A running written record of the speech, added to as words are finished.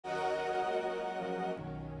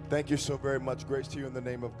Thank you so very much. Grace to you in the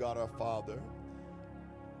name of God our Father.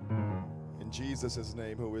 In Jesus'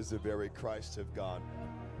 name, who is the very Christ of God.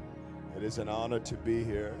 It is an honor to be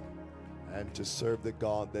here and to serve the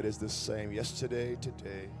God that is the same yesterday,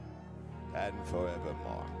 today, and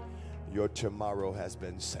forevermore. Your tomorrow has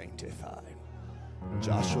been sanctified.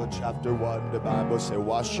 Joshua chapter 1, the Bible says,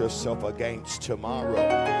 wash yourself against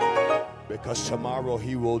tomorrow, because tomorrow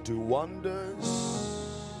he will do wonders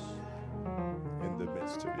in the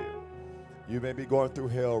midst of you. You may be going through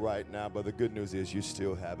hell right now, but the good news is you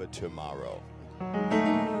still have a tomorrow.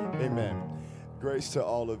 Amen. Grace to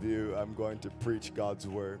all of you. I'm going to preach God's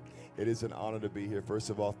word. It is an honor to be here. First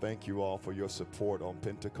of all, thank you all for your support on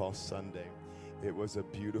Pentecost Sunday. It was a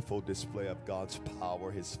beautiful display of God's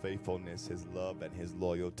power, his faithfulness, his love, and his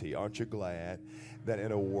loyalty. Aren't you glad that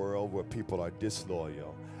in a world where people are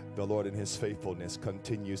disloyal, the Lord in his faithfulness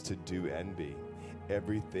continues to do and be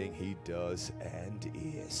everything he does and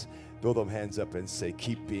is? Throw them hands up and say,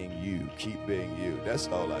 keep being you, keep being you. That's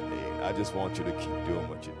all I need. I just want you to keep doing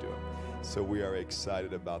what you're doing. So we are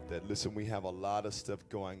excited about that. Listen, we have a lot of stuff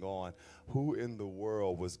going on. Who in the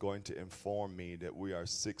world was going to inform me that we are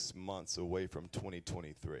 6 months away from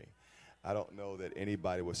 2023? I don't know that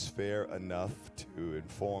anybody was fair enough to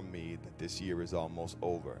inform me that this year is almost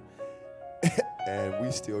over. And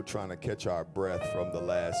we still trying to catch our breath from the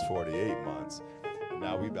last 48 months.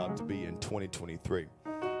 Now we about to be in 2023.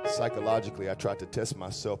 Psychologically, I tried to test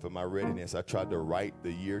myself and my readiness. I tried to write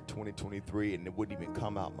the year 2023, and it wouldn't even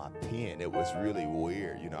come out my pen. It was really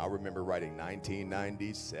weird. You know, I remember writing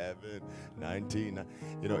 1997,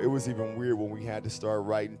 it was even weird when we had to start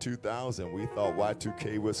writing 2000. We thought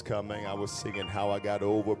Y2K was coming. I was singing How I Got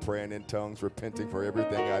Over, praying in tongues, repenting for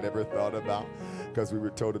everything I'd ever thought about, because we were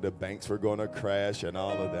told that the banks were going to crash and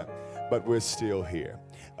all of that. But we're still here.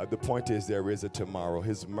 The point is, there is a tomorrow.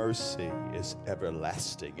 His mercy is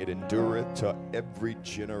everlasting. It endureth to every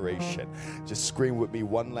generation. Just scream with me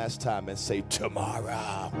one last time and say,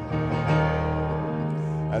 tomorrow.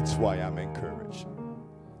 That's why I'm encouraged.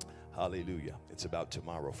 Hallelujah. It's about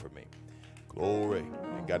tomorrow for me. Glory.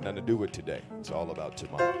 Ain't got nothing to do with today. It's all about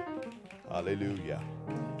tomorrow. Hallelujah.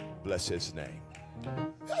 Bless his name.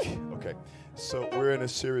 Okay, so we're in a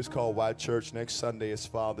series called Why Church. Next Sunday is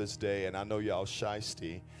Father's Day, and I know y'all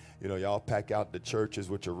shysty. You know, y'all pack out the churches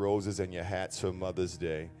with your roses and your hats for Mother's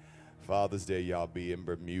Day. Father's Day, y'all be in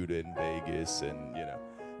Bermuda and Vegas, and,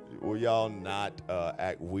 will y'all not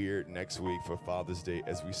act weird next week for Father's Day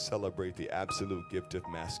as we celebrate the absolute gift of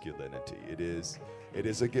masculinity? It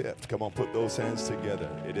is a gift. Come on, put those hands together.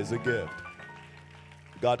 It is a gift.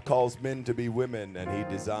 God calls men to be women, and he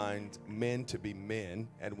designed men to be men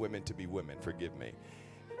and women to be women. Forgive me.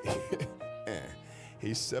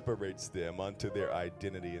 He separates them unto their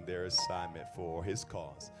identity and their assignment for his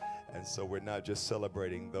cause. And so we're not just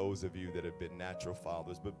celebrating those of you that have been natural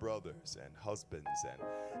fathers, but brothers and husbands. And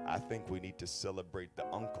I think we need to celebrate the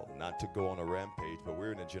uncle, not to go on a rampage, but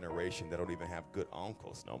we're in a generation that don't even have good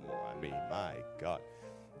uncles no more. I mean, my God.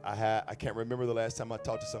 I can't remember the last time I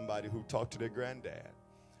talked to somebody who talked to their granddad.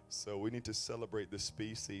 So we need to celebrate the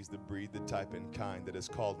species, the breed, the type, and kind that is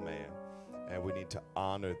called man. And we need to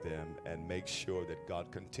honor them and make sure that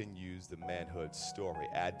God continues the manhood story.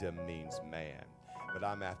 Adam means man. But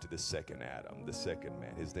I'm after the second Adam, the second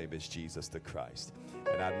man. His name is Jesus the Christ.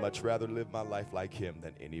 And I'd much rather live my life like him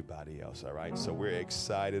than anybody else, all right? So we're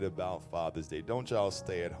excited about Father's Day. Don't y'all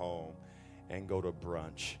stay at home and go to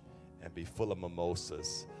brunch and be full of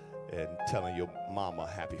mimosas and telling your mama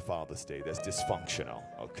Happy Father's Day. That's dysfunctional,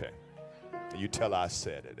 okay? You tell I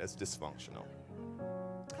said it. That's dysfunctional.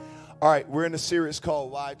 All right, we're in a series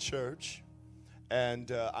called Why Church, and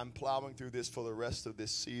I'm plowing through this for the rest of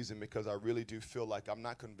this season because I really do feel like I'm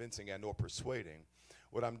not convincing and nor persuading.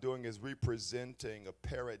 What I'm doing is representing a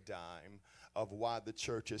paradigm of why the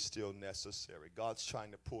church is still necessary. God's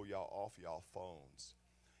trying to pull y'all off y'all phones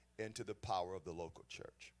into the power of the local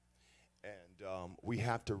church. And we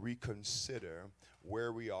have to reconsider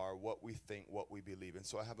where we are, what we think, what we believe. And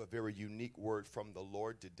so I have a very unique word from the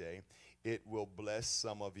Lord today. It will bless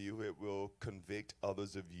some of you. It will convict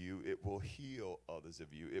others of you. It will heal others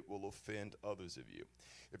of you. It will offend others of you.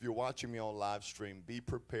 If you're watching me on live stream, be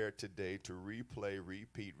prepared today to replay,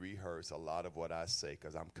 repeat, rehearse a lot of what I say,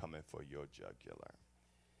 because I'm coming for your jugular.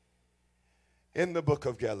 In the book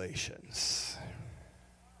of Galatians,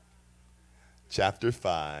 chapter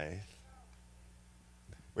 5,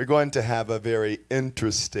 we're going to have a very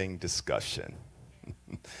interesting discussion.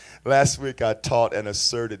 Last week I taught and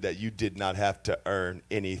asserted that you did not have to earn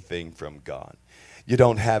anything from God. You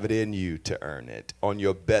don't have it in you to earn it. On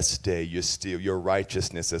your best day, your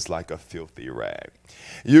righteousness is like a filthy rag.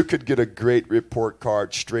 You could get a great report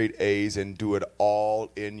card, straight A's, and do it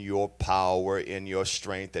all in your power, in your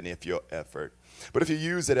strength, and in your effort. But if you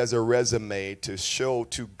use it as a resume to show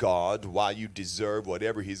to God why you deserve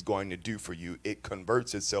whatever he's going to do for you, it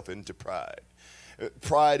converts itself into pride.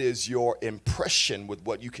 Pride is your impression with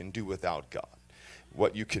what you can do without God,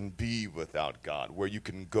 what you can be without God, where you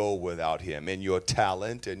can go without him, in your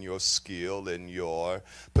talent and your skill and your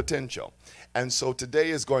potential. And so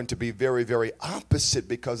today is going to be very, very opposite,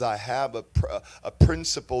 because I have a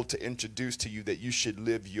principle to introduce to you that you should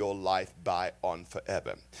live your life by on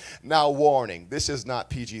forever. Now, warning, this is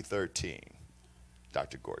not PG-13,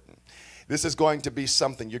 Dr. Gordon. This is going to be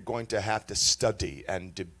something you're going to have to study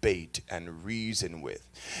and debate and reason with.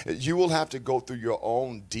 You will have to go through your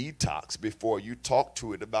own detox before you talk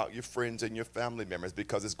to it about your friends and your family members,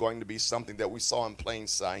 because it's going to be something that we saw in plain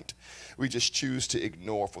sight. We just choose to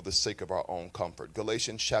ignore for the sake of our own comfort.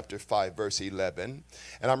 Galatians chapter 5, verse 11.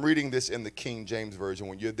 And I'm reading this in the King James Version.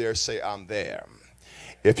 When you're there, say, I'm there.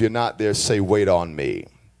 If you're not there, say, wait on me.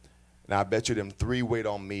 Now, I bet you them 3 wait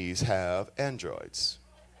on me's have Androids.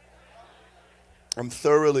 I'm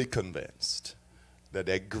thoroughly convinced that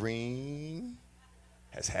that green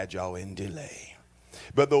has had y'all in delay.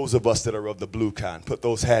 But those of us that are of the blue kind, put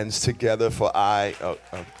those hands together for all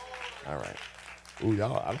right. Ooh,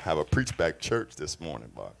 y'all, I don't have a preach back church this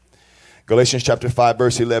morning, boy. Galatians chapter 5,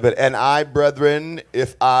 verse 11. And I, brethren,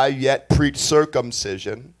 if I yet preach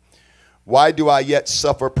circumcision, why do I yet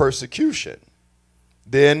suffer persecution?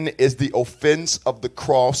 Then is the offense of the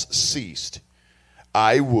cross ceased.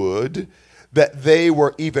 I would that they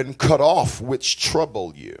were even cut off which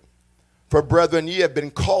trouble you. For brethren, ye have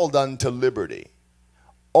been called unto liberty.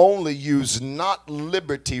 Only use not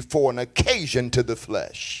liberty for an occasion to the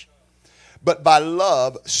flesh, but by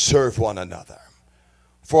love serve one another.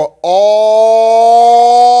 For all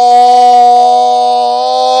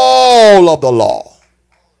of the law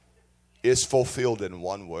is fulfilled in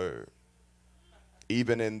one word,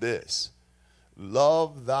 even in this: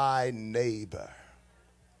 love thy neighbor.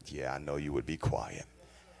 Yeah, I know you would be quiet.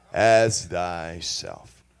 As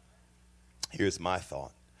thyself. Here's my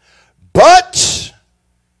thought. But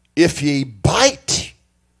if ye bite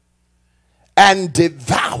and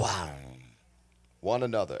devour one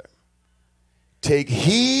another, take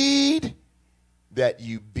heed that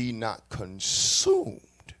you be not consumed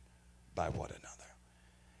by one another.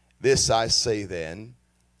 This I say then,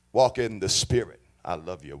 walk in the Spirit. I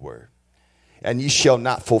love your word. And ye shall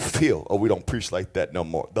not fulfill, we don't preach like that no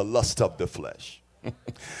more, the lust of the flesh.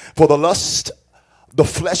 For the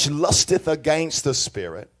flesh lusteth against the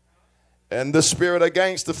Spirit, and the Spirit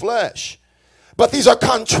against the flesh. But these are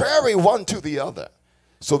contrary one to the other,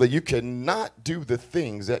 so that you cannot do the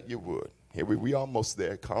things that you would. Here we almost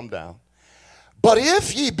there, calm down. But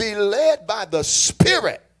if ye be led by the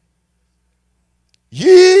Spirit,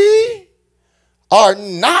 ye are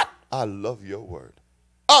not, I love your word,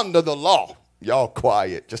 under the law. Y'all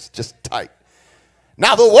quiet, just tight.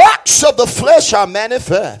 Now the works of the flesh are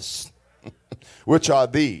manifest, which are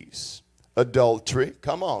these: adultery.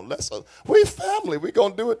 Come on, we family. We're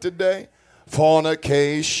going to do it today.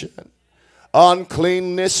 Fornication,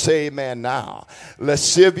 uncleanness, amen now.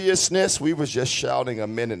 Lasciviousness, we was just shouting a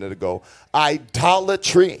minute ago.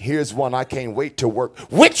 Idolatry, here's one I can't wait to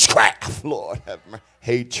work. Witchcraft, Lord have mercy.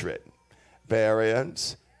 Hatred,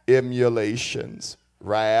 variance, emulations,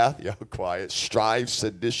 wrath, y'all quiet, strife,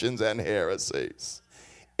 seditions, and heresies,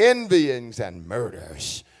 envyings and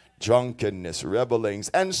murders, drunkenness, revelings,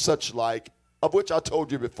 and such like, of which I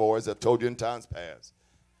told you before, as I've told you in times past.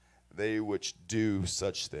 They which do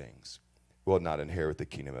such things will not inherit the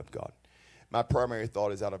kingdom of God. My primary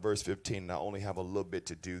thought is out of verse 15, and I only have a little bit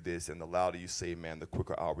to do this, and the louder you say amen, the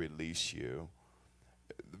quicker I'll release you.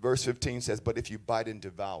 Verse 15 says, but if you bite and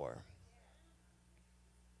devour,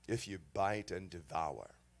 if you bite and devour,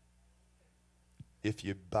 if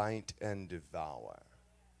you bite and devour,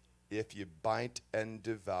 if you bite and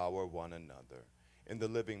devour one another. In the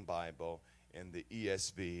Living Bible, in the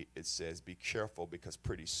ESV, it says, be careful, because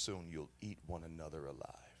pretty soon you'll eat one another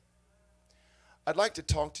alive. I'd like to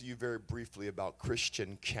talk to you very briefly about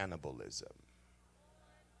Christian cannibalism.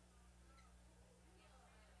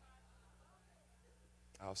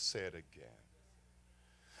 I'll say it again.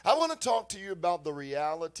 I want to talk to you about the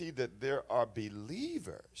reality that there are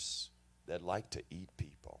believers that like to eat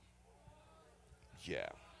people. Yeah.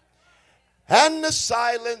 And the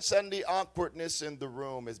silence and the awkwardness in the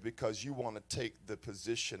room is because you want to take the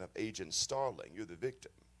position of Agent Starling. You're the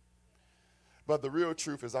victim. But the real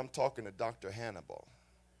truth is I'm talking to Dr. Hannibal.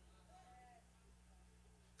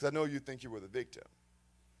 Because I know you think you were the victim,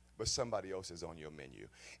 but somebody else is on your menu.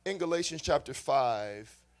 In Galatians chapter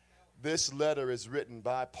 5, this letter is written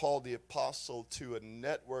by Paul the Apostle to a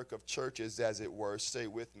network of churches, as it were, stay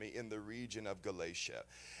with me, in the region of Galatia.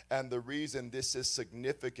 And the reason this is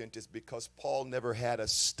significant is because Paul never had a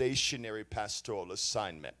stationary pastoral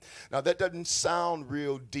assignment. Now, that doesn't sound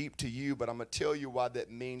real deep to you, but I'm going to tell you why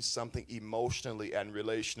that means something emotionally and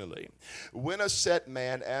relationally. When a set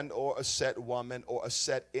man and or a set woman or a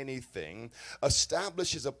set anything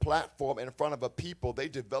establishes a platform in front of a people, they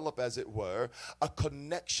develop, as it were, a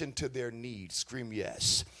connection to their needs. Scream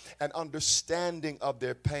yes. An understanding of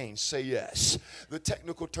their pain. Say yes. The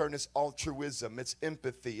technical term is altruism. It's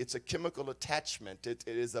empathy. It's a chemical attachment. It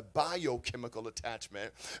is a biochemical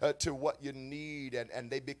attachment to what you need, and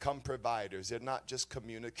they become providers. They're not just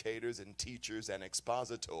communicators and teachers and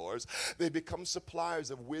expositors. They become suppliers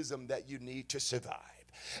of wisdom that you need to survive.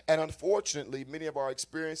 And unfortunately, many of our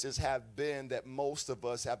experiences have been that most of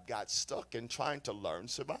us have got stuck in trying to learn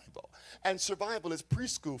survival. And survival is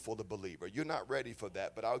preschool for the believer. You're not ready for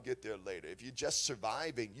that, but I'll get there later. If you're just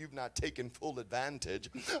surviving, you've not taken full advantage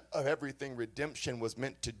of everything redemption was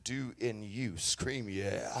meant to do in you. Scream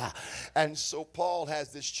yeah. And so Paul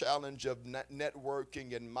has this challenge of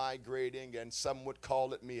networking and migrating, and some would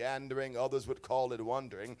call it meandering, others would call it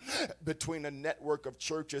wandering, between a network of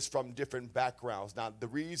churches from different backgrounds. Now, the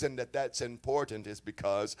reason that that's important is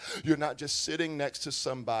because you're not just sitting next to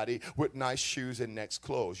somebody with nice shoes and nice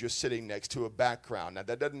clothes. You're sitting next to a background. Now,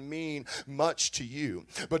 that doesn't mean much to you,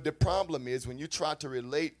 but the problem is when you try to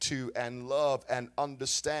relate to and love and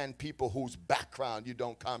understand people whose background you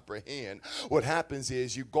don't comprehend, what happens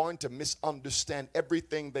is you're going to misunderstand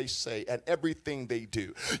everything they say and everything they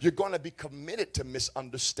do. You're going to be committed to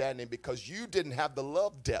misunderstanding because you didn't have the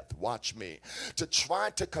love depth, watch me, to try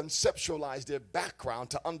to conceptualize their background,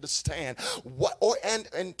 to understand what and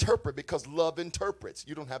interpret, because love interprets.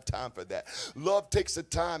 You don't have time for that. Love takes the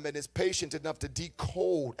time and is patient enough to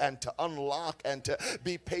decode and to unlock and to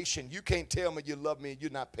be patient. You can't tell me you love me and you're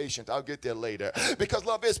not patient. I'll get there later, because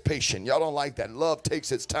love is patient. Y'all don't like that. Love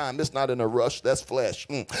takes its time. It's not in a rush. That's flesh.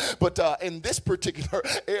 But in this particular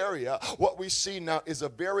area, what we see now is a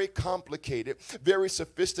very complicated, very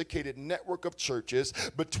sophisticated network of churches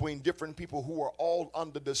between different people who are all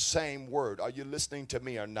under the same word. Are you listening to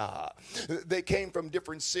me or not? They came from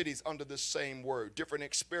different cities under the same word, different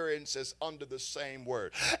experiences under the same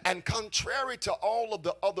word. And contrary to all of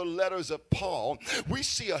the other letters of Paul, we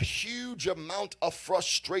see a huge amount of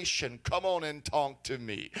frustration. Come on and talk to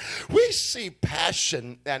me. We see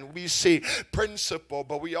passion and we see principle,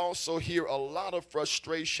 but we also hear a lot of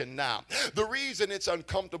frustration now. The reason it's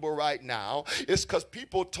uncomfortable right now is because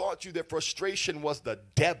people taught you that frustration was the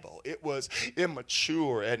devil. It was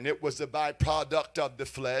immature and it was a byproduct of the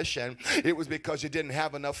flesh, and it was because you didn't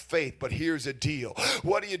have enough faith. But here's the deal.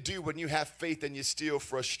 What do you do when you have faith and you're still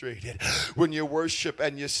frustrated? When you worship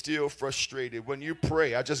and you're still frustrated? When you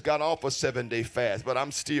pray, I just got off a 7-day fast, but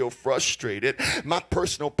I'm still frustrated. My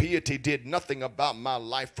personal piety did nothing about my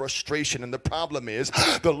life frustration. And the problem is,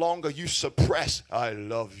 the longer you suppress, I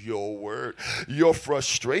love your word, your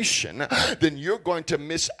frustration, then you're going to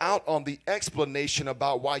miss out on the explanation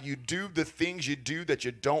about why you do the things you do that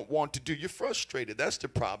you don't want to do. You're frustrated. That's the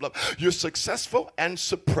problem. You're successful and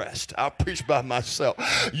suppressed. I'll preach by myself.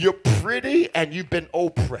 You're pretty and you've been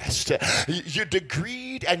oppressed. You're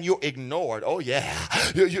degreed and you're ignored. Oh yeah.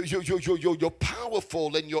 You're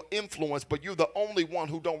powerful in your influence, but you're the only one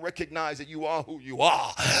who don't recognize that you are who you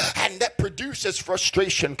are. And that produces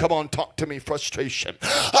frustration. Come on, talk to me. Frustration.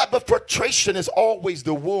 But frustration is always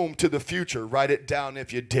the womb to the future. Write it down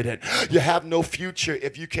if you didn't. You have no future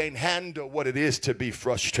if you can't handle what it is to be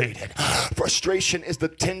frustrated. Frustration is the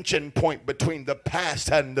tension point between the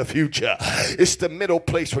past and the future. It's the middle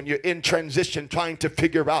place when you're in transition, trying to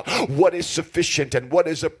figure out what is sufficient and what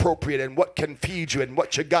is appropriate and what can feed you and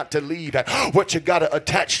what you got to leave and what you got to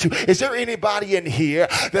attach to. Is there anybody in here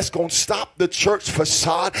that's going to stop the church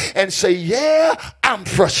facade and say, yeah, I'm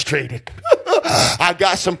frustrated? I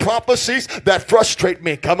got some prophecies that frustrate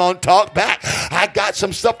me. Come on, talk back. I got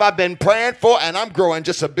some stuff I've been praying for, and I'm growing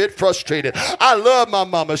just a bit frustrated. I love my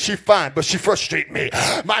mama. She fine, but she frustrates me.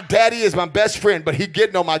 My daddy is my best friend, but he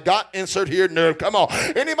getting on my insert here nerve. Come on.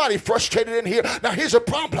 Anybody frustrated in here? Now, here's a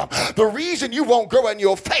problem. The reason you won't grow in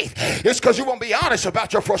your faith is because you won't be honest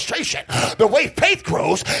about your frustration. The way faith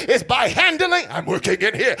grows is by handling, I'm working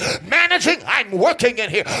in here, managing, I'm working in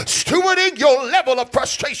here, stewarding your level of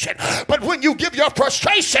frustration. But when you give your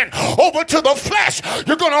frustration over to the flesh,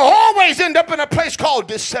 you're going to always end up in a place called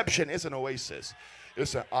deception. It's an oasis.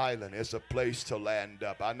 It's an island. It's a place to land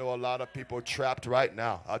up. I know a lot of people trapped right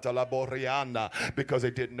now because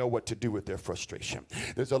they didn't know what to do with their frustration.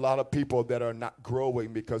 There's a lot of people that are not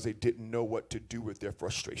growing because they didn't know what to do with their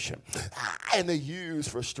frustration. And they use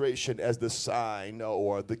frustration as the sign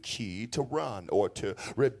or the key to run or to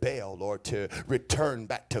rebel or to return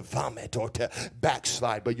back to vomit or to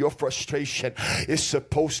backslide. But your frustration is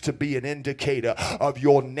supposed to be an indicator of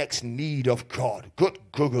your next need of God. Good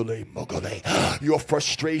googly muggly. Your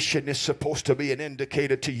frustration is supposed to be an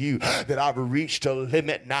indicator to you that I've reached a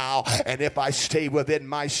limit now, and if I stay within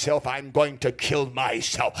myself, I'm going to kill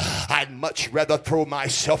myself. I'd much rather throw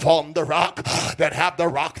myself on the rock than have the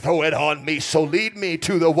rock throw it on me. So lead me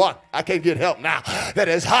to the one, I can't get help now, that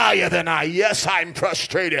is higher than I. Yes, I'm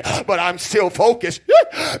frustrated, but I'm still focused,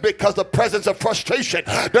 because the presence of frustration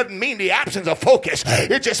doesn't mean the absence of focus.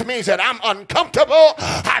 It just means that I'm uncomfortable,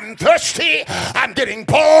 I'm thirsty, I'm getting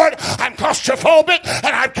bored, I'm claustrophobic, and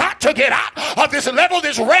I've got to get out of this level,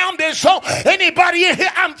 this realm, this zone. Anybody in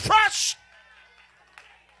here, I'm frustrated.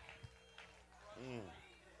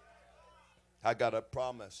 I got a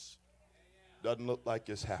promise. Doesn't look like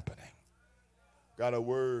it's happening. Got a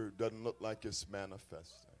word. Doesn't look like it's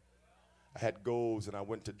manifesting. I had goals and I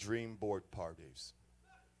went to dream board parties.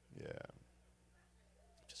 Yeah.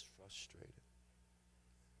 Just frustrated.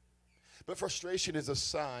 But frustration is a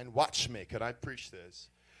sign, watch me, can I preach this,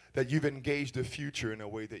 that you've engaged the future in a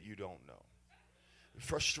way that you don't know.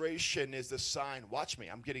 Frustration is the sign, watch me,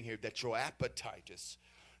 I'm getting here, that your appetite is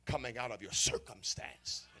coming out of your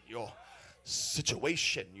circumstance, your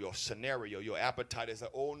situation, your scenario. Your appetite is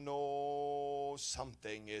like, oh no,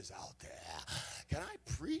 something is out there. Can I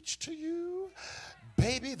preach to you?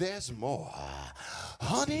 Baby, there's more.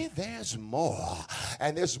 Honey, there's more.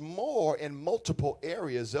 And there's more in multiple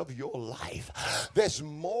areas of your life. There's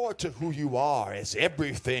more to who you are as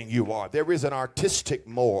everything you are. There is an artistic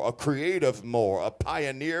more, a creative more, a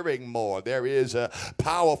pioneering more. There is a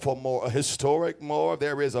powerful more, a historic more.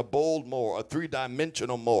 There is a bold more, a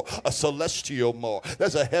three-dimensional more, a celestial more.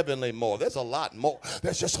 There's a heavenly more. There's a lot more.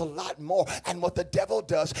 There's just a lot more. And what the devil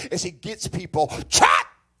does is he gets people trapped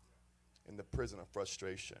in the prison of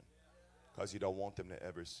frustration because you don't want them to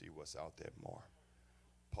ever see what's out there more.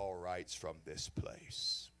 Paul writes from this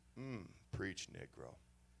place. Preach, Negro.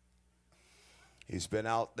 He's been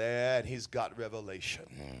out there and he's got revelation.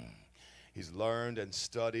 He's learned and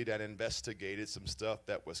studied and investigated some stuff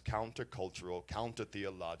that was countercultural,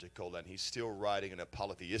 counter-theological, and he's still writing in a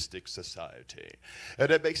polytheistic society. And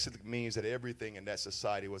that basically means that everything in that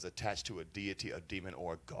society was attached to a deity, a demon,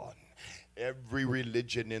 or a god. Every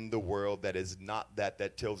religion in the world that is not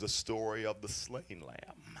that tells a story of the slain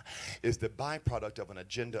lamb is the byproduct of an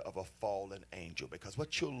agenda of a fallen angel. Because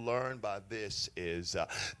what you'll learn by this is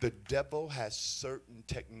the devil has certain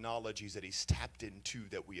technologies that he's tapped into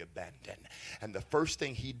that we abandon. And the first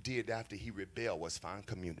thing he did after he rebelled was find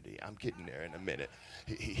community. I'm getting there in a minute.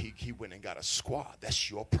 He went and got a squad. That's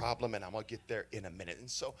your problem, and I'm going to get there in a minute. And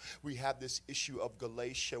so we have this issue of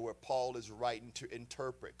Galatia where Paul is writing to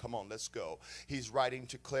interpret. Come on, let's go. He's writing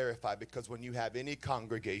to clarify, because when you have any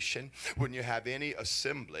congregation, when you have any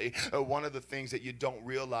assembly, one of the things that you don't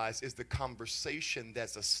realize is the conversation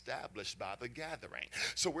that's established by the gathering.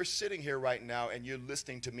 So we're sitting here right now and you're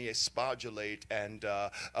listening to me expostulate and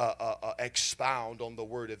expound on the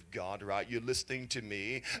word of God, right? You're listening to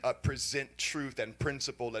me present truth and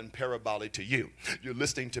principle and parabole to you. You're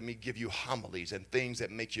listening to me give you homilies and things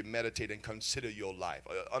that make you meditate and consider your life.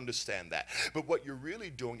 Understand that. But what you're really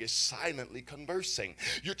doing is silently conversing.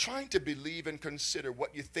 You're trying to believe and consider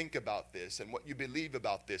what you think about this and what you believe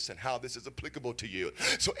about this and how this is applicable to you.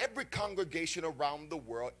 So every congregation around the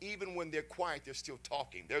world, even when they're quiet, they're still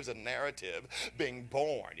talking. There's a narrative being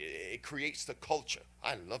born. It creates the culture.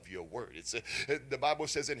 I love your word. The Bible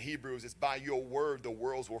says in Hebrews, it's by your word the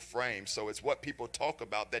worlds were framed. So it's what people talk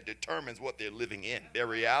about that determines what they're living in. Their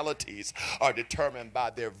realities are determined by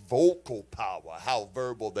their vocal power, how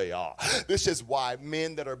verbal they are. This is why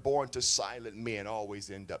men that are born to silent men always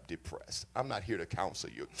end up depressed. I'm not here to counsel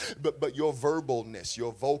you, but your verbalness,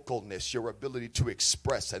 your vocalness, your ability to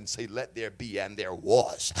express and say, let there be and there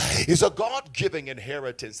was, is a God-given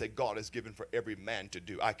inheritance that God has given for every man to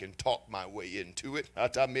do. I can talk my way into it. I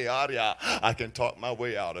can talk my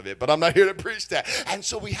way out of it, but I'm not here to preach that. And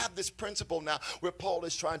so we have this principle now where Paul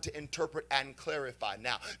is trying to interpret and clarify.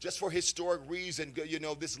 Now, just for historic reason, you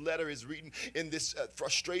know, this letter is written in this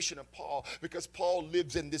frustration of Paul, because Paul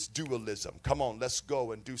lives in this dualism. Come on, let's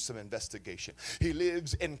go and do some investigation. He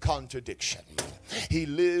lives in contradiction. He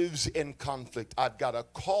lives in conflict. I've got a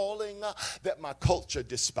calling that my culture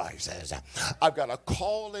despises. I've got a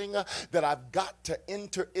calling that I've got to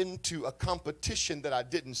enter into a competition that I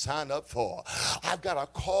didn't sign up for. I've got a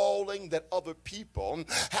calling that other people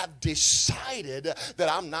have decided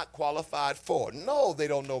that I'm not qualified for. No, they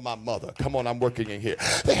don't know my mother. Come on, I'm working in here.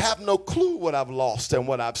 They have no clue what I've lost and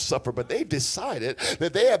what I've suffered, but they decided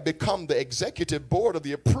that they have become the executive board of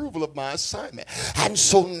the approval of my assignment. And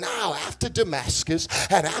so now, after Damascus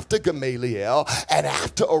and after Gamaliel and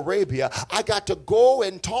after Arabia, I got to go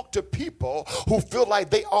and talk to people who feel like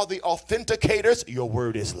they are the authenticators. Your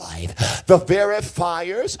word is life. The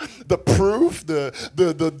verifiers, the proof,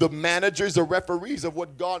 the managers, the referees of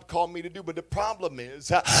what God called me to do. But the problem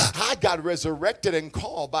is, I got resurrected and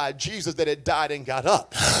called by Jesus that had died and got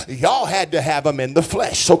up. Y'all had to have him in the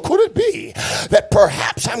flesh. So could it be that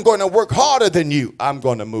perhaps I'm going to work harder than you? I'm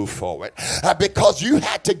going to move forward because you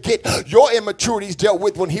had to get your immaturities dealt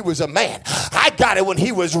with when he was a man. I got it when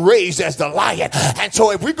he was raised as the lion. And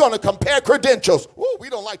so if we're going to compare credentials, we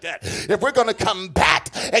don't like that. If we're going to combat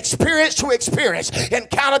experience to experience,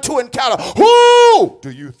 encounter to encounter, who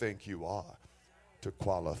do you think you are to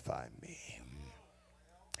qualify me?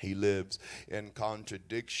 He lives in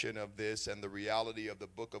contradiction of this, and the reality of the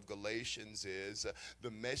book of Galatians is the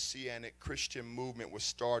Messianic Christian movement was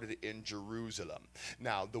started in Jerusalem.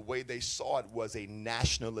 Now, the way they saw it was a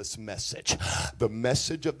nationalist message. The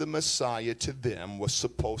message of the Messiah to them was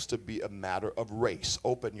supposed to be a matter of race.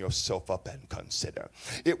 Open yourself up and consider.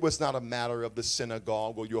 It was not a matter of the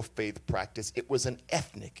synagogue or your faith practice. It was an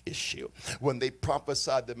ethnic issue. When they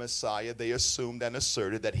prophesied the Messiah, they assumed and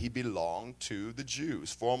asserted that he belonged to the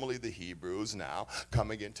Jews, formerly the Hebrews, now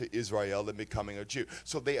coming into Israel and becoming a Jew.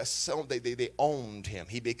 So they assumed they owned him.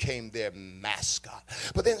 He became their mascot.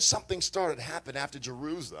 But then something started happening after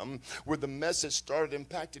Jerusalem where the message started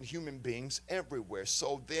impacting human beings everywhere.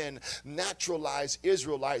 So then naturalized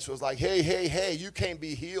Israelites was like, hey, you can't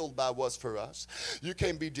be healed by what's for us. You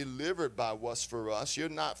can't be delivered by what's for us. You're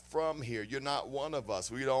not from here. You're not one of us.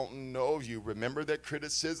 We don't know you. Remember their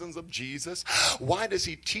criticisms of Jesus? Why does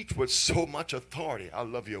he teach with so much authority? I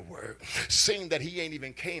love your word. Seeing that he ain't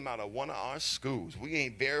even came out of one of our schools. We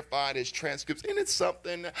ain't verified his transcripts. And it's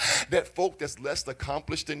something that folk that's less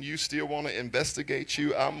accomplished than you still want to investigate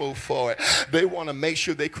you. I'll move forward. They want to make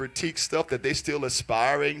sure they critique stuff that they still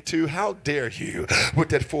aspiring to. How dare you with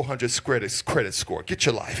that 400 credit score? Get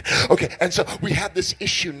your life. Okay, and so we have this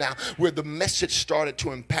issue now where the message started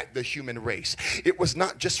to impact the human race. It was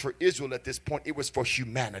not just for Israel at this point. It was for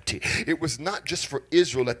humanity. It was not just for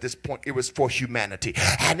Israel at this point. It was for humanity.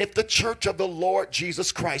 And if the church of the Lord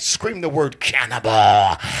Jesus Christ, scream the word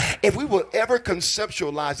cannibal, if we will ever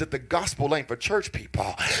conceptualize that the gospel ain't for church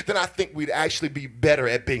people, then I think we'd actually be better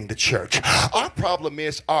at being the church. Our problem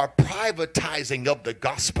is our privatizing of the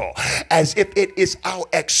gospel as if it is our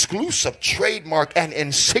exclusive trademark and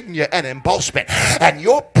insignia and embossment. And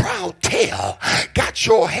your proud tail got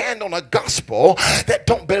your hand on a gospel that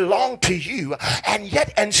don't belong to you, and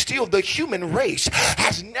yet and still the human race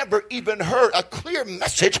has never even heard a clear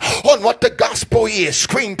message on what the gospel is.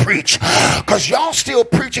 Scream preach, because y'all still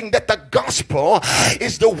preaching that the gospel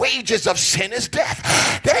is the wages of sin is death.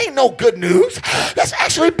 That ain't no good news. That's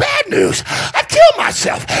actually bad news. I've killed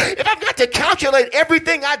myself. If I've got to calculate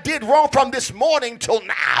everything I did wrong from this morning till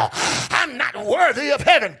now, I'm not worthy of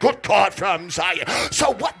heaven. Good God from Zion.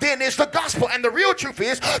 So what then is the gospel? And the real truth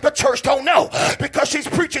is the church don't know, because she's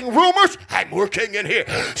preaching rumors. I'm working in here.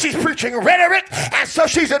 She's preaching rhetoric, and so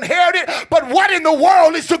she's inherited. But what in the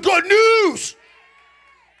world is the good news?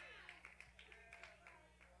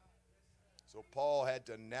 So Paul had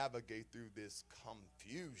to navigate through this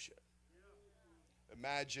confusion.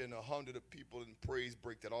 Imagine 100 people in praise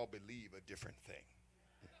break that all believe a different thing.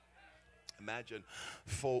 Imagine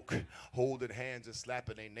folk holding hands and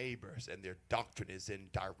slapping their neighbors, and their doctrine is in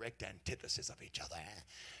direct antithesis of each other.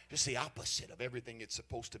 Just the opposite of everything it's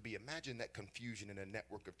supposed to be. Imagine that confusion in a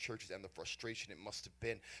network of churches and the frustration it must have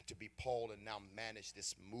been to be Paul and now manage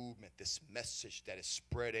this movement, this message that is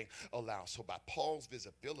spreading aloud. So by Paul's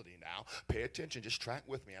visibility now, pay attention, just track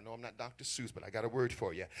with me. I know I'm not Dr. Seuss, but I got a word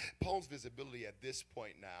for you. Paul's visibility at this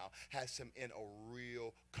point now has him in a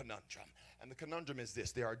real conundrum. And the conundrum is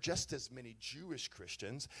this: there are just as many many Jewish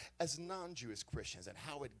Christians as non-Jewish Christians. And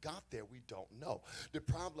how it got there, we don't know. The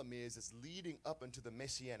problem is leading up into the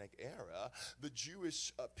Messianic era, the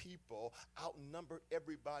Jewish people outnumbered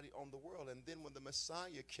everybody on the world. And then when the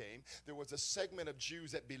Messiah came, there was a segment of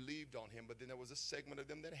Jews that believed on him, but then there was a segment of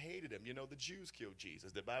them that hated him. You know, the Jews killed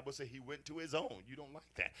Jesus. The Bible says he went to his own. You don't like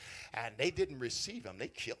that. And they didn't receive him. They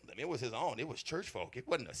killed him. It was his own. It was church folk. It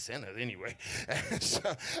wasn't a sinner anyway. So,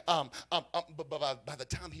 but by the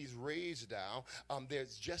time he's raised now,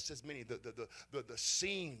 there's just as many. The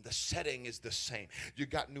scene, the setting is the same. You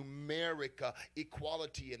got numeric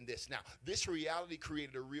equality in this. Now, this reality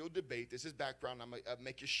created a real debate. This is background. I'm going to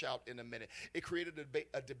make you shout in a minute. It created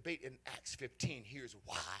a debate in Acts 15. Here's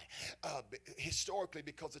why. Historically,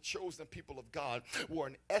 because the chosen people of God were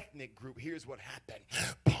an ethnic group, here's what happened.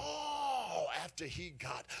 Paul, after he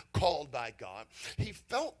got called by God, he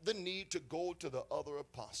felt the need to go to the other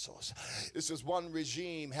apostles. This is one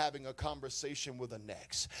regime having a conversation with the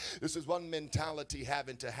next. This is one mentality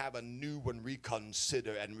having to have a new one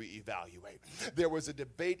reconsider and reevaluate. There was a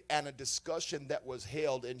debate and a discussion that was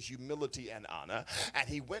held in humility and honor, and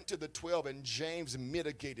he went to the 12, and James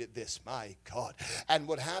mitigated this. My God. And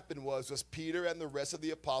what happened was Peter and the rest of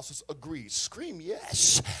the apostles agreed. Scream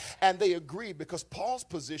yes. And they agreed because Paul's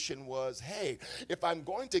position was, hey, if I'm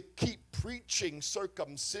going to keep preaching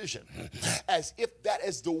circumcision as if that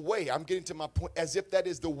is the way, I'm getting to my point, as if that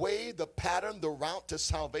is the way, the pattern, the route to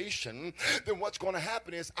salvation, then what's going to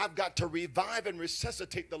happen is I've got to revive and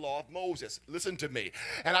resuscitate the law of Moses. Listen to me.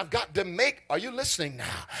 And I've got to make, are you listening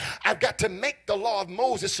now? I've got to make the law of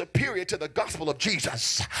Moses superior to the gospel of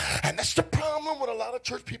Jesus. And that's the problem with a lot of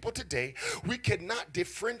church people today. We cannot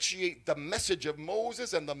differentiate the message of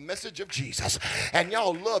Moses and the message of Jesus. And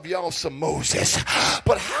y'all love y'all some Moses.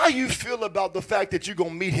 But how you feel about the fact that you're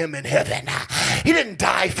going to meet him in heaven? He didn't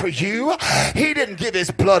die for you. He didn't give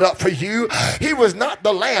his blood up for you. He was not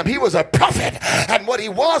the lamb. He was a prophet. And what he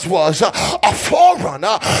was a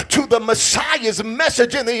forerunner to the Messiah's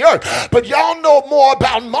message in the earth. But y'all know more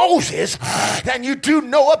about Moses than you do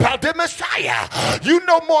know about the Messiah. You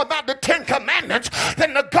know more about the 10 Commandments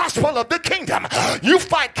than the gospel of the kingdom. You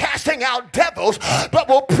fight casting out devils, but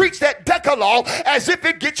will preach that Decalogue as if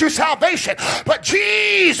it gets you salvation. But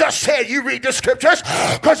Jesus said, you read the scriptures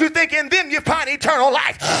because you think in them you find eternal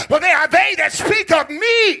life. But they are they that speak of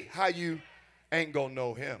me. How you ain't gonna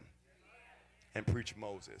know him and preach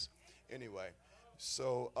Moses. Anyway,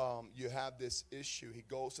 so you have this issue. He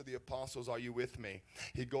goes to the apostles. Are you with me?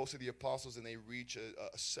 He goes to the apostles and they reach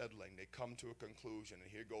a settling. They come to a conclusion.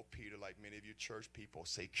 And here go Peter, like many of you church people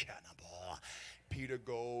say, cannibal. Peter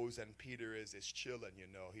goes, and Peter is chilling, you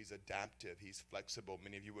know. He's adaptive. He's flexible.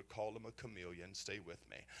 Many of you would call him a chameleon. Stay with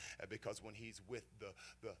me. Because when he's with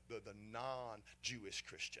the non-Jewish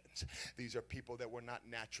Christians, these are people that were not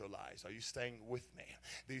naturalized. Are you staying with me?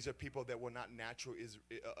 These are people that were not natural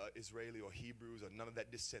Israeli or Hebrews or none of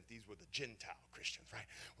that descent. These were the Gentile Christians, right?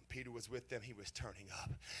 When Peter was with them, he was turning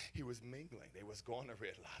up. He was mingling. They was going to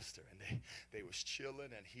Red Lobster, and they was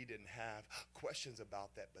chilling, and he didn't have questions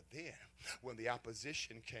about that. But then when the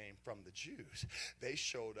opposition came from the Jews, they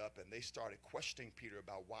showed up and they started questioning Peter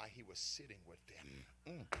about why he was sitting with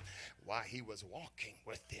them, why he was walking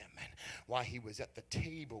with them, and why he was at the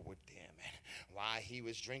table with them, and why he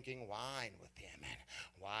was drinking wine with them, and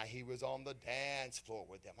why he was on the dance floor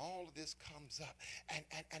with them. All of this comes up.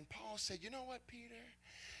 And Paul said, you know what, Peter?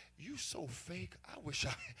 You so fake. I wish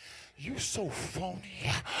you so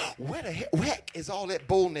phony. Where the heck is all that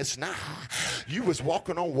boldness now? You was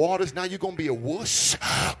walking on waters. Now you're going to be a wuss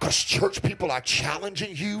because church people are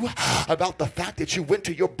challenging you about the fact that you went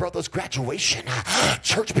to your brother's graduation.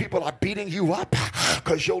 Church people are beating you up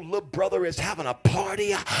because your little brother is having a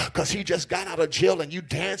party because he just got out of jail and you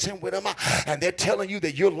dancing with him, and they're telling you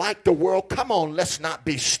that you're like the world. Come on, let's not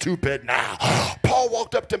be stupid now. Paul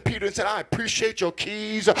walked up to Peter and said, I appreciate your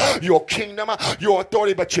keys, your kingdom, your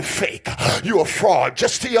authority, but you're fake. You're a fraud.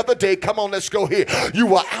 Just the other day, come on, let's go here. You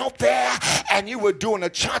were out there and you were doing a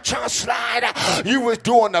cha-cha slide. You was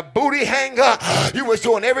doing a booty hanger. You was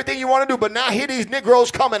doing everything you want to do, but now here these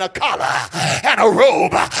Negroes come in a collar and a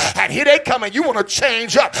robe, and here they come and you want to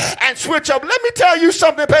change up and switch up. Let me tell you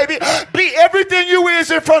something, baby. Be everything you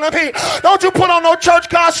is in front of me. Don't you put on no church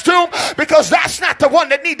costume, because that's not the one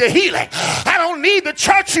that need the healing. I don't need the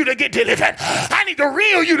church you to get delivered. I need the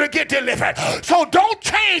real you to get delivered. So don't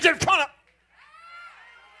change in front of.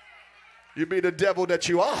 You be the devil that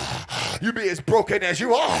you are. You be as broken as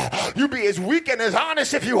you are. You be as weak and as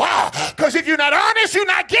honest if you are. Because if you're not honest, you're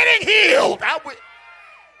not getting healed.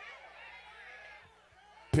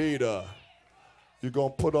 Peter, you're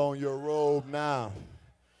going to put on your robe now.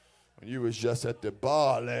 When you was just at the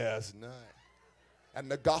bar last night. And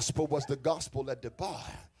the gospel was the gospel at the bar.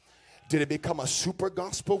 Did it become a super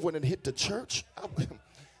gospel when it hit the church?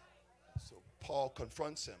 So Paul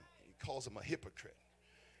confronts him. He calls him a hypocrite.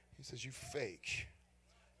 He says, you fake.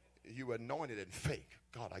 You anointed and fake.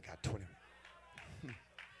 God, I got 20.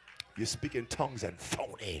 You speak in tongues and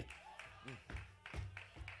phony.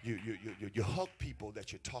 You hug people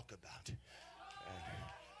that you talk about. And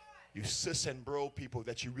you sis and bro people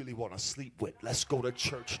that you really want to sleep with. Let's go to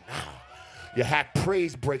church now. You had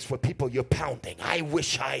praise breaks for people you're pounding. I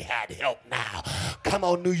wish I had help now. Come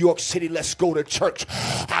on, New York City, let's go to church.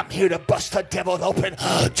 I'm here to bust the devil open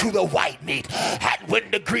to the white meat. And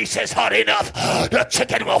when the grease is hot enough, the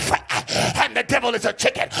chicken will fry. And the devil is a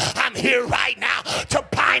chicken. I'm here right now to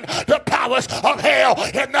bind the powers of hell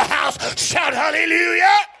in the house. Shout hallelujah.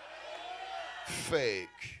 Fake.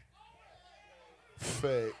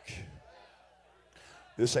 Fake.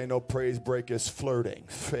 This ain't no praise break, it's flirting.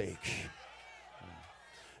 Fake.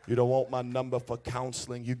 You don't want my number for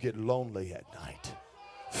counseling, you get lonely at night.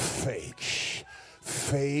 Fake.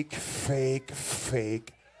 Fake, fake,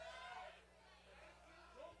 fake.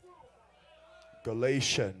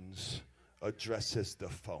 Galatians addresses the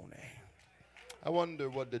phony. I wonder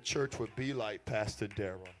what the church would be like, Pastor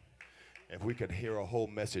Darrell, if we could hear a whole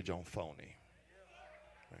message on phony.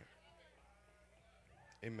 Right.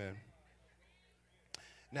 Amen.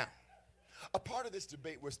 Now, a part of this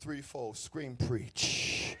debate was threefold: scream,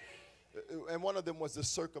 preach. And one of them was the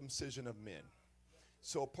circumcision of men.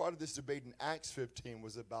 So a part of this debate in Acts 15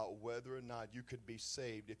 was about whether or not you could be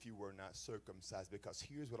saved if you were not circumcised. Because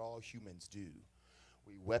here's what all humans do.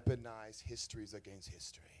 We weaponize histories against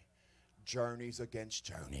history, journeys against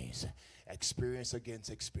journeys, experience against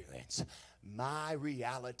experience. My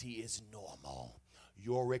reality is normal.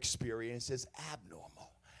 Your experience is abnormal.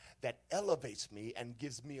 That elevates me and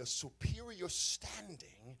gives me a superior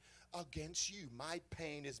standing against you. My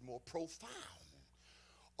pain is more profound.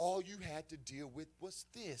 All you had to deal with was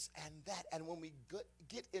this and that. And when we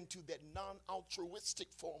get into that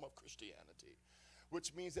non-altruistic form of Christianity,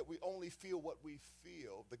 which means that we only feel what we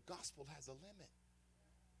feel, the gospel has a limit.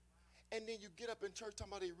 And then you get up in church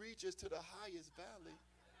talking about he reaches to the highest valley.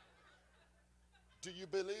 Do you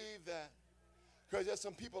believe that? Because there's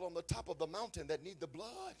some people on the top of the mountain that need the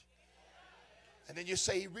blood. And then you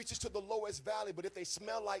say he reaches to the lowest valley, but if they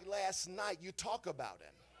smell like last night, you talk about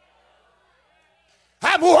him.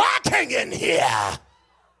 I'm walking in here.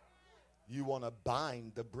 You want to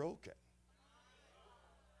bind the broken.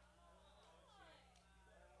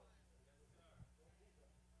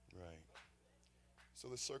 Right. So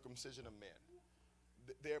the circumcision of men.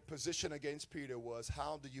 Their position against Peter was,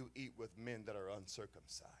 how do you eat with men that are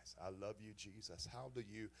uncircumcised? I love you, Jesus. How do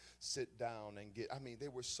you sit down and get, they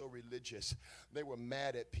were so religious. They were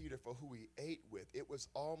mad at Peter for who he ate with. It was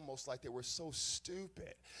almost like they were so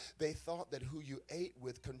stupid. They thought that who you ate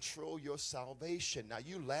with controlled your salvation. Now,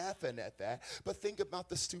 you laughing at that, but think about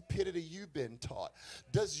the stupidity you've been taught.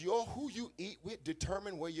 Does who you eat with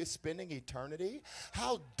determine where you're spending eternity?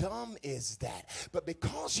 How dumb is that? But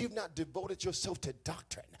because you've not devoted yourself to doctrine,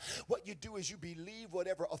 what you do is you believe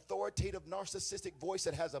whatever authoritative narcissistic voice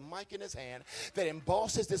that has a mic in his hand that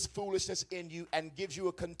embosses this foolishness in you and gives you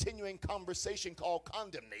a continuing conversation called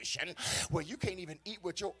condemnation, where you can't even eat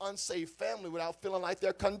with your unsaved family without feeling like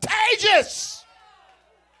they're contagious.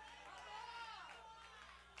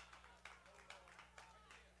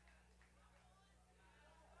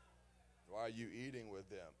 Why are you eating with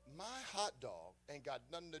them? My hot dog ain't got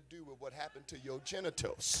nothing to do with what happened to your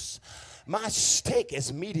genitals. My steak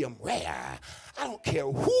is medium rare. I don't care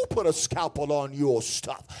who put a scalpel on your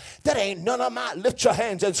stuff. That ain't none of my, lift your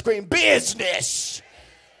hands and scream, business.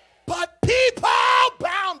 But people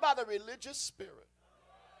bound by the religious spirit,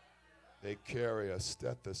 they carry a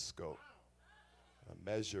stethoscope, a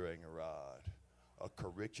measuring rod, a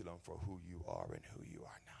curriculum for who you are and who you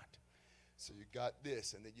are not. So you got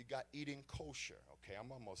this, and then you got eating kosher. Okay,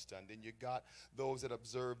 I'm almost done. Then you got those that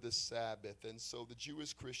observe the Sabbath. And so the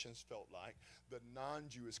Jewish Christians felt like the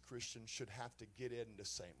non-Jewish Christians should have to get in the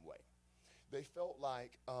same way. They felt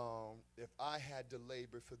like if I had to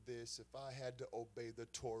labor for this, if I had to obey the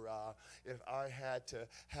Torah, if I had to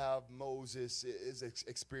have Moses is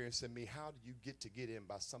experiencing me, how do you get in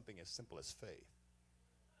by something as simple as faith?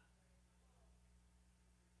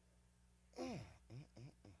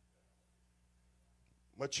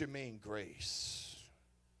 What you mean, grace?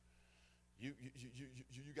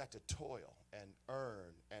 You got to toil and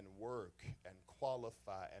earn and work and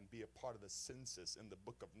qualify and be a part of the census in the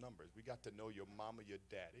book of Numbers. We got to know your mama, your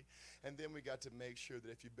daddy. And then we got to make sure that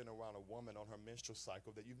if you've been around a woman on her menstrual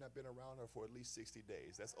cycle, that you've not been around her for at least 60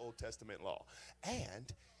 days. That's Old Testament law.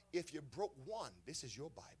 And if you broke one, this is your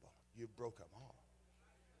Bible, you broke them all.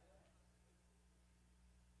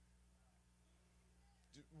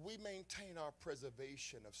 We maintain our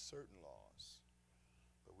preservation of certain laws,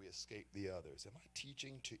 but we escape the others. Am I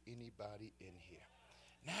teaching to anybody in here?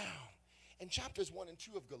 Now, in chapters 1 and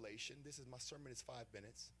 2 of Galatians, this is my sermon, it's 5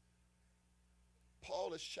 minutes.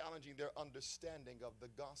 Paul is challenging their understanding of the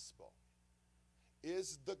gospel.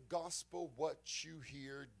 Is the gospel what you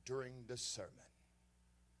hear during the sermon?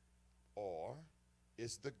 Or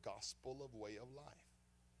is the gospel a way of life?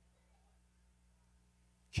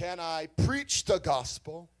 Can I preach the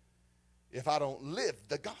gospel if I don't live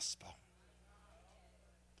the gospel?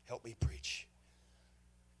 Help me preach.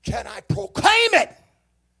 Can I proclaim it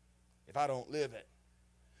if I don't live it?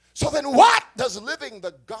 So then what does living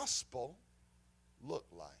the gospel look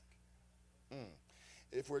like?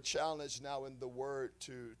 If we're challenged now in the word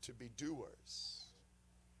to be doers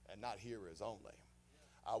and not hearers only,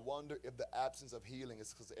 I wonder if the absence of healing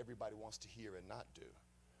is because everybody wants to hear and not do.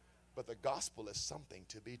 But the gospel is something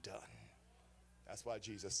to be done. That's why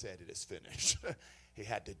Jesus said it is finished. He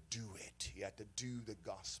had to do it. He had to do the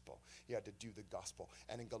gospel. He had to do the gospel.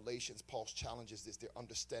 And in Galatians, Paul challenges this, their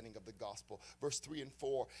understanding of the gospel. Chapters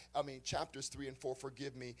 3 and 4,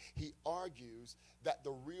 forgive me, he argues that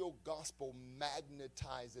the real gospel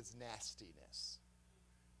magnetizes nastiness.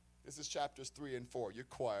 This is chapters 3 and 4. You're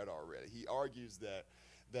quiet already. He argues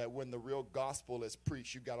that when the real gospel is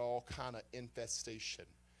preached, you got all kind of infestation,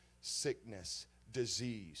 sickness,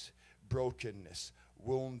 disease, brokenness,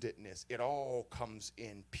 woundedness. It all comes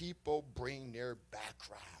in. People bring their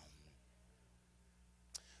background.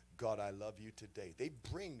 God, I love you today. They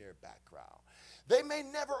bring their background. They may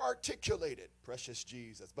never articulate it, precious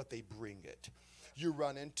Jesus, but they bring it. You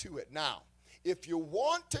run into it. Now, if you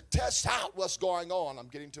want to test out what's going on, I'm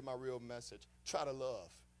getting to my real message, try to love.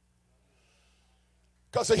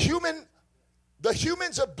 Because the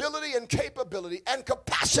human's ability and capability and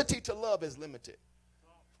capacity to love is limited,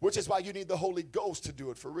 which is why you need the Holy Ghost to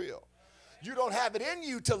do it for real. You don't have it in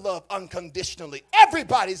you to love unconditionally.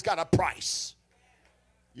 Everybody's got a price.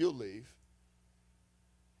 You'll leave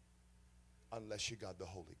unless you got the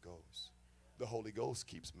Holy Ghost. The Holy Ghost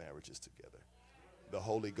keeps marriages together. The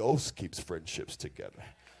Holy Ghost keeps friendships together.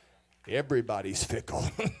 Everybody's fickle.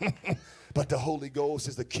 But the Holy Ghost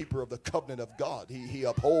is the keeper of the covenant of God. He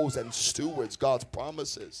upholds and stewards God's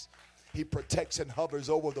promises. He protects and hovers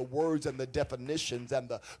over the words and the definitions and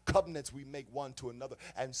the covenants we make one to another.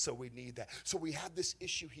 And so we need that. So we have this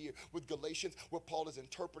issue here with Galatians where Paul is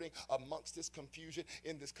interpreting amongst this confusion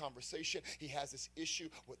in this conversation. He has this issue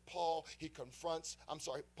with Paul.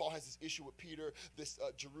 Paul has this issue with Peter. This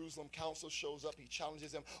Jerusalem council shows up. He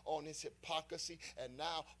challenges him on his hypocrisy. And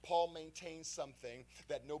now Paul maintains something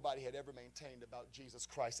that nobody had ever maintained about Jesus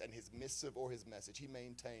Christ and his missive or his message. He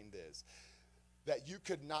maintained this, that you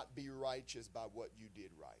could not be righteous by what you did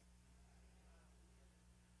right.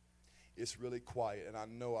 It's really quiet, and I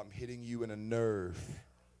know I'm hitting you in a nerve.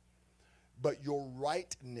 But your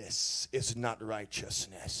rightness is not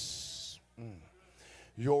righteousness.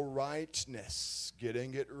 Your rightness,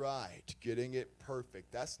 getting it right, getting it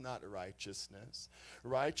perfect, that's not righteousness.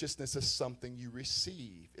 Righteousness is something you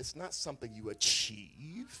receive. It's not something you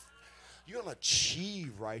achieve. You don't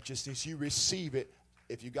achieve righteousness, you receive it.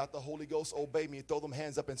 If you got the Holy Ghost, obey me. Throw them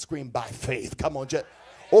hands up and scream, by faith. Come on, just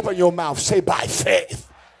open your mouth. Say, by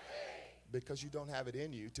faith. Because you don't have it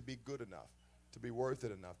in you to be good enough, to be worth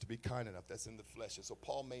it enough, to be kind enough. That's in the flesh. And so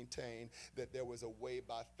Paul maintained that there was a way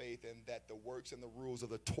by faith and that the works and the rules of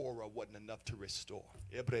the Torah wasn't enough to restore.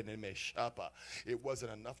 It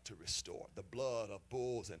wasn't enough to restore. The blood of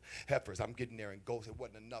bulls and heifers, I'm getting there and goats, it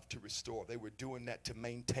wasn't enough to restore. They were doing that to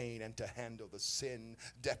maintain and to handle the sin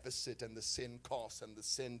deficit and the sin cost and the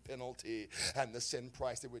sin penalty and the sin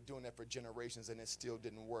price. They were doing that for generations and it still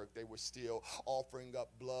didn't work. They were still offering up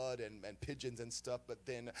blood and pigeons and stuff, but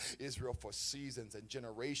then Israel for seasons and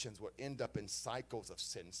generations would end up in cycles of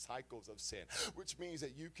sin, which means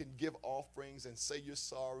that you can give offerings and say you're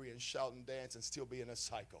sorry and shout and dance and still be in a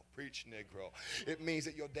cycle. Preach, Negro. It means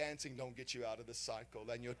that your dancing don't get you out of the cycle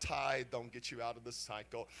and your tithe don't get you out of the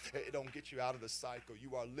cycle. It don't get you out of the cycle.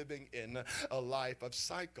 You are living in a life of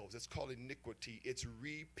cycles. It's called iniquity. It's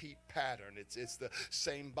repeat pattern. It's the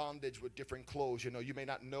same bondage with different clothes. You know, you may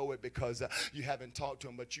not know it because you haven't talked to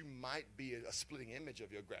him, but you might be a splitting image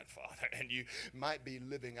of your grandfather, and might be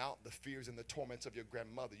living out the fears and the torments of your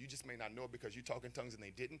grandmother. You just may not know it because you talk in tongues and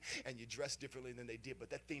they didn't, and you dress differently than they did, but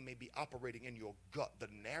that thing may be operating in your gut. The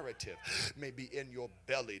narrative may be in your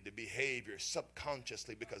belly, the behavior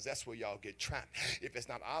subconsciously, because that's where y'all get trapped. If it's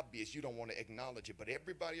not obvious, you don't want to acknowledge it, but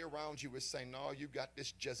everybody around you is saying, no, you got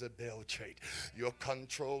this Jezebel trait. You're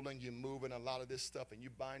controlling, you're moving a lot of this stuff, and you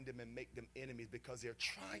bind them and make them enemies because they're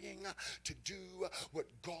trying to do what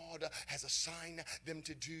God has assigned them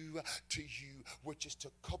to do to you, which is to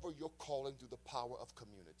cover your calling through the power of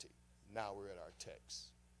community. Now we're at our text.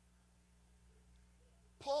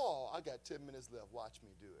 Paul, I got 10 minutes left. Watch me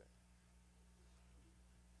do it.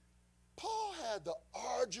 Paul had the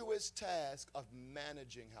arduous task of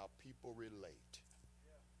managing how people relate.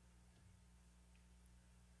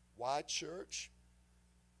 Why church?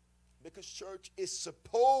 Because church is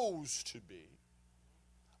supposed to be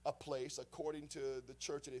a place, according to the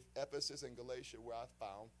church at Ephesus and Galatia, where I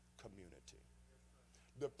found community.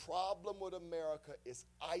 The problem with America is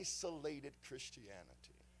isolated Christianity.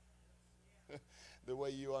 The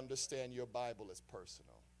way you understand your Bible is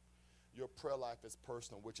personal. Your prayer life is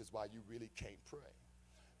personal, which is why you really can't pray.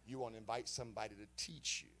 You want to invite somebody to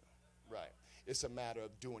teach you. Right. It's a matter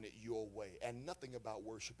of doing it your way. And nothing about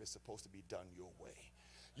worship is supposed to be done your way.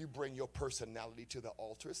 You bring your personality to the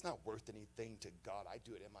altar. It's not worth anything to God. I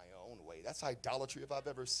do it in my own way. That's idolatry if I've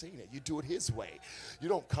ever seen it. You do it his way. You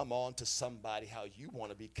don't come on to somebody how you want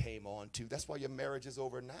to be came on to. That's why your marriage is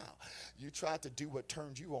over now. You try to do what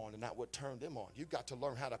turned you on and not what turned them on. You've got to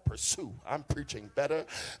learn how to pursue. I'm preaching better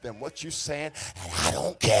than what you're saying, and I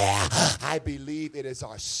don't care. I believe it is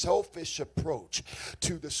our selfish approach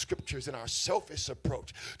to the scriptures and our selfish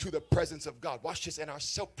approach to the presence of God. Watch this, and our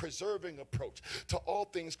self-preserving approach to all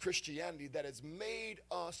things Christianity that has made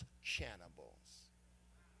us cannibals.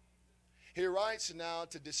 He writes now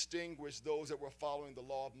to distinguish those that were following the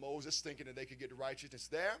law of Moses, thinking that they could get righteousness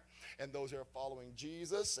there, and those that are following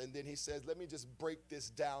Jesus. And then he says, let me just break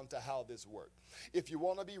this down to how this works. If you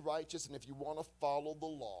want to be righteous and if you want to follow the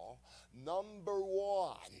law, number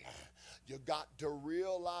one, you got to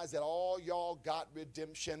realize that all y'all got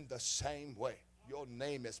redemption the same way. Your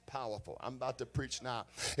name is powerful. I'm about to preach now.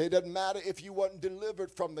 It doesn't matter if you wasn't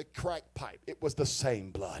delivered from the crack pipe. It was the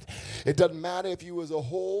same blood. It doesn't matter if you was a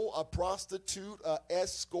whore, a prostitute, a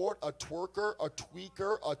escort, a twerker, a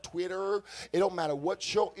tweaker, a twitterer. It don't matter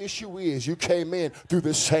what your issue is. You came in through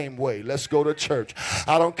the same way. Let's go to church.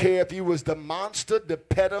 I don't care if you was the monster, the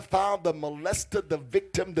pedophile, the molester, the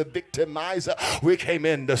victim, the victimizer. We came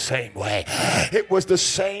in the same way. It was the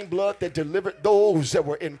same blood that delivered those that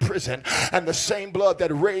were in prison, and the same blood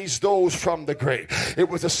that raised those from the grave. It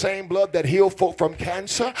was the same blood that healed folk from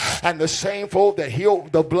cancer, and the same folk that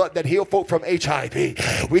healed the blood that healed folk from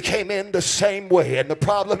HIV. We came in the same way. And the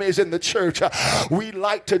problem is in the church, we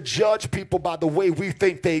like to judge people by the way we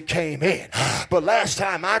think they came in. But last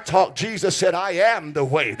time I talked, Jesus said, I am the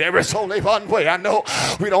way. There is only one way. I know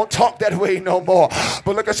we don't talk that way no more.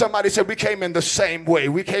 But look at somebody said, we came in the same way.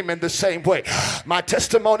 We came in the same way. My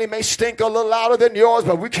testimony may stink a little louder than yours,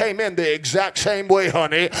 but we came in the exact same way,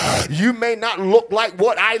 honey. You may not look like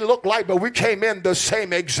what I look like, but we came in the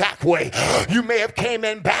same exact way. You may have came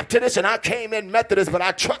in Baptist and I came in Methodist, but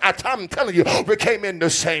I'm telling you, we came in the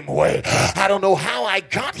same way. I don't know how I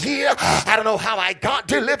got here. I don't know how I got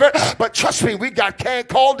delivered, but trust me, we got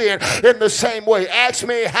called in the same way. Ask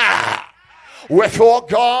me how. Wherefore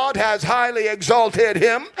God has highly exalted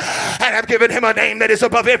him and have given him a name that is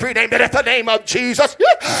above every name, that at the name of Jesus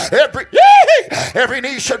every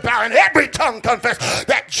knee should bow and every tongue confess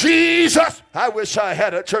that Jesus, I wish I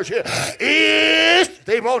had a church here, is,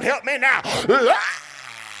 they won't help me now,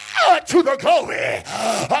 to the glory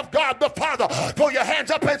of God the Father. Throw your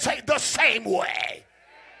hands up and say the same way.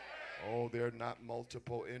 Oh, there are not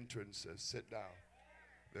multiple entrances. Sit down.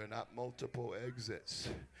 There are not multiple exits.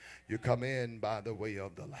 You come in by the way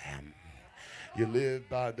of the Lamb. You live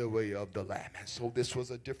by the way of the Lamb. And so this was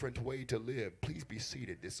a different way to live. Please be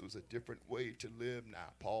seated. This was a different way to live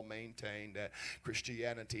now. Paul maintained that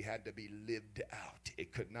Christianity had to be lived out.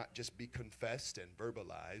 It could not just be confessed and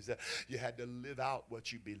verbalized. You had to live out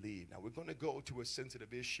what you believe. Now we're going to go to a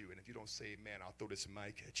sensitive issue, and if you don't say amen, I'll throw this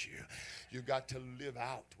mic at you. You got to live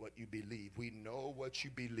out what you believe. We know what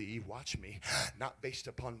you believe, watch me, not based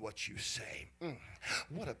upon what you say.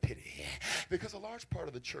 What a pity. Because a large part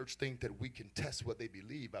of the church think that we can test what they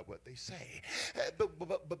believe by what they say.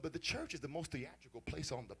 But the church is the most theatrical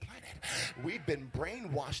place on the planet. We've been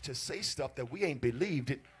brainwashed to say stuff that we ain't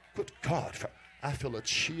believed it. Good God. I feel a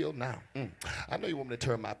chill now. I know you want me to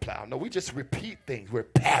turn my plow. No, we just repeat things. We're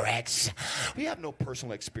parrots. We have no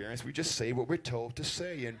personal experience. We just say what we're told to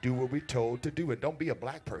say and do what we're told to do. And don't be a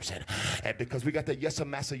black person. And because we got the yes a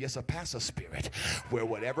massa, yes a passa spirit, where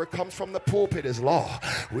whatever comes from the pulpit is law.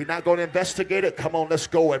 We're not going to investigate it. Come on, let's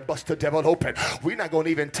go and bust the devil open. We're not going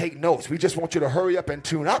to even take notes. We just want you to hurry up and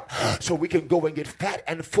tune up so we can go and get fat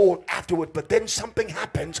and full afterward. But then something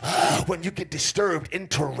happens when you get disturbed,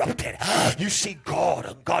 interrupted. You see God,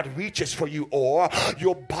 and God reaches for you, or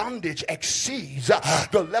your bondage exceeds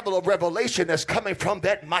the level of revelation that's coming from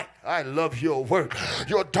that mic. I love your word.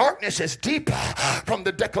 Your darkness is deeper from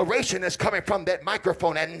the declaration that's coming from that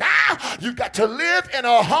microphone. And now you got to live in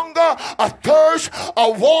a hunger, a thirst,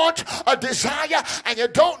 a want, a desire, and you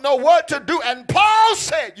don't know what to do. And Paul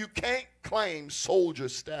said you can't claim soldier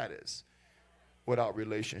status without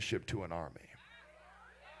relationship to an army.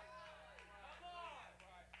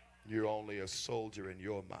 You're only a soldier in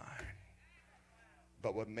your mind.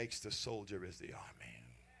 But what makes the soldier is the army.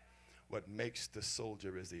 What makes the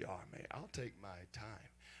soldier is the army. I'll take my time.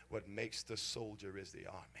 What makes the soldier is the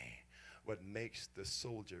army. What makes the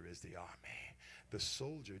soldier is the army. The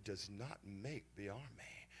soldier does not make the army.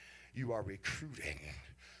 You are recruited.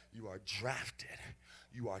 You are drafted.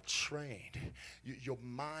 You are trained. Your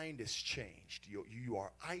mind is changed. You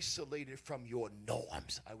are isolated from your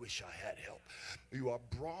norms. I wish I had help. You are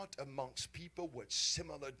brought amongst people with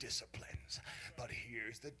similar disciplines. But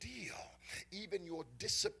here's the deal. Even your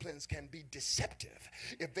disciplines can be deceptive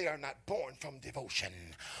if they are not born from devotion.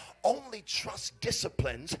 Only trust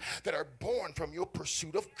disciplines that are born from your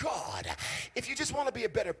pursuit of God. If you just want to be a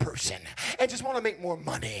better person and just want to make more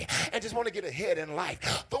money and just want to get ahead in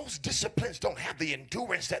life, those disciplines don't have the endurance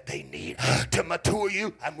that they need to mature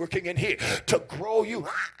you. I'm working in here to grow you.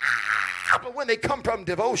 But when they come from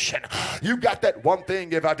devotion, you got that one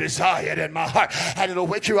thing if I desire it in my heart, and it'll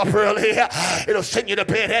wake you up early. It'll send you to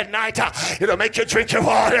bed at night. It'll make you drink your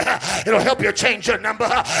water. It'll help you change your number.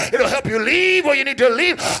 It'll help you leave where you need to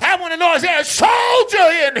leave. I want to know, is there a soldier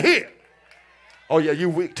in here? Oh, yeah, you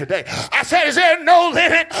weak today. I said, is there no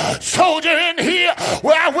living soldier in here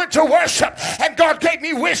where I went to worship and God gave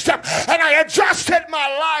me wisdom and I adjusted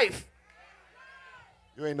my life?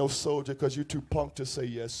 You ain't no soldier because you're too punk to say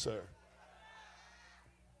yes, sir.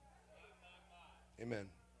 Amen.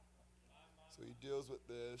 So he deals with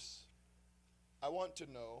this. I want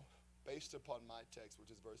to know, based upon my text,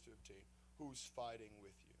 which is verse 15, who's fighting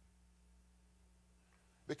with you?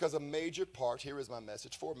 Because a major part, here is my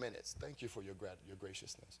message, 4 minutes. Thank you for your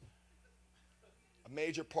graciousness. A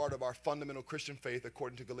major part of our fundamental Christian faith,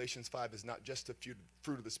 according to Galatians 5, is not just the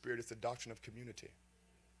fruit of the Spirit, it's the doctrine of community.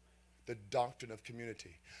 The doctrine of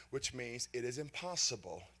community, which means it is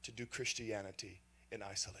impossible to do Christianity in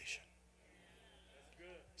isolation.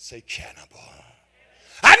 Say cannibal.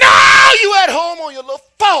 I know you at home on your little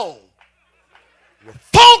phone, your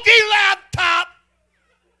funky laptop.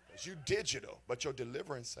 You digital, but your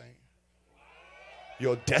deliverance ain't.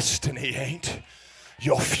 Your destiny ain't.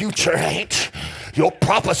 Your future ain't. Your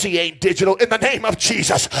prophecy ain't digital. In the name of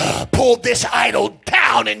Jesus, pull this idol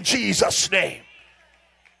down in Jesus' name.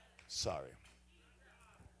 Sorry.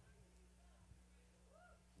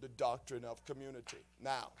 The doctrine of community.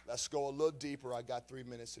 Now, let's go a little deeper. I got 3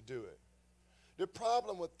 minutes to do it. The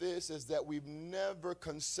problem with this is that we've never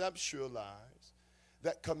conceptualized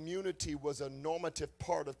that community was a normative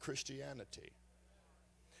part of Christianity.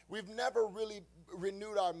 We've never really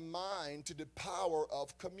renewed our mind to the power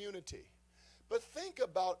of community. But think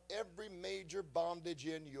about every major bondage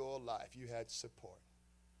in your life. You had support.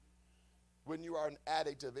 When you are an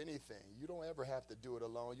addict of anything, you don't ever have to do it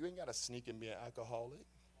alone. You ain't got to sneak and be an alcoholic.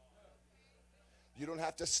 You don't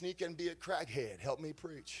have to sneak and be a crackhead. Help me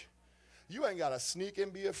preach. You ain't got to sneak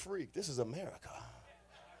and be a freak. This is America.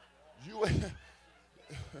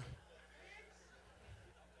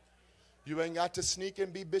 You ain't got to sneak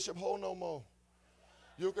and be Bishop Ho no more.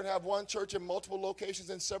 You can have one church in multiple locations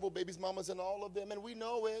and several babies, mamas, and all of them, and we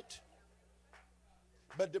know it.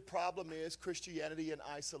 But the problem is Christianity in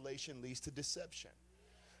isolation leads to deception.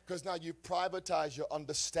 Because now you've privatized your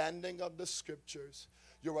understanding of the scriptures,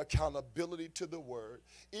 your accountability to the word.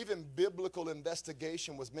 Even biblical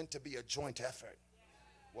investigation was meant to be a joint effort.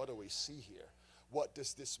 What do we see here? What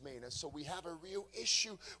does this mean? And so we have a real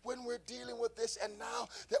issue when we're dealing with this. And now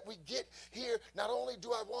that we get here, not only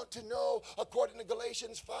do I want to know, according to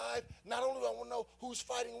Galatians 5, not only do I want to know who's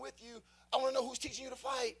fighting with you, I want to know who's teaching you to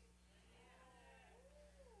fight.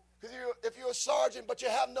 Because if you're a sergeant but you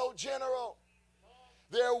have no general,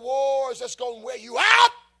 there are wars that's going to wear you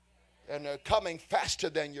out, and they're coming faster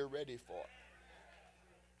than you're ready for.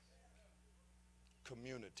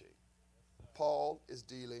 Community. Paul is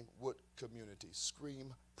dealing with community.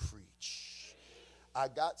 Scream, preach. I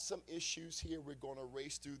got some issues here. We're going to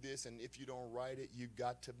race through this, and if you don't write it, you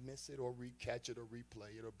got to miss it or recatch it or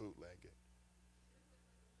replay it or bootleg it.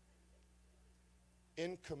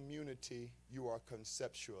 In community, you are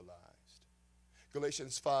conceptualized.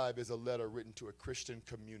 Galatians 5 is a letter written to a Christian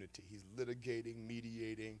community. He's litigating,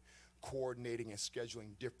 mediating, coordinating, and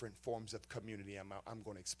scheduling different forms of community. I'm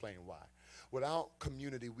going to explain why. Without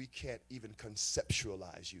community, we can't even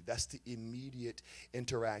conceptualize you. That's the immediate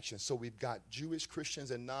interaction. So we've got Jewish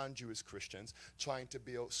Christians and non-Jewish Christians trying to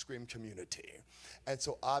build scream community. And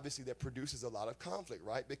so obviously that produces a lot of conflict,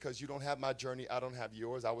 right? Because you don't have my journey, I don't have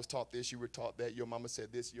yours. I was taught this, you were taught that. Your mama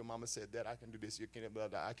said this, your mama said that. I can do this, you can, blah,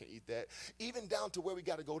 blah, I can eat that. Even down to where we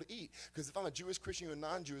got to go to eat. Because if I'm a Jewish Christian, you're a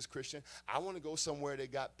non-Jewish Christian, I want to go somewhere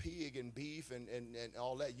that got pig and beef and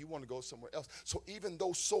all that. You want to go somewhere else. So even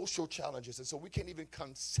those social challenges, and so we can't even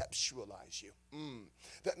conceptualize you.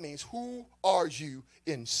 That means, who are you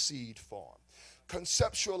in seed form?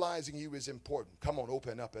 Conceptualizing you is important. Come on,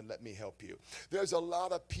 open up and let me help you. There's a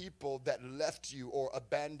lot of people that left you or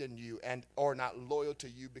abandoned you and are not loyal to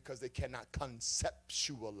you because they cannot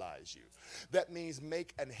conceptualize you. That means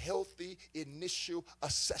make a healthy initial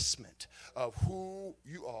assessment of who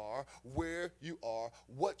you are, where you are,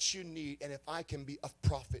 what you need, and if I can be of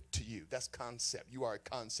profit to you. That's concept. You are a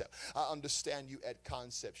concept. I understand you at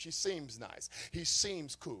concept. She seems nice. He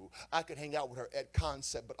seems cool. I could hang out with her at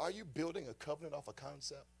concept, but are you building a covenant off a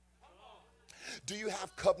concept? Do you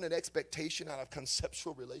have covenant expectation out of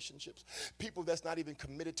conceptual relationships? People that's not even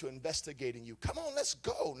committed to investigating you. Come on, let's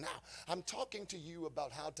go. Now, I'm talking to you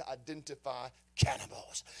about how to identify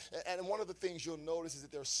cannibals. And one of the things you'll notice is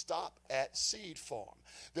that they'll stop at seed form.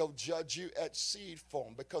 They'll judge you at seed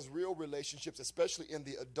form because real relationships, especially in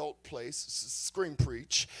the adult place, scream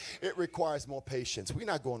preach, it requires more patience. We're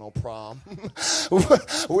not going on prom.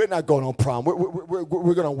 We're not going on prom. We're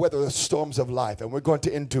going to weather the storms of life, and we're going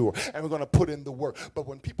to endure, and we're going to put in the work. But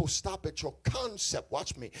when people stop at your concept,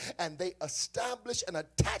 watch me, and they establish an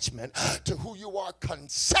attachment to who you are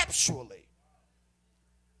conceptually,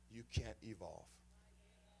 you can't evolve.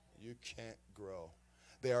 You can't grow.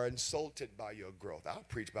 They are insulted by your growth. I'll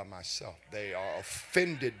preach by myself. They are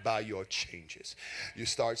offended by your changes. You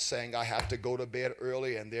start saying, I have to go to bed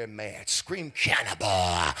early, and they're mad. Scream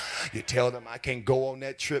cannibal. You tell them I can't go on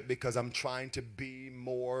that trip because I'm trying to be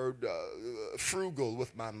more frugal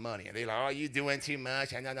with my money. And they're like, oh, you doing too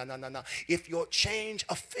much. No. If your change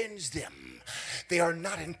offends them, they are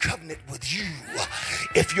not in covenant with you.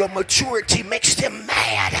 If your maturity makes them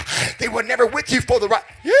mad, they were never with you for the right.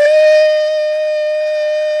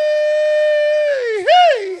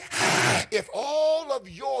 If all of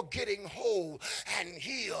your getting whole and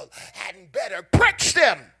healed and better pricks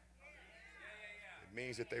them, it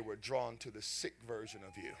means that they were drawn to the sick version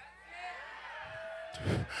of you,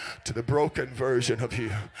 to the broken version of you,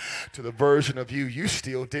 to the version of you you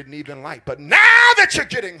still didn't even like. But now that you're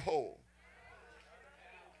getting whole,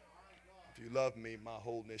 if you love me, my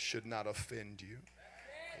wholeness should not offend you.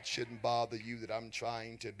 It shouldn't bother you that I'm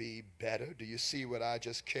trying to be better. Do you see what I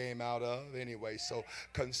just came out of? Anyway, so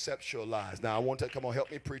conceptualize. Now, I want to, come on, help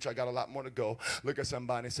me preach. I got a lot more to go. Look at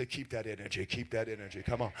somebody and say, keep that energy. Keep that energy.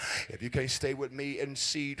 Come on. If you can't stay with me in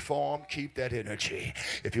seed form, keep that energy.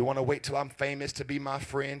 If you want to wait till I'm famous to be my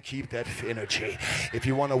friend, keep that energy. If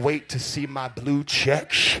you want to wait to see my blue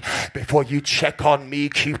check before you check on me,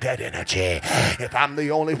 keep that energy. If I'm the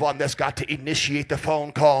only one that's got to initiate the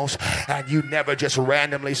phone calls and you never just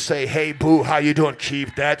randomly say, hey boo, how you doing?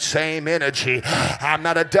 Keep that same energy. I'm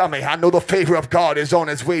not a dummy. I know the favor of God is on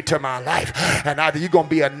its way to my life, and either you're going to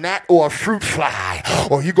be a gnat or a fruit fly,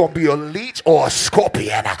 or you're going to be a leech or a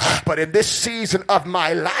scorpion. But in this season of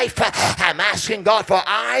my life, I'm asking God for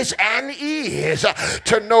eyes and ears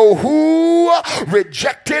to know who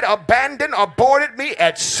rejected, abandoned, aborted me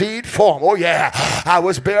at seed form. Oh yeah, I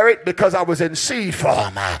was buried because I was in seed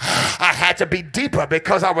form. I had to be deeper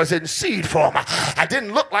because I was in seed form. I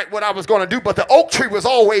didn't look like what I was going to do, but the oak tree was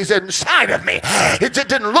always inside of me. It just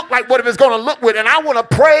didn't look like what it was going to look with. And I want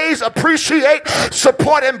to praise, appreciate,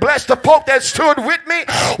 support, and bless the folk that stood with me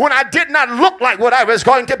when I did not look like what I was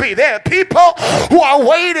going to be. There are people who are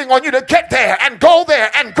waiting on you to get there and go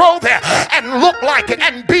there and go there and look like it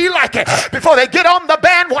and be like it before they get on the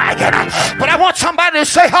bandwagon. But I want somebody to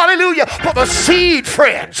say hallelujah for the seed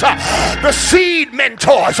friends, the seed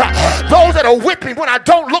mentors, those that are with me when I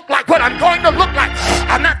don't look like what I'm going to look like.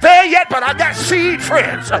 I'm not there yet, but I got seed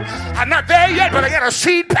friends. I'm not there yet, but I got a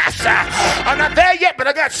seed pastor. I'm not there yet, but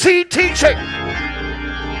I got seed teaching.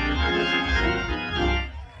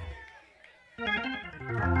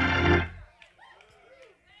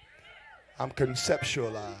 I'm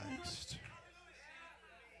conceptualized.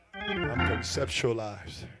 I'm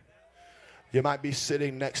conceptualized. You might be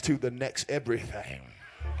sitting next to the next everything.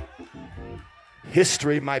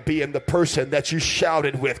 History might be in the person that you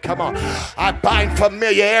shouted with. Come on. I bind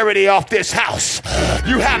familiarity off this house.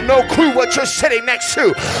 You have no clue what you're sitting next to.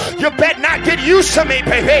 You better not get used to me,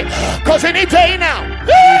 baby. Because any day now,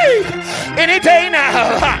 any day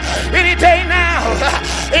now, any day now,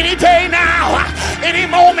 any day now, any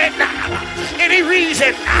moment now, any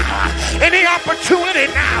reason now, any opportunity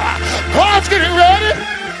now, God's getting ready.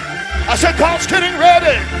 I said God's getting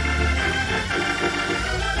ready.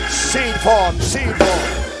 Seed form, seed form.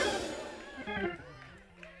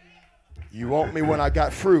 You want me when I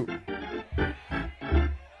got fruit.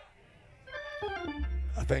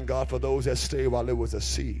 I thank God for those that stayed while it was a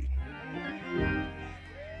seed.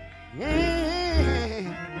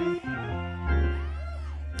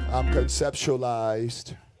 I'm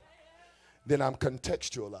conceptualized, then I'm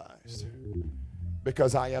contextualized,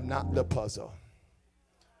 because I am not the puzzle.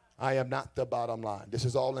 I am not the bottom line. This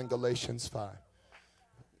is all in Galatians 5.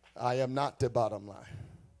 I am not the bottom line.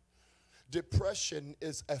 Depression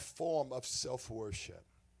is a form of self-worship.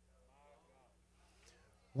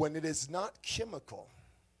 When it is not chemical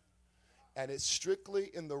and it's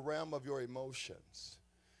strictly in the realm of your emotions,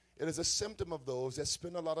 it is a symptom of those that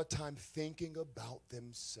spend a lot of time thinking about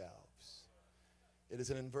themselves. It is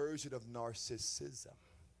an inversion of narcissism.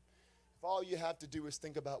 If all you have to do is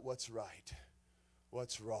think about what's right,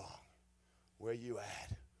 what's wrong, where you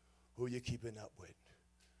at, who you keeping up with,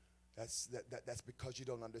 that's because you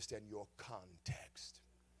don't understand your context.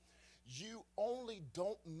 You only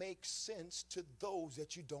don't make sense to those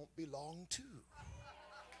that you don't belong to.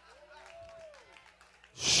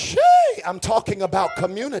 I'm talking about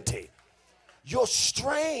community. You're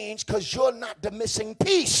strange because you're not the missing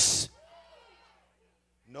piece.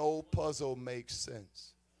 No puzzle makes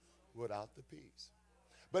sense without the piece.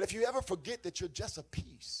 But if you ever forget that you're just a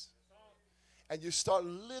piece, and you start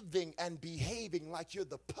living and behaving like you're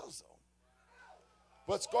the puzzle,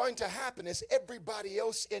 what's going to happen is everybody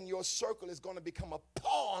else in your circle is going to become a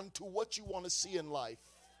pawn to what you want to see in life.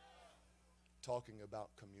 Talking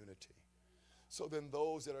about community. So then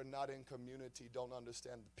those that are not in community don't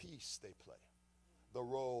understand the piece they play, the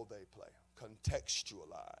role they play,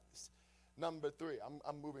 contextualized. Number 3,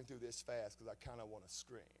 I'm moving through this fast because I kind of want to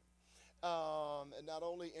scream. And not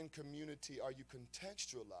only in community are you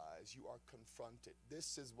contextualized, you are confronted.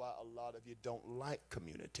 This is why a lot of you don't like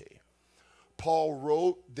community. Paul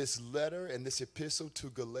wrote this letter and this epistle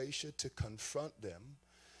to Galatia to confront them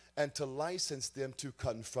and to license them to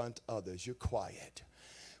confront others. You're quiet.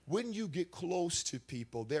 When you get close to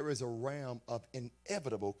people, there is a realm of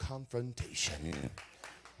inevitable confrontation.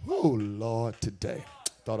 Oh, Lord, today.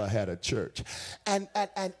 Thought I had a church. And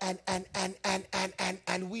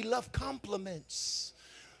we love compliments.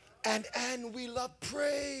 And we love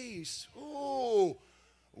praise. Oh,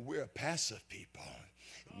 we're passive people.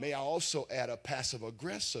 May I also add a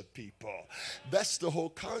passive-aggressive people. That's the whole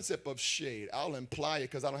concept of shade. I'll imply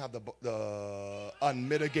it because I don't have the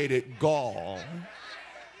unmitigated gall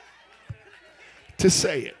to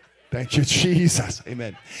say it. Thank you, Jesus.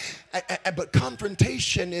 Amen. But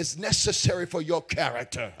confrontation is necessary for your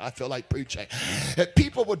character. I feel like preaching.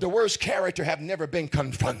 People with the worst character have never been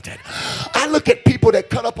confronted. I look at people that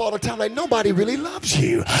cut up all the time like nobody really loves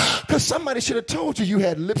you. Because somebody should have told you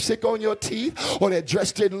had lipstick on your teeth, or that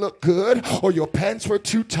dress didn't look good, or your pants were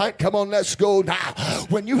too tight. Come on, let's go now.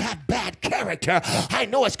 When you have bad character, I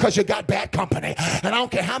know it's because you got bad company. And I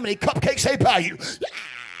don't care how many cupcakes they buy you.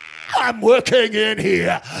 I'm working in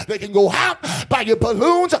here. They can go out, buy you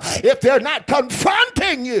balloons if they're not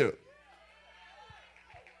confronting you.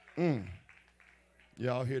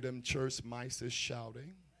 Y'all hear them church mice is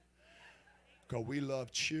shouting? Because we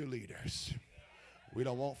love cheerleaders. We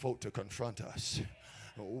don't want folk to confront us.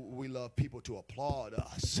 We love people to applaud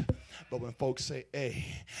us. But when folks say, hey,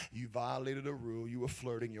 you violated a rule, you were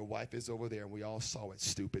flirting, your wife is over there, and we all saw it,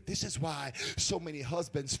 stupid. This is why so many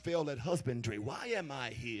husbands fail at husbandry. Why am I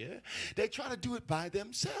here? They try to do it by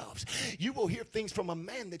themselves. You will hear things from a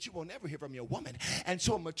man that you will never hear from your woman. And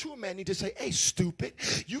so a mature man needs to say, hey, stupid,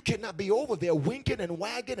 you cannot be over there winking and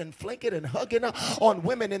wagging and flanking and hugging on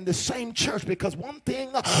women in the same church, because one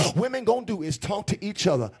thing women gonna do is talk to each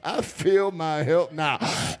other. I feel my help now.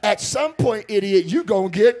 At some point, idiot, you gonna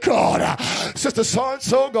get caught. Sister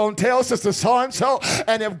so-and-so gonna tell sister so-and-so,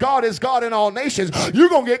 and if God is God in all nations, you're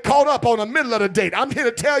gonna get caught up on the middle of the date. I'm here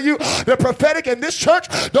to tell you, the prophetic in this church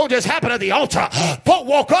don't just happen at the altar. Folk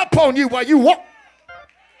walk up on you while you walk.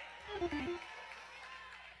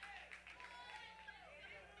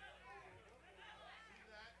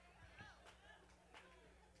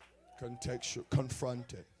 Contextual.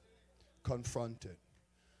 Confronted. Confronted.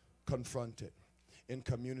 Confronted. In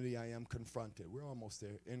community, I am confronted. We're almost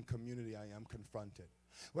there. In community, I am confronted.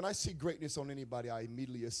 When I see greatness on anybody, I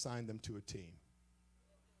immediately assign them to a team.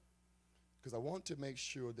 Because I want to make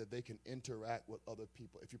sure that they can interact with other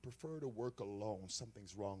people. If you prefer to work alone,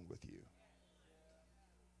 something's wrong with you.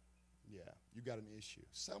 Yeah, you got an issue.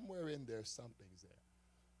 Somewhere in there, something's there.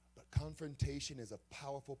 But confrontation is a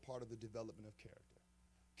powerful part of the development of character.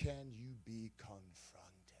 Can you be confronted?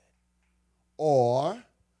 Or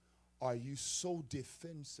are you so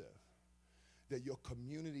defensive that your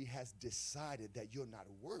community has decided that you're not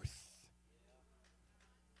worth?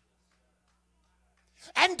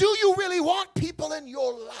 And do you really want people in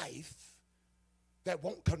your life that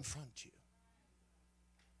won't confront you?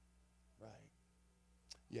 Right.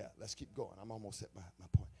 Yeah, let's keep going. I'm almost at my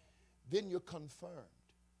point. Then you're confirmed.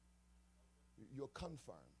 You're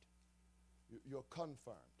confirmed. You're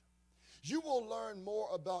confirmed. You will learn more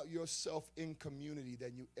about yourself in community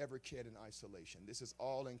than you ever can in isolation. This is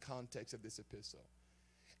all in context of this epistle.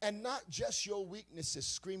 And not just your weaknesses.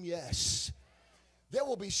 Scream yes. There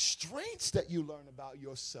will be strengths that you learn about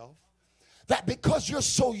yourself that because you're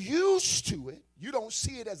so used to it, you don't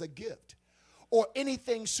see it as a gift or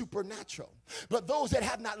anything supernatural. But those that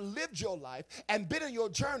have not lived your life and been in your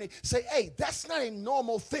journey say, hey, that's not a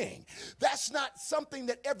normal thing. That's not something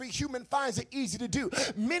that every human finds it easy to do.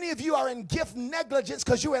 Many of you are in gift negligence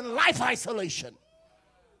because you're in life isolation.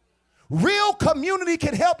 Real community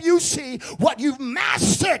can help you see what you've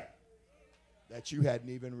mastered that you hadn't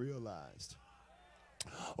even realized.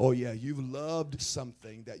 Oh, yeah, you've loved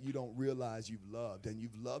something that you don't realize you've loved, and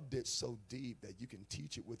you've loved it so deep that you can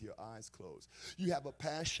teach it with your eyes closed. You have a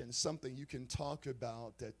passion, something you can talk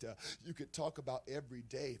about that you could talk about every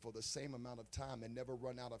day for the same amount of time and never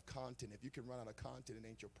run out of content. If you can run out of content, it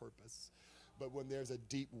ain't your purpose. But when there's a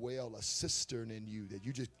deep well, a cistern in you that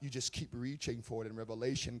you just keep reaching for it, and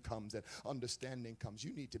revelation comes and understanding comes,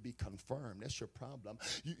 you need to be confirmed. That's your problem.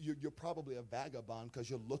 You're probably a vagabond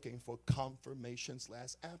because you're looking for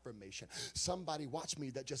confirmation/affirmation. Somebody, watch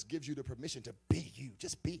me, that just gives you the permission to be you.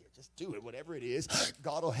 Just be it. Just do it. Whatever it is,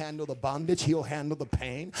 God will handle the bondage. He'll handle the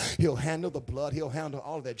pain. He'll handle the blood. He'll handle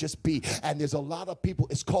all of that. Just be. And there's a lot of people,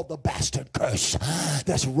 it's called the bastard curse,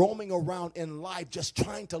 that's roaming around in life just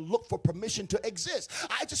trying to look for permission to exist.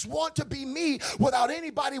 I just want to be me without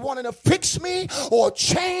anybody wanting to fix me or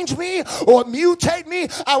change me or mutate me.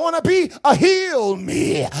 I want to be a healed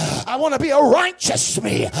me. I want to be a righteous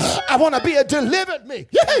me. I want to be a delivered me.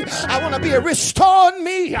 I want to be a restored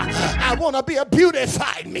me. I want to be a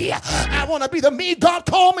beautified me. I want to be the me God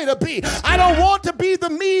called me to be. I don't want to be the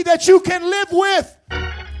me that you can live with.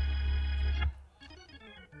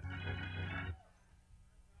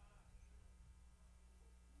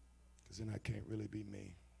 Then I can't really be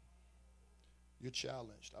me. You're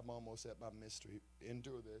challenged. I'm almost at my mystery.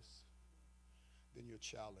 Endure this. Then you're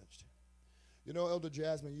challenged. You know, Elder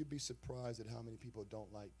Jasmine, you'd be surprised at how many people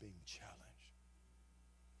don't like being challenged.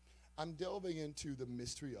 I'm delving into the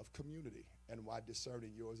mystery of community and why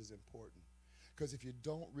discerning yours is important. Because if you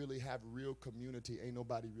don't really have real community, ain't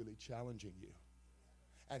nobody really challenging you.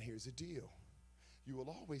 And here's the deal. You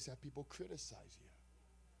will always have people criticize you.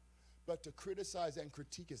 But to criticize and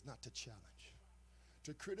critique is not to challenge.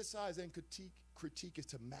 To criticize and critique is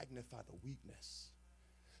to magnify the weakness.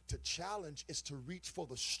 To challenge is to reach for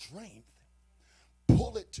the strength,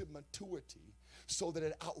 pull it to maturity so that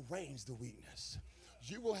it outranges the weakness.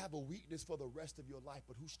 You will have a weakness for the rest of your life,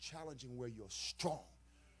 but who's challenging where you're strong?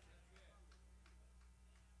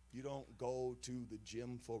 You don't go to the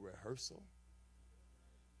gym for rehearsal.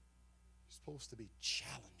 You're supposed to be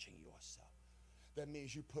challenging yourself. That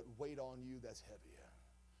means you put weight on you that's heavier.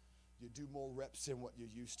 You do more reps than what you're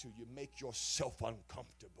used to. You make yourself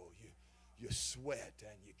uncomfortable. You sweat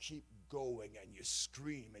and you keep going and you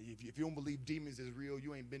scream. And if you don't believe demons is real,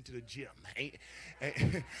 you ain't been to the gym.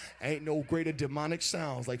 Ain't no greater demonic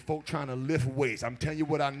sounds like folk trying to lift weights. I'm telling you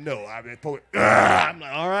what I know. I'm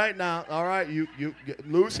like, all right now, all right, you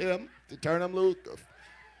lose him, turn him loose.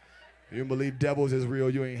 You don't believe devils is real,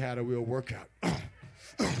 you ain't had a real workout. All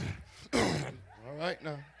right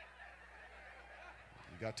now.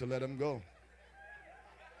 You got to let him go.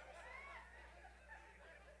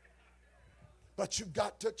 But you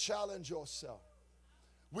got to challenge yourself.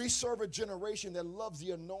 We serve a generation that loves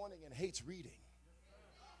the anointing and hates reading.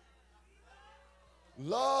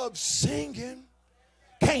 Loves singing,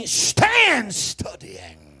 can't stand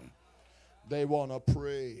studying. They want to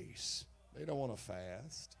praise. They don't want to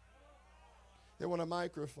fast. They want a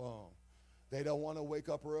microphone. They don't want to wake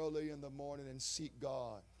up early in the morning and seek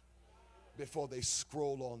God before they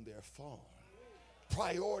scroll on their phone.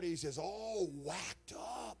 priorities is all whacked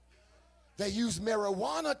up. They use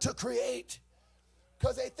marijuana to create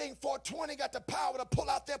because they think 420 got the power to pull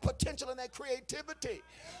out their potential and their creativity.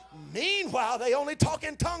 Meanwhile, they only talk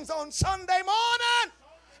in tongues on Sunday morning.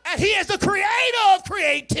 And he is the creator of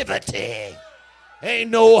creativity. Ain't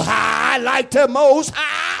no high like the Most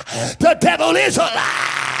High. The devil is a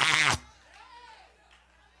lie.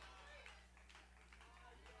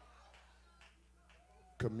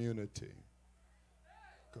 Community.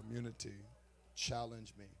 Community.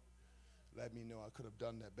 Challenge me. Let me know I could have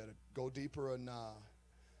done that better. Go deeper or nah.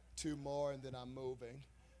 2 more and then I'm moving.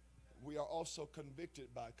 We are also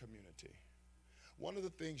convicted by community. One of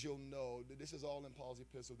the things you'll know, that this is all in Paul's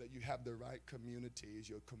epistle, that you have the right community is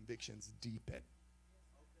your convictions deepen.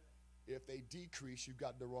 If they decrease, you've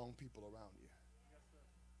got the wrong people around you.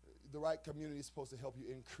 The right community is supposed to help you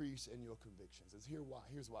increase in your convictions.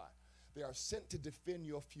 Here's why. They are sent to defend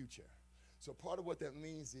your future. So part of what that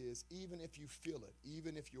means is even if you feel it,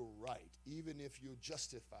 even if you're right, even if you're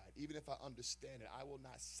justified, even if I understand it, I will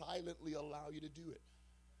not silently allow you to do it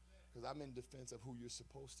because I'm in defense of who you're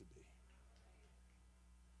supposed to be.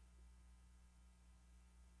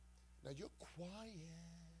 Now you're quiet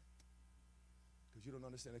because you don't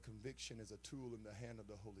understand that conviction is a tool in the hand of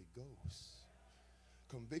the Holy Ghost.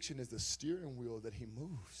 Conviction is the steering wheel that he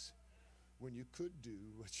moves when you could do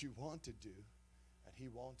what you want to do and he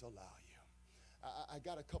won't allow you. I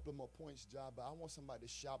got a couple of more points, John, but I want somebody to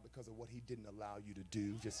shout because of what he didn't allow you to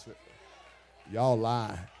do. Y'all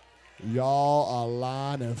lying. Y'all are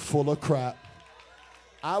lying and full of crap.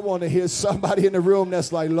 I want to hear somebody in the room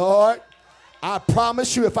that's like, Lord, I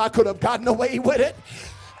promise you if I could have gotten away with it,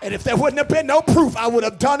 and if there wouldn't have been no proof, I would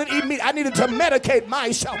have done it immediately. I needed to medicate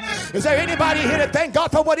myself. Is there anybody here that thank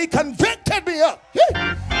God for what he convicted me of? He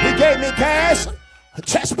gave me gas, a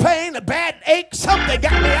chest pain, a bad ache, something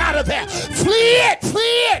got me out of there. Flee it, flee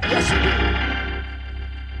it. Yes, he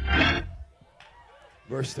did.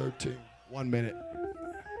 Verse 13, 1 minute.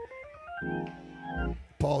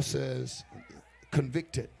 Paul says,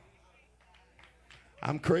 convicted.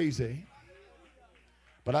 I'm crazy,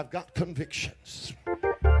 but I've got convictions.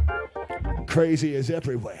 Crazy is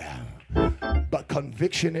everywhere, but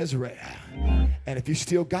conviction is rare. And if you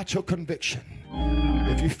still got your conviction,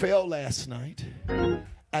 if you failed last night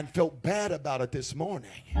and felt bad about it this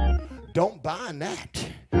morning, don't buy that.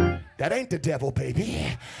 That ain't the devil, baby.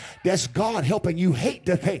 That's God helping you hate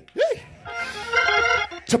the thing.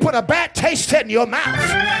 To put a bad taste in your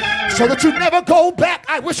mouth so that you never go back.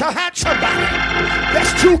 I wish I had somebody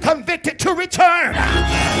that's too convicted to return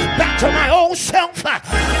back to my old self, back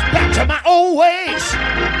to my old ways.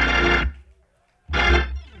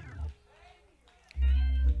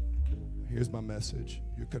 Here's my message.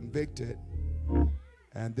 You're convicted,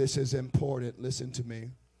 and this is important. Listen to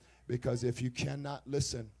me, because if you cannot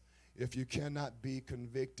be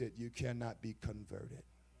convicted, you cannot be converted.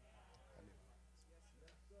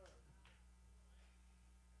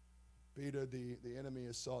 Peter, the enemy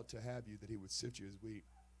has sought to have you, that he would sift you as wheat.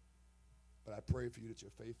 But I pray for you that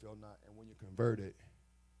your faith fail not. And when you're converted,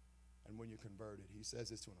 he says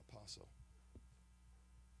this to an apostle.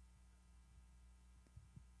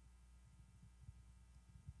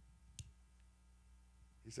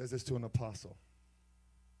 He says this to an apostle.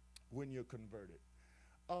 When you're converted.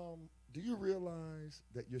 Do you realize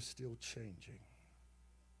that you're still changing?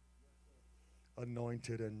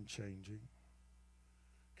 Anointed and changing.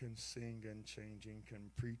 Can sing and changing, can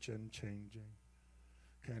preach and changing,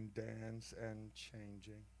 can dance and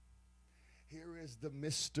changing. Here is the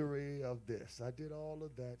mystery of this. I did all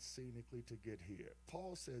of that scenically to get here.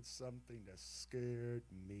 Paul said something that scared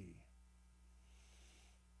me.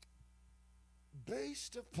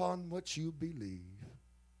 Based upon what you believe,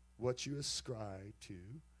 what you ascribe to,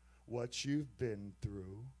 what you've been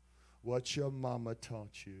through, what your mama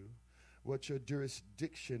taught you, what your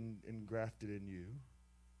jurisdiction engrafted in you,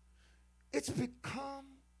 it's become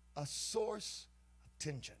a source of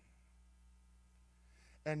tension.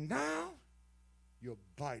 And now you're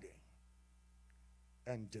biting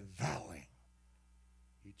and devouring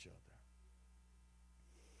each other.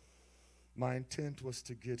 My intent was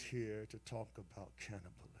to get here to talk about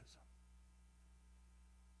cannibalism.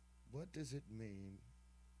 What does it mean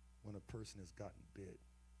when a person has gotten bit?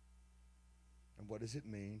 And what does it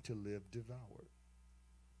mean to live devoured?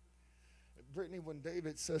 Brittany, when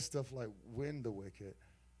David says stuff like, win the wicked,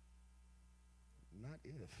 not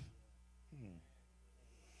if.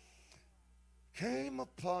 Came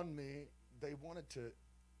upon me, they wanted to.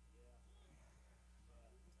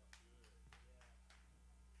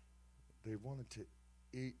 They wanted to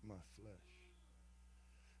eat my flesh.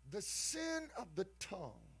 The sin of the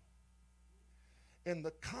tongue In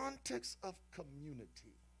the context of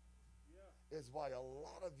community is why a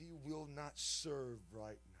lot of you will not serve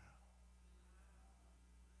right now.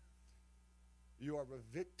 You are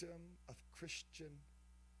a victim of Christian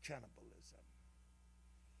cannibalism.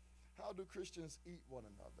 How do Christians eat one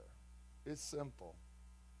another? It's simple.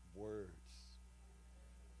 Words.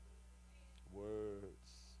 Words.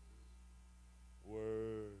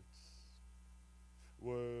 Words.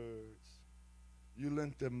 Words. You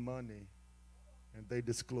lent them money and they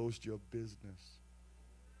disclosed your business.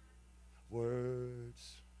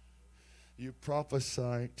 Words. You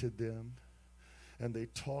prophesied to them and they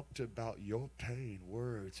talked about your pain.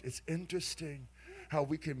 Words. It's interesting how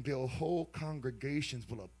we can build whole congregations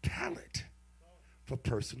with a palate for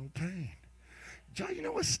personal pain. Y'all, you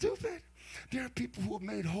know what's stupid? There are people who have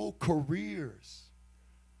made whole careers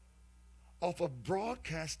off of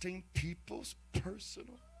broadcasting people's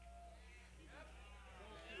personal.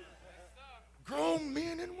 Grown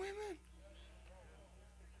men and women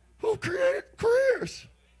who created careers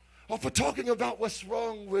off of talking about what's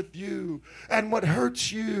wrong with you and what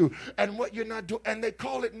hurts you and what you're not doing. And they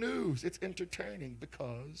call it news. It's entertaining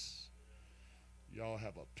because y'all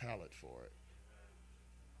have a palate for it.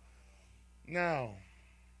 Now,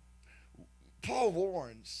 Paul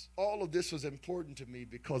warns, all of this was important to me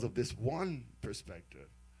because of this one perspective.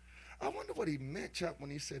 I wonder what he meant, chap,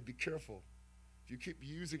 when he said, be careful. If you keep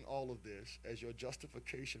using all of this as your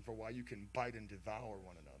justification for why you can bite and devour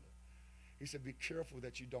one another. He said, be careful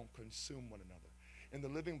that you don't consume one another. In the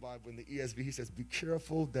Living Bible, in the ESV, he says, be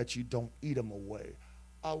careful that you don't eat them away.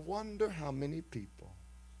 I wonder how many people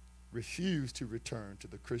refuse to return to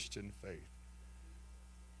the Christian faith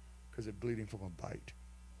because they're bleeding from a bite.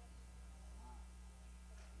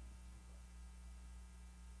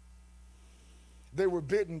 They were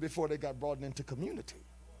bitten before they got brought into community.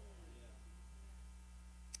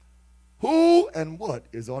 Who and what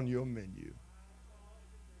is on your menu?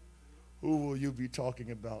 Who will you be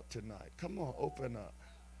talking about tonight? Come on, open up.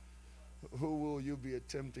 Who will you be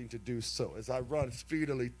attempting to do so? As I run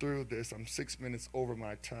speedily through this, I'm 6 minutes over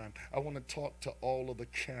my time. I want to talk to all of the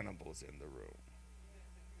cannibals in the room.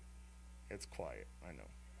 It's quiet, I know.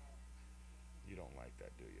 You don't like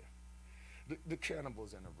that, do you? The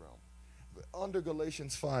cannibals in the room. Under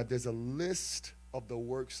Galatians 5, there's a list of the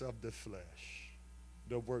works of the flesh.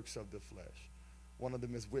 The works of the flesh. One of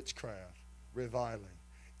them is witchcraft, reviling,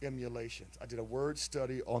 emulations. I did a word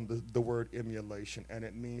study on the word emulation, and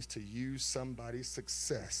it means to use somebody's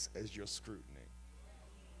success as your scrutiny.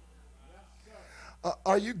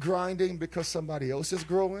 Are you grinding because somebody else is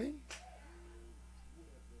growing?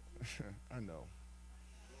 I know.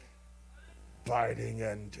 Biting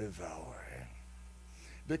and devouring.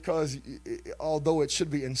 Because although it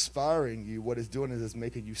should be inspiring you, what it's doing is it's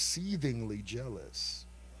making you seethingly jealous.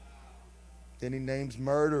 Then he names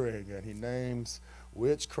murdering and he names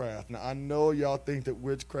witchcraft. Now, I know y'all think that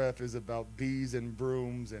witchcraft is about bees and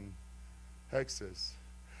brooms and hexes.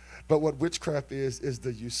 But what witchcraft is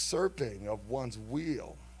the usurping of one's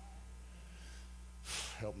will.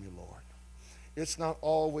 Help me, Lord. It's not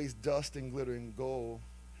always dust and glittering gold.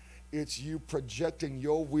 It's you projecting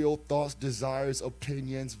your will, thoughts, desires,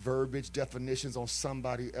 opinions, verbiage, definitions on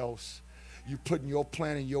somebody else. You putting your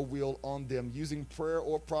plan and your will on them, using prayer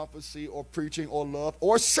or prophecy or preaching or love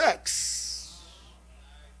or sex.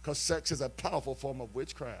 Because sex is a powerful form of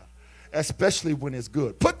witchcraft, especially when it's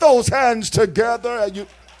good. Put those hands together and you...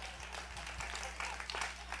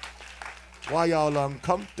 Why y'all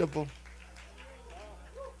uncomfortable?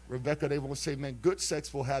 Rebecca, they won't say, man, good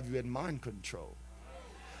sex will have you in mind control.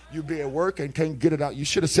 You'll be at work and can't get it out. You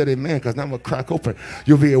should have said amen, because now I'm going to crack open.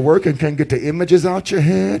 You'll be at work and can't get the images out your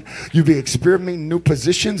head. You'll be experimenting new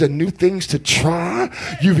positions and new things to try.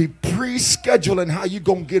 You'll be pre-scheduling how you're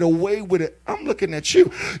going to get away with it. I'm looking at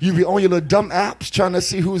you. You'll be on your little dumb apps trying to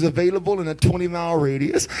see who's available in a 20-mile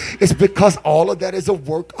radius. It's because all of that is a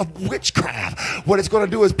work of witchcraft. What it's going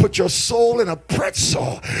to do is put your soul in a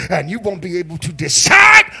pretzel, and you won't be able to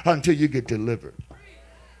decide until you get delivered.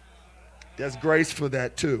 There's grace for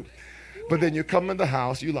that too. But then you come in the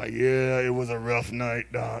house, you're like, yeah, it was a rough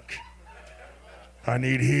night, Doc. I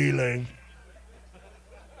need healing.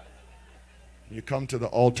 You come to the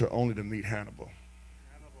altar only to meet Hannibal.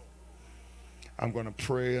 I'm going to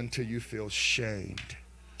pray until you feel shamed.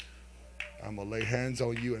 I'm going to lay hands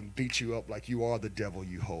on you and beat you up like you are the devil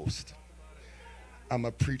you host. I'm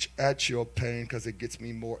going to preach at your pain because it gets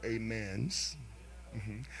me more amens.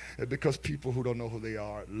 Because people who don't know who they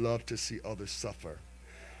are love to see others suffer.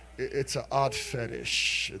 It's an odd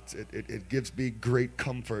fetish. It gives me great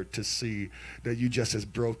comfort to see that you just as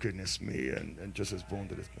broken as me and just as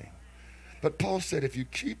wounded as me. But Paul said, if you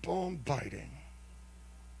keep on biting,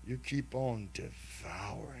 You keep on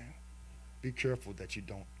devouring. Be careful that you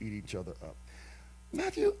don't eat each other up.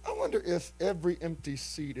 Matthew, I wonder if every empty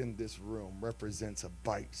seat in this room represents a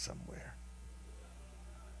bite somewhere.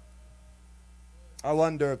 I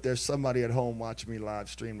wonder if there's somebody at home watching me live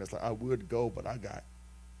stream that's like, I would go, but I got.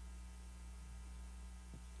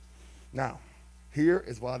 Now, here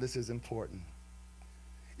is why this is important.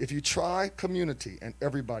 If you try community, and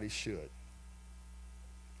everybody should,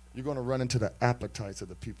 you're going to run into the appetites of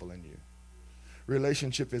the people in you.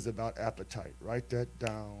 Relationship is about appetite. Write that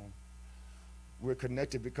down. We're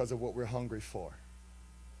connected because of what we're hungry for.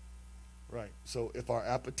 Right. So if our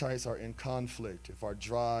appetites are in conflict, if our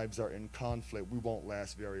drives are in conflict, we won't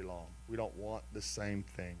last very long. We don't want the same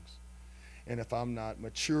things. And if I'm not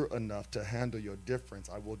mature enough to handle your difference,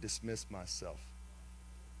 I will dismiss myself.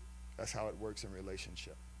 That's how it works in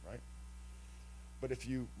relationship, right? But if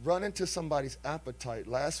you run into somebody's appetite,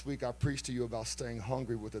 last week I preached to you about staying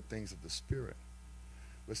hungry with the things of the Spirit.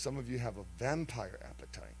 But some of you have a vampire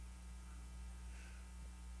appetite.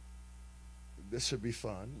 This should be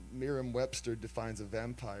fun. Merriam-Webster defines a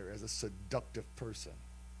vampire as a seductive person.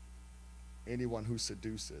 Anyone who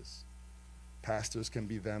seduces. Pastors can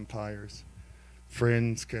be vampires.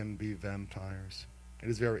 Friends can be vampires. It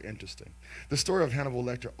is very interesting. The story of Hannibal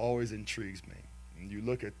Lecter always intrigues me. And you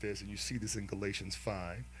look at this and you see this in Galatians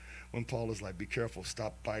 5 when Paul is like, be careful,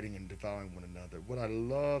 stop biting and devouring one another. What I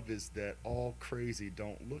love is that all crazy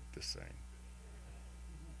don't look the same.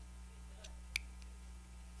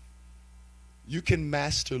 You can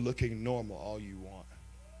master looking normal all you want,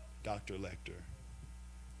 Dr. Lecter.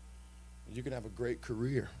 You can have a great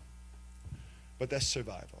career, but that's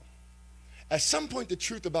survival. At some point, the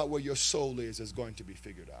truth about where your soul is going to be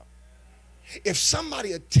figured out. If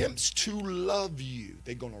somebody attempts to love you,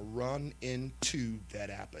 they're going to run into that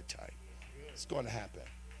appetite. It's going to happen.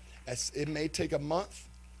 It may take a month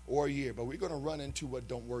or a year, but we're going to run into what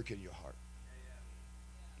don't work in your heart.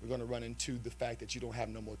 We're going to run into the fact that you don't have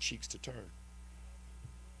no more cheeks to turn.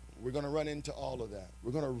 We're going to run into all of that.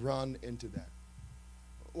 We're going to run into that.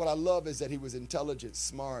 What I love is that he was intelligent,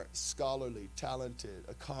 smart, scholarly, talented,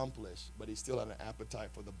 accomplished, but he still had an appetite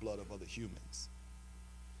for the blood of other humans.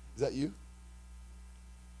 Is that you?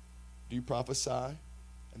 Do you prophesy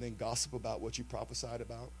and then gossip about what you prophesied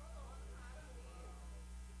about?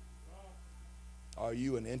 Are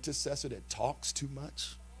you an intercessor that talks too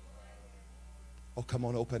much? Oh, come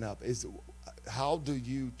on, open up. How do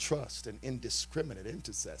you trust an indiscriminate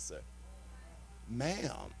intercessor?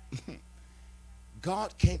 Ma'am,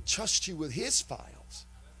 God can't trust you with his files.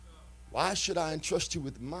 Why should I entrust you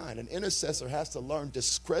with mine? An intercessor has to learn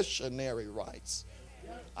discretionary rights.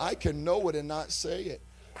 I can know it and not say it.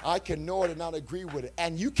 I can know it and not agree with it.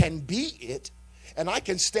 And you can be it, and I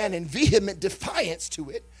can stand in vehement defiance to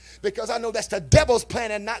it, because I know that's the devil's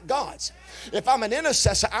plan and not God's. If I'm an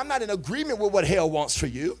intercessor, I'm not in agreement with what hell wants for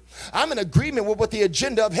you. I'm in agreement with what the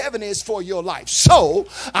agenda of heaven is for your life. So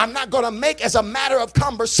I'm not going to make as a matter of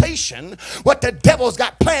conversation what the devil's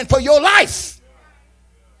got planned for your life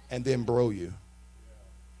and then bro you.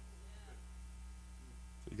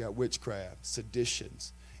 You got witchcraft,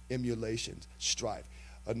 seditions, emulations, strife.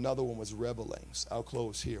 Another one was revelings. I'll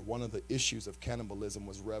close here. One of the issues of cannibalism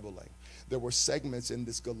was reveling. There were segments in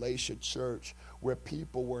this Galatia church where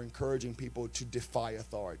people were encouraging people to defy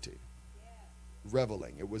authority.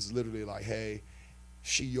 Reveling. It was literally like, hey,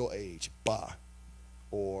 she your age, bah.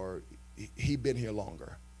 Or he been here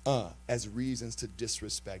longer, as reasons to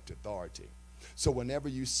disrespect authority. So whenever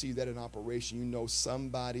you see that in operation, you know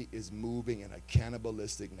somebody is moving in a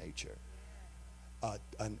cannibalistic nature.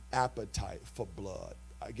 An appetite for blood.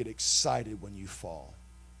 I get excited when you fall.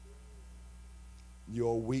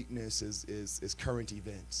 Your weakness is current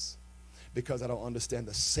events, because I don't understand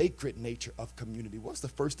the sacred nature of community. What's the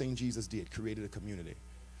first thing Jesus did? Created a community.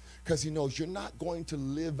 Because he knows you're not going to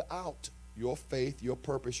live out your faith, your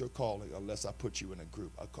purpose, your calling unless I put you in a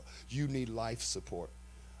group. You need life support,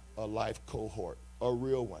 a life cohort, a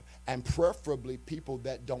real one, and preferably people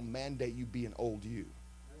that don't mandate you be an old you.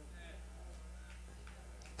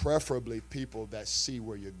 Preferably people that see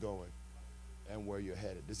where you're going and where you're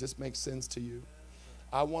headed. Does this make sense to you?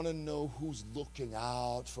 I want to know who's looking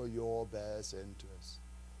out for your best interest,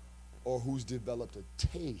 or who's developed a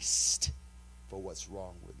taste for what's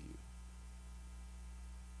wrong with you.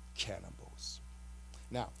 Cannibals.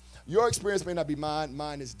 Now, your experience may not be mine.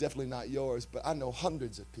 Mine is definitely not yours, but I know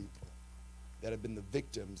hundreds of people that have been the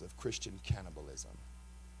victims of Christian cannibalism.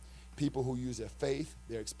 People who use their faith,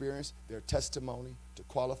 their experience, their testimony to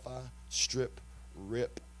qualify, strip,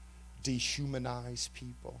 rip, dehumanize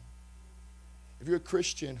people. If you're a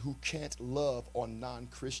Christian who can't love on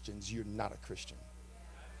non-Christians, you're not a Christian.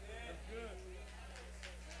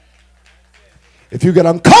 If you get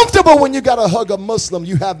uncomfortable when you got to hug a Muslim,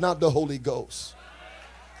 you have not the Holy Ghost.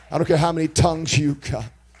 I don't care how many tongues you got.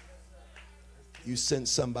 You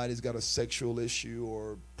sense somebody's got a sexual issue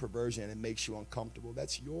or perversion and it makes you uncomfortable.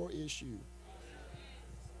 That's your issue.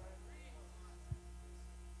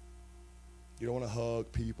 You don't want to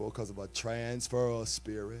hug people because of a transfer of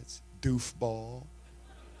spirits, doofball.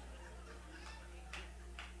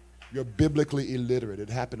 You're biblically illiterate. It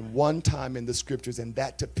happened one time in the scriptures, and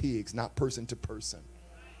that to pigs, not person to person.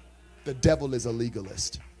 The devil is a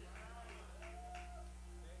legalist.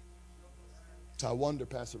 So I wonder,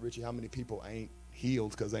 Pastor Richie, how many people ain't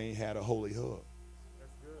healed because they ain't had a holy hug.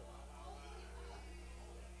 That's good.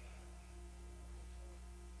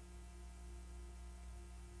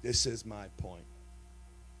 This is my point.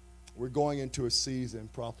 We're going into a season,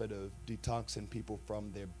 prophet, of detoxing people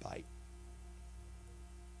from their bite.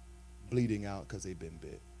 Bleeding out because they've been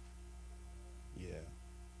bit. Yeah.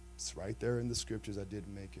 It's right there in the scriptures. I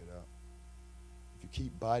didn't make it up. If you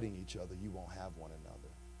keep biting each other, you won't have one another.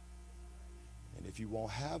 And if you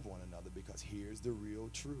won't have one another, because here's the real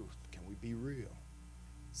truth. Can we be real?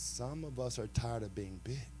 Some of us are tired of being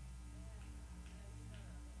bit.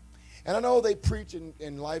 And I know they preach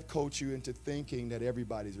and life coach you into thinking that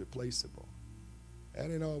everybody's replaceable.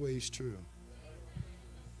 That ain't always true.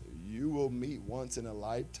 You will meet once in a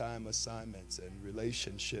lifetime assignments and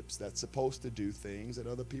relationships that's supposed to do things that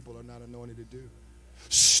other people are not anointed to do.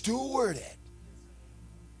 Steward it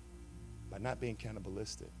by not being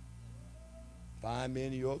cannibalistic. If I'm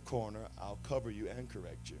in your corner, I'll cover you and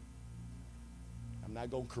correct you. I'm not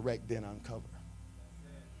going to correct, then uncover.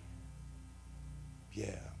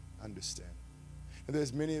 Yeah, understand. And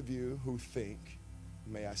there's many of you who think,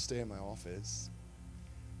 may I stay in my office,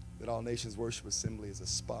 that All Nations Worship Assembly is a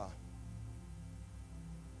spa.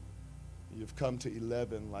 You've come to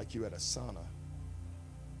 11 like you at a sauna.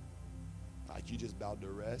 Like you just about to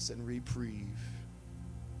rest and reprieve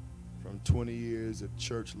from 20 years of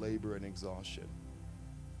church labor and exhaustion.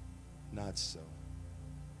 Not so.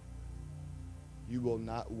 You will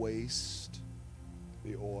not waste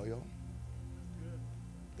the oil,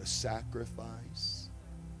 the sacrifice,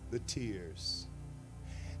 the tears.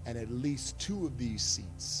 And at least 2 of these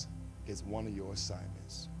seats is one of your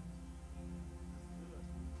assignments.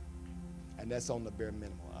 And that's on the bare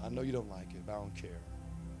minimum. I know you don't like it, but I don't care.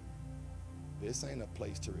 This ain't a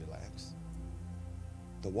place to relax.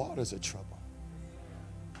 The waters are trouble.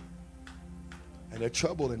 And they're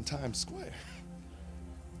trouble in Times Square.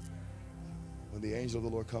 When the angel of the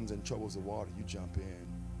Lord comes and troubles the water, you jump in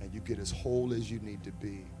and you get as whole as you need to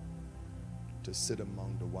be to sit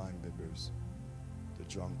among the wine bibbers, the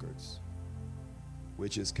drunkards.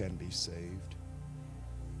 Witches can be saved.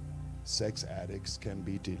 Sex addicts can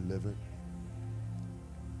be delivered.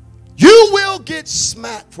 You will get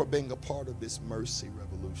smacked for being a part of this mercy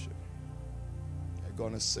revolution. They're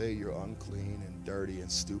going to say you're unclean and dirty and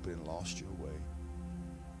stupid and lost your way.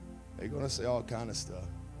 They're going to say all kind of stuff.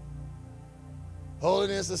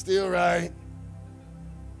 Holiness is still right.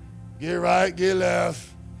 Get right, get left.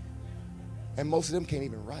 And most of them can't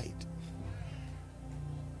even write.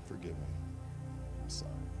 Forgive me. I'm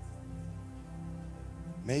sorry.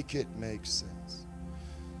 Make it make sense.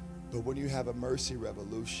 But when you have a mercy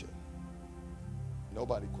revolution,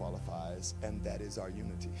 nobody qualifies, and that is our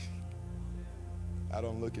unity. I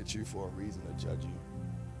don't look at you for a reason to judge you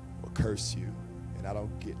or curse you, and I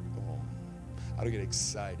don't get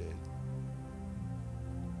excited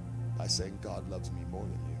by saying God loves me more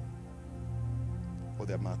than you, or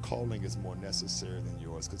that my calling is more necessary than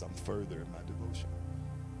yours because I'm further in my devotion.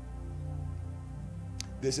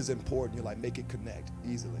 This is important. You're like, make it connect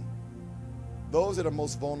easily. Those that are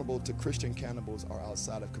most vulnerable to Christian cannibals are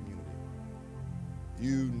outside of community.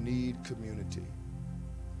 You need community.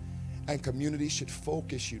 And community should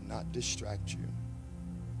focus you, not distract you.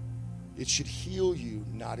 It should heal you,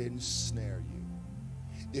 not ensnare you.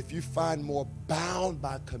 If you find more bound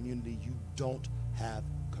by community, you don't have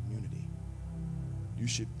community. You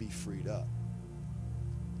should be freed up.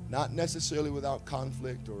 Not necessarily without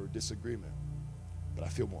conflict or disagreement, but I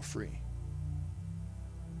feel more free.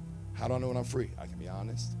 How do I know when I'm free? I can be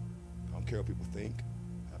honest. I don't care what people think.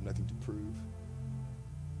 I have nothing to prove.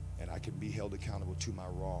 And I can be held accountable to my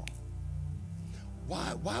wrong.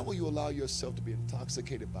 Why will you allow yourself to be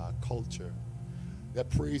intoxicated by a culture that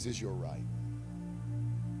praises your right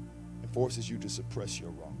and forces you to suppress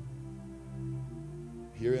your wrong?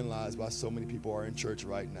 Herein lies why so many people are in church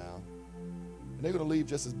right now. And they're going to leave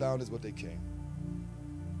just as bound as what they came.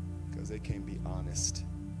 Because they can't be honest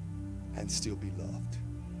and still be loved.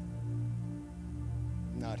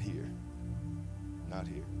 Not here. Not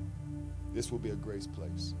here. This will be a grace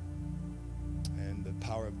place. And the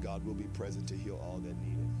power of God will be present to heal all that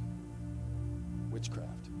need it.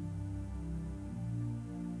 Witchcraft.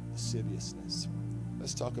 Lasciviousness.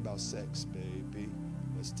 Let's talk about sex, baby.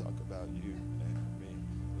 Let's talk about you and me.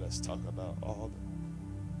 Let's talk about all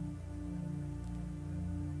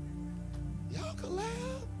the... Y'all can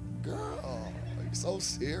laugh? Girl, you're so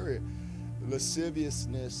serious.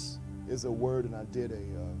 Lasciviousness is a word, and I did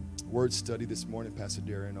a word study this morning, Pastor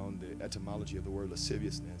Darren, on the etymology of the word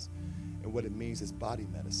lasciviousness. And what it means is body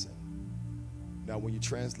medicine. Now, when you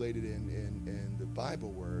translate it in the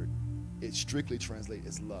Bible word, it strictly translates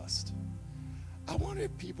as lust. I wonder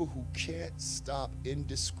if people who can't stop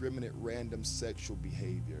indiscriminate random sexual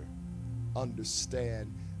behavior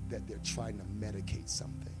understand that they're trying to medicate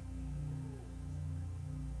something.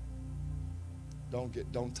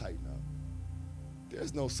 Don't tighten up.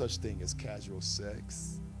 There's no such thing as casual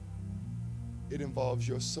sex. It involves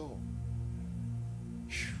your soul.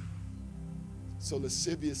 Whew. So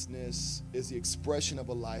lasciviousness is the expression of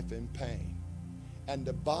a life in pain. And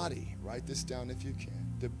the body, write this down if you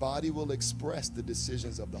can, the body will express the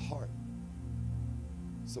decisions of the heart.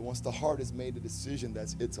 So once the heart has made a decision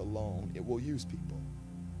that it's alone, it will use people.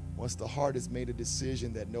 Once the heart has made a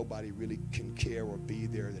decision that nobody really can care or be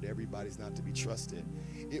there, that everybody's not to be trusted,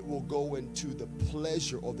 it will go into the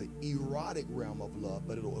pleasure or the erotic realm of love,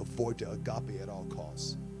 but it'll avoid the agape at all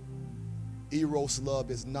costs. Eros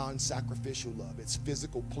love is non-sacrificial love. It's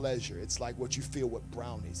physical pleasure. It's like what you feel with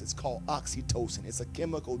brownies. It's called oxytocin. It's a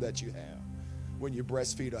chemical that you have when you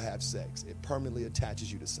breastfeed or have sex. It permanently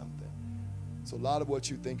attaches you to something. So a lot of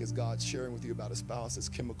what you think is God sharing with you about a spouse is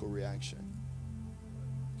chemical reaction.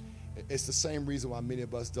 It's the same reason why many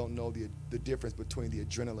of us don't know the difference between the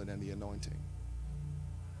adrenaline and the anointing.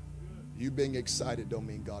 You being excited don't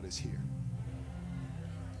mean God is here.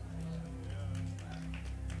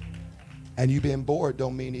 And you being bored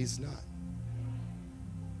don't mean he's not.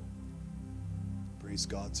 Praise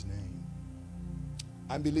God's name.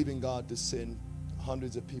 I'm believing God to send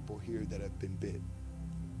hundreds of people here that have been bit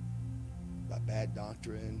by bad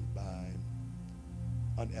doctrine, by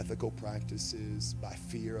unethical practices, by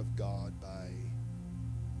fear of God, by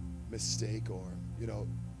mistake, or,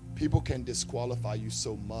 people can disqualify you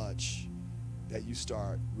so much that you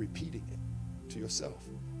start repeating it to yourself.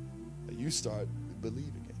 That you start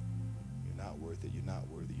believing it. You're not worth it. You're not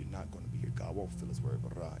worthy. You're not going to be here. God won't fill his word.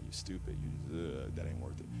 You're stupid. That ain't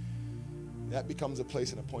worth it. That becomes a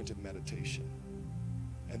place and a point of meditation.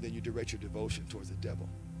 And then you direct your devotion towards the devil.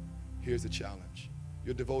 Here's the challenge.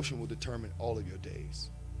 Your devotion will determine all of your days.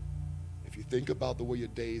 If you think about the way your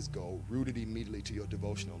days go, root it immediately to your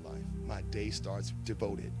devotional life. My day starts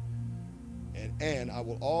devoted. And I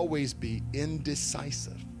will always be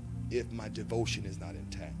indecisive if my devotion is not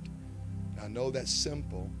intact. Now, I know that's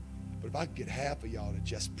simple, but if I could get half of y'all to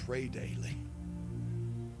just pray daily,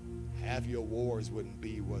 half your wars wouldn't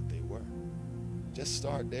be what they were. Just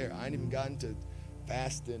start there. I ain't even gotten to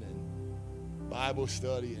fasting and Bible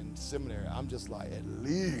study and seminary. I'm just like, at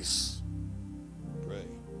least pray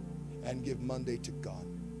and give Monday to God,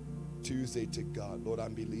 Tuesday to God. Lord,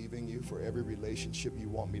 I'm believing you for every relationship you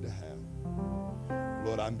want me to have.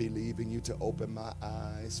 Lord, I'm believing you to open my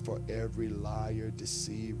eyes for every liar,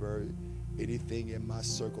 deceiver, anything in my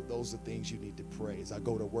circle. Those are things you need to pray. As I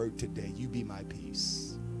go to work today, you be my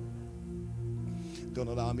peace. Don't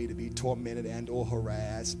allow me to be tormented and or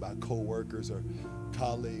harassed by co-workers or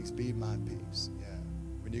colleagues. Be my peace. Yeah.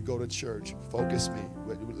 When you go to church, focus me.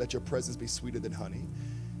 Let your presence be sweeter than honey.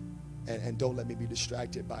 And don't let me be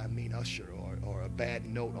distracted by a mean usher or a bad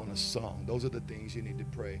note on a song. Those are the things you need to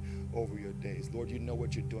pray over your days. Lord, you know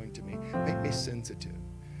what you're doing to me. Make me sensitive.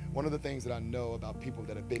 One of the things that I know about people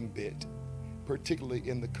that have been bit, particularly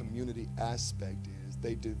in the community aspect, is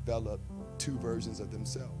they develop two versions of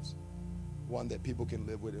themselves. One that people can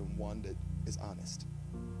live with and one that is honest.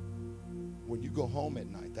 When you go home at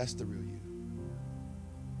night, that's the real you.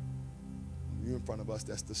 When you're in front of us,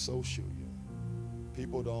 that's the social you.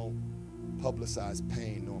 People don't publicize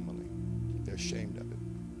pain normally. They're ashamed of it.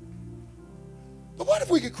 But what if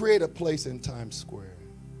we could create a place in Times Square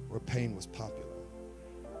where pain was popular?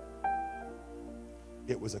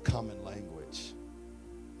 It was a common language.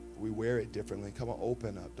 We wear it differently. Come on,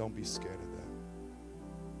 open up. Don't be scared of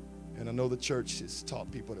that. And I know the church has taught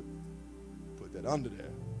people to put that under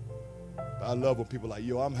there. But I love when people are like,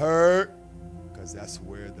 yo, I'm hurt. Because that's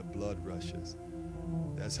where the blood rushes.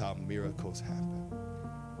 That's how miracles happen.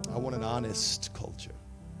 I want an honest culture.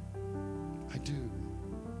 I do.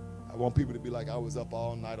 I want people to be like, I was up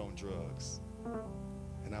all night on drugs.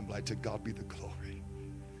 And I'm like, to God be the glory.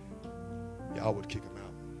 Y'all would kick them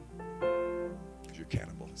out. Because you're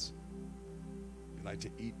cannibals. We like to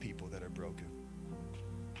eat people that are broken.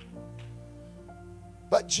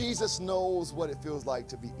 But Jesus knows what it feels like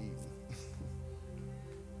to be eaten.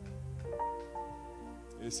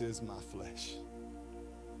 This is my flesh.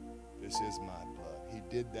 This is my blood. He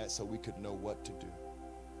did that so we could know what to do.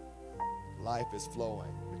 Life is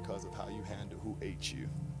flowing because of how you handle who ate you,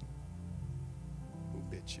 who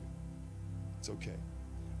bit you. It's okay.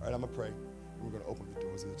 All right, I'm going to pray, and we're going to open the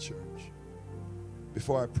doors of the church.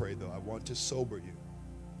 Before I pray, though, I want to sober you.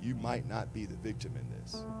 You might not be the victim in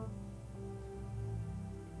this.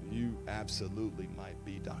 You absolutely might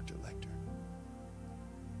be Dr. Lecter,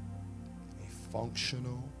 a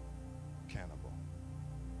functional cannibal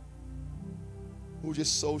who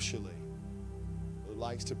just socially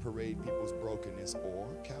likes to parade people's brokenness or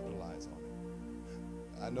capitalize on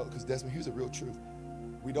it. I know, because Desmond, here's the real truth.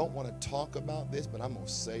 We don't want to talk about this, but I'm going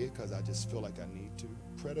to say it because I just feel like I need to.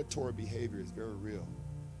 Predatory behavior is very real.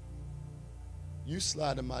 You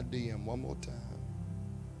slide in my DM one more time,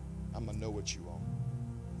 I'm going to know what you own.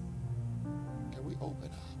 Can we open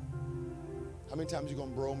up? How many times you going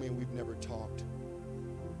to bro me and we've never talked?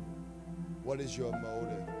 What is your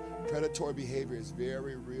motive? Predatory behavior is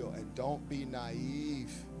very real, and don't be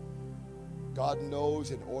naive. God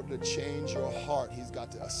knows in order to change your heart, he's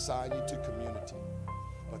got to assign you to community.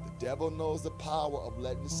 But the devil knows the power of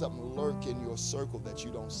letting something lurk in your circle that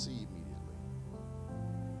you don't see immediately.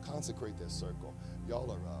 Consecrate that circle. Y'all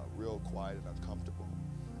are real quiet and uncomfortable.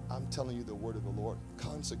 I'm telling you the word of the Lord.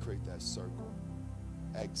 Consecrate that circle.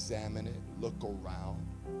 Examine it. Look around.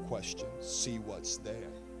 Question. See what's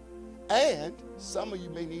there. And some of you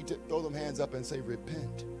may need to throw them hands up and say,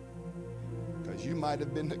 repent. Because you might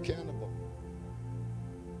have been the cannibal.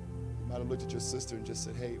 You might have looked at your sister and just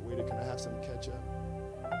said, hey, waiter, can I have some ketchup?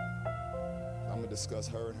 I'm going to discuss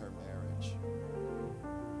her and her marriage,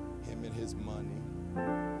 him and his money.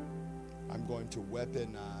 I'm going to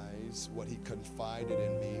weaponize what he confided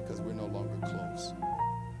in me because we're no longer close.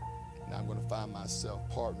 Now I'm going to find myself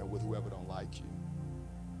partner with whoever don't like you.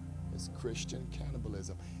 It's Christian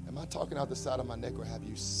cannibalism. Am I talking out the side of my neck, or have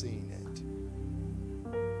you seen it?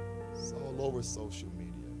 It's all over social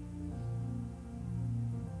media.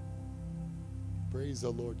 Praise the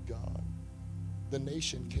Lord God. The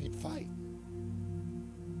nation can't fight.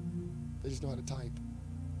 They just know how to type.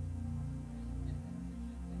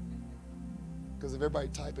 Because if everybody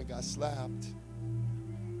typing got slapped,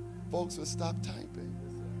 folks would stop typing.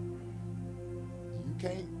 You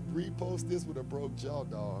can't repost this with a broke jaw,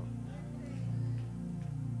 dog.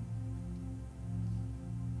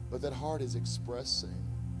 But that heart is expressing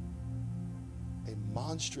a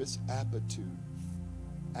monstrous appetite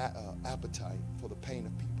for the pain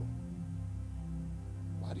of people.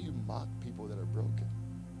 Why do you mock people that are broken?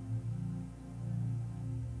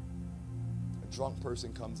 A drunk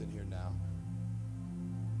person comes in here now,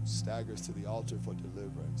 staggers to the altar for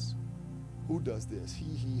deliverance. Who does this?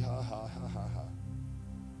 He, ha, ha, ha, ha, ha.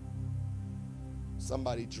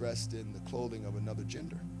 Somebody dressed in the clothing of another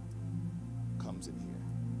gender comes in here.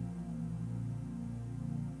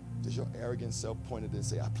 Does your arrogant self point at it and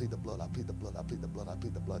say, I plead the blood, I plead the blood, I plead the blood, I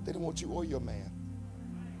plead the blood? They don't want you or your man.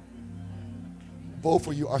 Both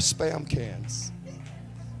of you are spam cans.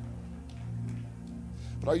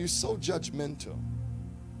 But are you so judgmental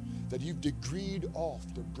that you've degreed off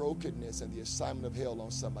the brokenness and the assignment of hell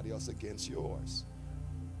on somebody else against yours?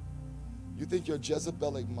 You think your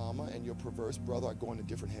Jezebelic mama and your perverse brother are going to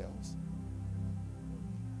different hells?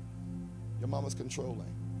 Your mama's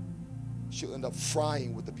controlling. She'll end up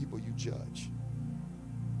frying with the people you judge.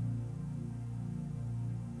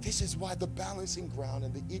 This is why the balancing ground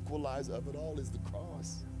and the equalizer of it all is the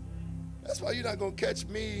cross. That's why you're not going to catch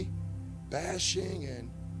me bashing and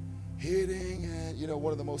hitting. And you know,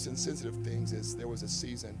 one of the most insensitive things is there was a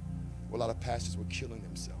season where a lot of pastors were killing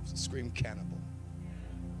themselves. Scream cannibal.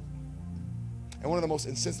 And one of the most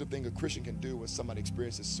insensitive things a Christian can do when somebody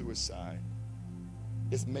experiences suicide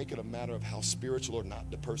is make it a matter of how spiritual or not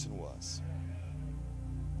the person was.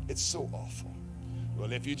 It's so awful.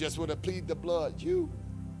 Well, if you just would have pleaded the blood, you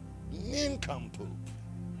nincompoop.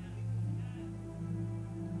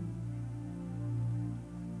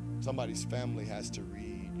 Somebody's family has to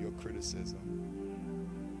read your criticism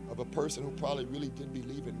of a person who probably really did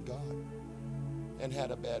believe in God and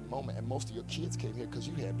had a bad moment. And most of your kids came here because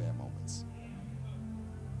you had bad moments.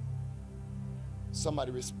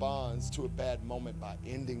 Somebody responds to a bad moment by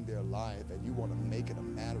ending their life, and you want to make it a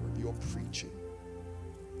matter of your preaching.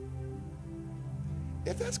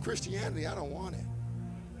 If that's Christianity, I don't want it.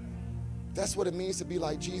 That's what it means to be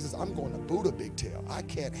like Jesus. I'm going to Buddha big tail. I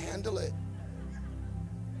can't handle it.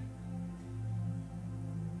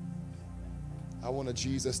 I want a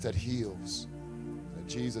Jesus that heals.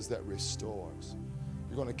 Jesus that restores.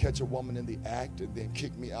 You're going to catch a woman in the act and then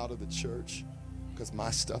kick me out of the church because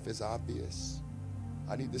my stuff is obvious.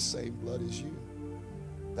 I need the same blood as you.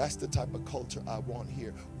 That's the type of culture I want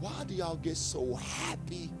here. Why do y'all get so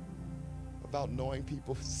happy about knowing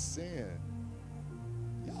people's sin?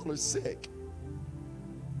 Y'all are sick.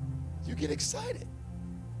 You get excited.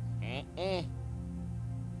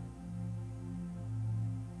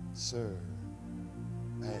 Sir,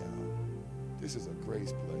 ma'am, this is a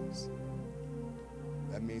grace place.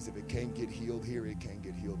 That means if it can't get healed here, it can't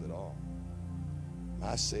get healed at all.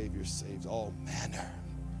 My Savior saves all manner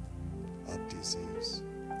of disease.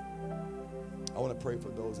 I want to pray for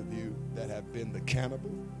those of you that have been the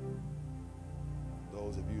cannibal,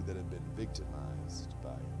 those of you that have been victimized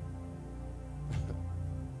by it,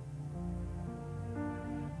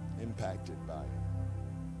 impacted by it.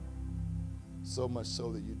 So much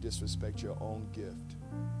so that you disrespect your own gift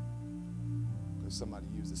because somebody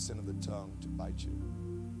used the sin of the tongue to bite you.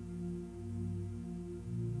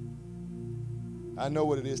 I know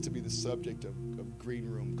what it is to be the subject of green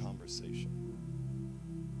room conversation.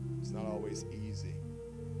 It's not always easy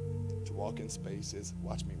to walk in spaces,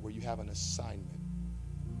 watch me, where you have an assignment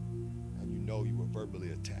and you know you were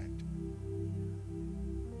verbally attacked.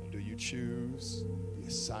 Do you choose the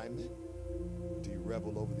assignment? Do you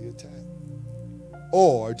rebel over the attack?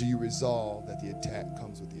 Or do you resolve that the attack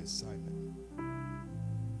comes with the assignment?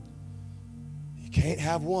 You can't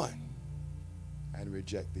have one and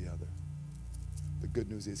reject the other. The good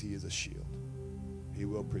news is he is a shield. He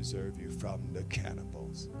will preserve you from the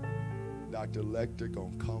cannibals. Dr. Lecter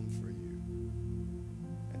gonna come for you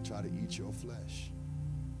and try to eat your flesh,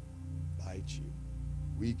 bite you,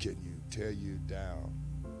 weaken you, tear you down.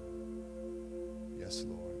 Yes,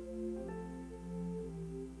 Lord.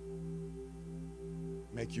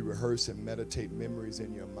 Make you rehearse and meditate memories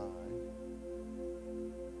in your mind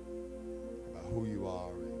about who you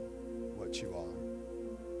are and what you are,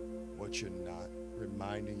 what you're not,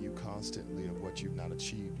 reminding you constantly of what you've not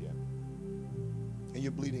achieved yet. And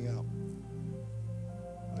you're bleeding out.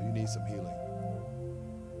 Well, you need some healing.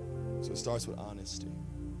 So it starts with honesty.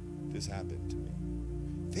 This happened to me.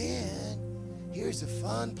 Then, here's the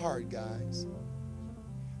fun part, guys.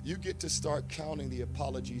 You get to start counting the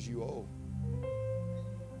apologies you owe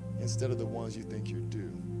instead of the ones you think you're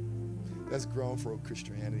due. That's grown for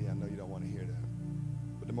Christianity. I know you don't want to hear that.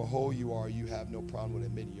 But the more whole you are, you have no problem with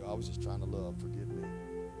admitting, I was just trying to love, forgive me.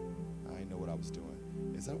 I didn't know what I was doing.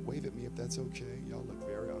 Is that wave at me if that's okay? Y'all look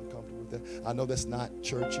very uncomfortable with that. I know that's not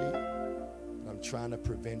churchy, but I'm trying to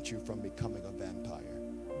prevent you from becoming a vampire.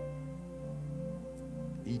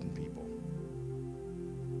 Eating people.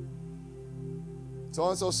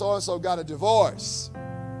 So-and-so got a divorce.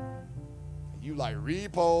 You like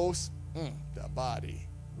repost the body.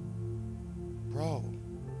 Bro,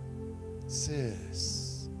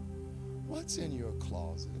 sis, what's in your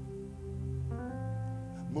closet?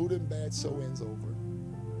 Mood and bad so-and's over.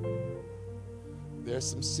 There's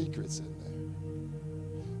some secrets in there.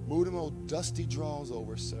 Move them old dusty drawers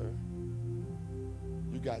over, sir.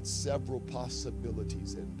 You got several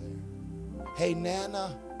possibilities in there. Hey,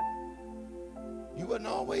 Nana, you wasn't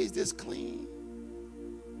always this clean.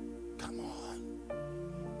 Come on.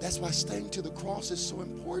 That's why staying to the cross is so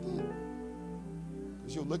important.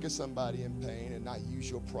 Because you'll look at somebody in pain and not use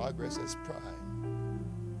your progress as pride.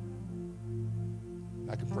 And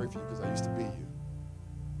I can pray for you because I used to be you.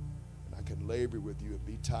 And I can labor with you and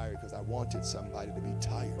be tired because I wanted somebody to be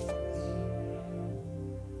tired for me.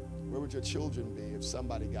 Where would your children be if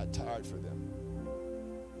somebody got tired for them?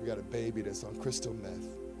 You got a baby that's on crystal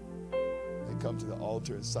meth. They come to the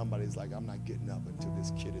altar and somebody's like, I'm not getting up until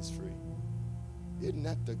this kid is free. Isn't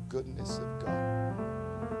that the goodness of God?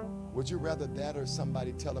 Would you rather that or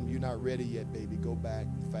somebody tell them, you're not ready yet, baby, go back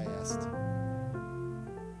fast?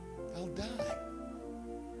 I'll die.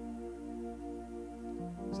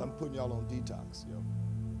 So I'm putting y'all on detox, yo.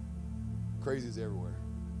 Crazy is everywhere.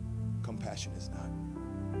 Compassion is not.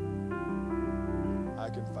 I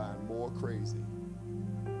can find more crazy,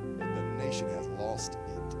 and the nation has lost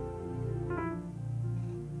it.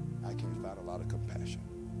 I can't find a lot of compassion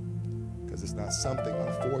because it's not something,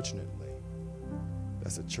 unfortunately,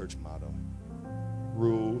 that's a church motto.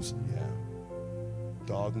 Rules, yeah.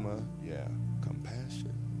 Dogma, yeah.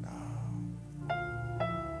 Compassion, no.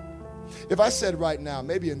 If I said right now,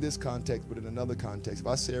 maybe in this context, but in another context, if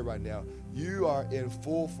I said right now, you are in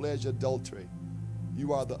full-fledged adultery,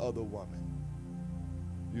 you are the other woman.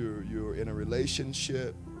 You're in a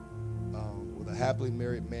relationship with a happily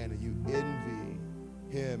married man, and you envy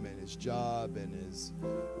him and his job and his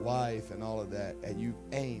wife and all of that, and you've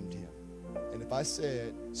aimed him. And if I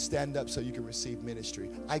said, stand up so you can receive ministry,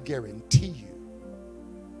 I guarantee you,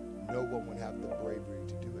 no one would have the bravery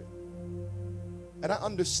to do it. And I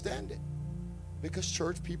understand it, because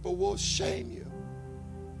church people will shame you.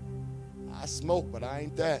 I smoke, but I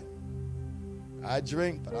ain't that. I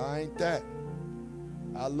drink, but I ain't that.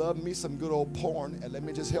 I love me some good old porn, and let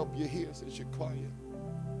me just help you here since you're quiet.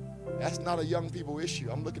 That's not a young people issue.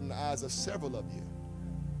 I'm looking in the eyes of several of you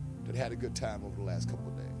that had a good time over the last couple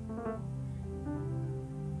of days.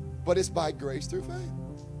 But it's by grace through faith.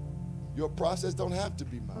 Your process don't have to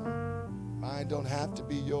be mine. Mine don't have to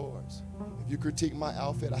be yours. If you critique my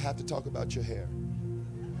outfit, I have to talk about your hair.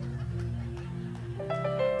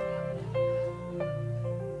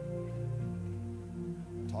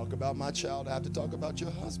 Talk about my child, I have to talk about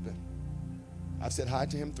your husband. I've said hi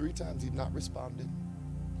to him 3 times, he's not responded.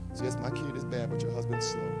 So yes, my kid is bad, but your husband's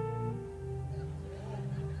slow.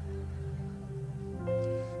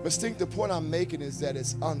 But the point I'm making is that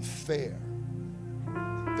it's unfair.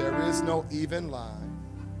 There is no even line.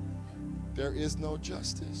 There is no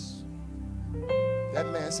justice. That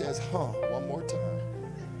man says, one more time.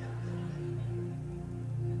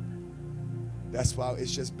 That's why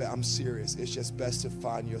it's just, I'm serious. It's just best to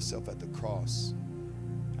find yourself at the cross.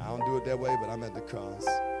 I don't do it that way, but I'm at the cross.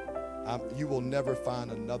 You will never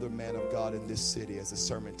find another man of God in this city as a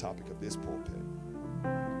sermon topic of this pulpit.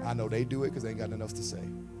 I know they do it because they ain't got nothing else to say.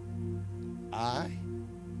 I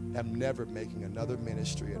am never making another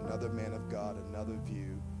ministry, another man of God, another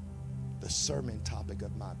view, the sermon topic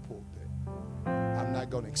of my pulpit. I'm not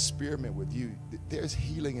going to experiment with you. There's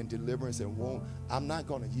healing and deliverance and won't. I'm not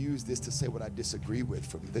going to use this to say what I disagree with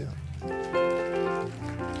from them.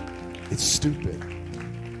 It's stupid.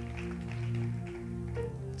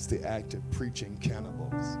 It's the act of preaching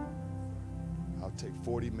cannibals. I'll take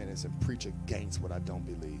 40 minutes and preach against what I don't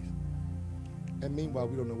believe. And meanwhile,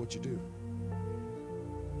 we don't know what you do.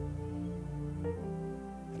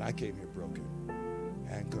 And I came here broken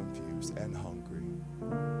and confused and hungry.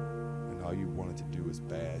 And all you wanted to do is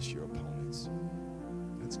bash your opponents.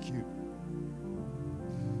 That's cute.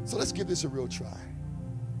 So let's give this a real try.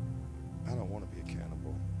 I don't want to be a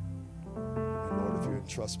cannibal. And Lord, if you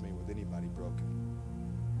entrust me with anybody broken,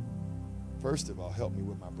 first of all, help me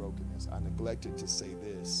with my brokenness. I neglected to say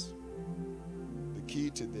this. The key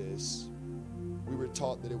to this, we were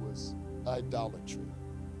taught that it was idolatry.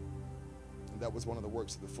 And that was one of the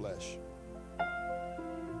works of the flesh.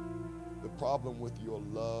 The problem with your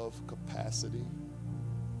love capacity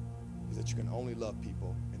is that you can only love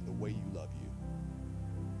people in the way you love you.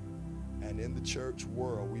 And in the church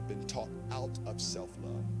world, we've been taught out of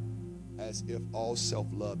self-love, as if all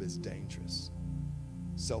self-love is dangerous.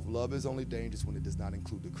 Self-love is only dangerous when it does not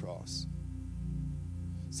include the cross.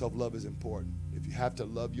 Self-love is important. If you have to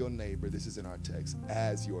love your neighbor, this is in our text,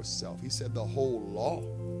 as yourself. He said the whole law.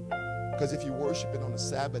 Because if you worship it on the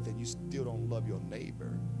Sabbath and you still don't love your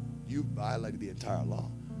neighbor, you violated the entire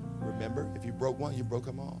law. Remember, if you broke one, you broke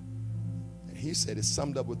them all. And he said it's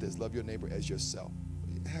summed up with this: love your neighbor as yourself.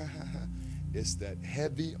 It's that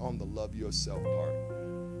heavy on the love yourself part.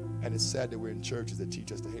 And it's sad that we're in churches that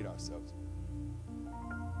teach us to hate ourselves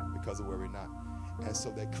because of where we're not. And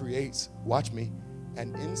so that creates, watch me,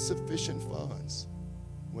 an insufficient funds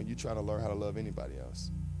when you try to learn how to love anybody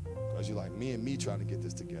else. Because you're like, me and me trying to get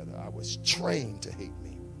this together. I was trained to hate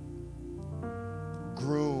me,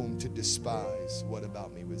 groomed to despise what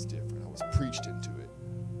about me was different. I was preached into it,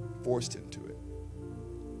 forced into it.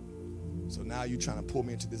 So now you're trying to pull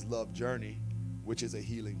me into this love journey, which is a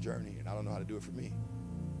healing journey, and I don't know how to do it for me.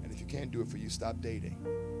 And if you can't do it for you, stop dating.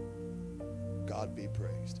 God be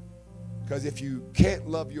praised. Because if you can't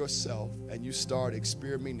love yourself and you start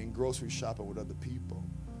experimenting grocery shopping with other people,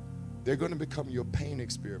 they're going to become your pain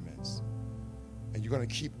experiments. And you're going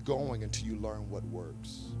to keep going until you learn what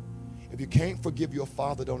works. If you can't forgive your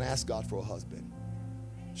father, don't ask God for a husband.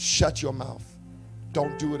 Shut your mouth.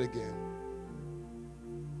 Don't do it again.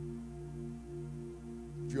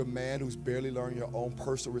 If you're a man who's barely learned your own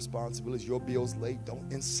personal responsibilities, your bill's late,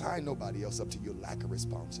 don't assign nobody else up to your lack of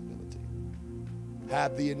responsibility.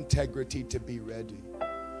 Have the integrity to be ready,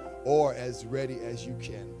 or as ready as you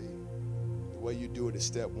can be. The way you do it is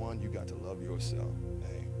step one, you got to love yourself.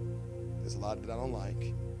 Hey, there's a lot that I don't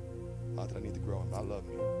like, a lot that I need to grow in. I love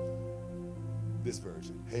me. This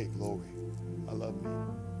version, hey, glory, I love me.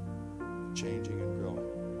 Changing and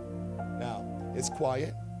growing. Now, it's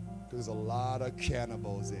quiet because there's a lot of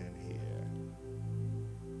cannibals in here.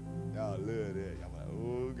 Y'all love that. Y'all like,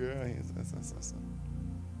 oh, girl.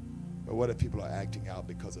 But what if people are acting out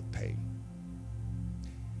because of pain?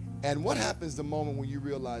 And what happens the moment when you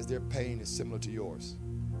realize their pain is similar to yours?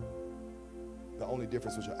 The only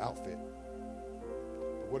difference was your outfit.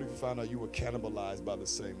 What if you found out you were cannibalized by the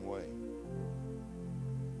same way?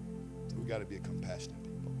 So we got to be a compassionate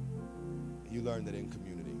people. And you learn that in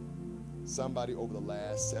community. Somebody over the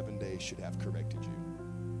last 7 days should have corrected you.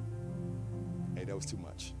 Hey, that was too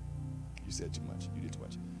much. You said too much. You did too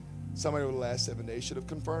much. Somebody over the last 7 days should have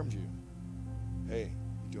confirmed you. Hey,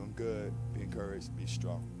 you're doing good. Be encouraged. Be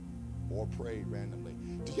strong. Or prayed randomly.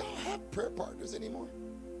 Do y'all have prayer partners anymore?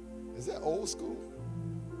 Is that old school?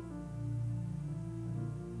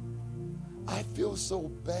 I feel so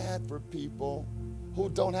bad for people who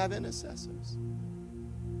don't have intercessors.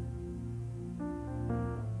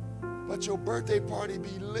 Let your birthday party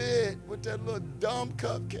be lit with that little dumb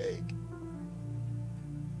cupcake.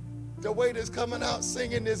 The waiter's coming out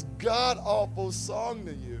singing this god-awful song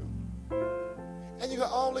to you. And you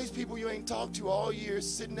got all these people you ain't talked to all year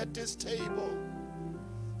sitting at this table,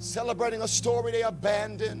 celebrating a story they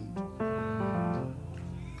abandoned.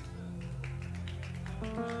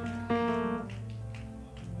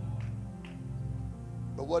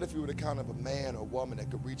 But what if you were the kind of a man or woman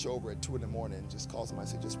that could reach over at 2 in the morning and just call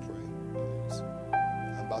somebody and say, just pray, please.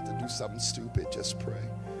 I'm about to do something stupid, just pray.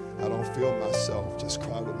 I don't feel myself, just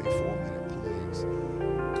cry with me for a minute, please.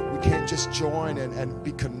 We can't just join and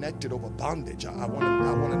be connected over bondage. I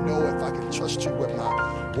want to know if I can trust you with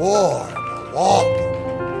my war, my walk.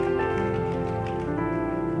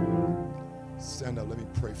 Stand up, let me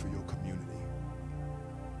pray for your community.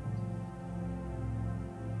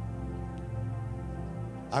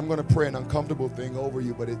 I'm going to pray an uncomfortable thing over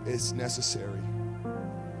you, but it's necessary.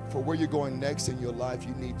 For where you're going next in your life,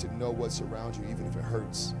 you need to know what's around you, even if it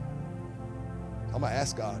hurts. I'm going to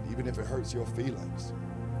ask God, even if it hurts your feelings,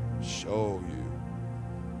 show you.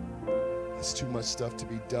 There's too much stuff to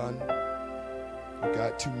be done. You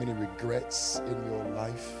got too many regrets in your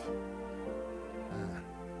life.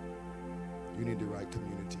 You need the right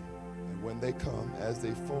community. And when they come, as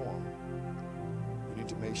they form, you need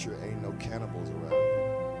to make sure ain't no cannibals around.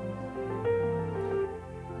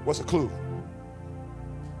 What's a clue?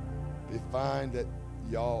 They find that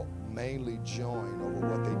y'all mainly join over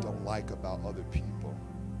what they don't like about other people.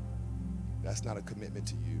 That's not a commitment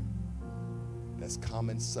to you. That's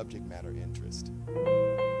common subject matter interest.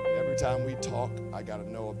 Every time we talk, I got to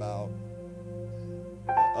know about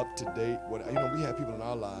up to date. We have people in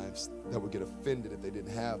our lives that would get offended if they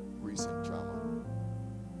didn't have recent drama.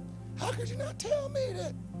 How could you not tell me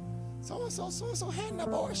that so-and-so had an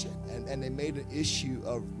abortion? And they made an issue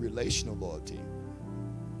of relational loyalty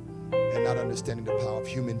and not understanding the power of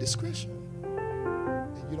human discretion.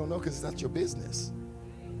 And you don't know because it's not your business.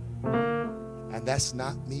 And that's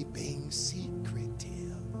not me being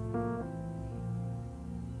secretive.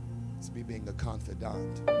 It's me being a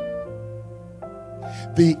confidant.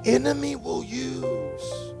 The enemy will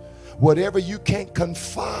use whatever you can't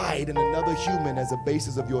confide in another human as a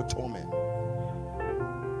basis of your torment.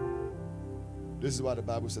 This is why the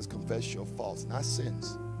Bible says confess your faults, not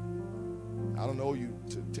sins. I don't know you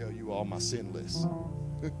to tell you all my sin list.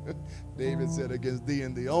 David said, against thee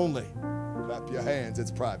and thee only. Clap your hands, it's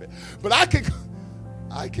private. But I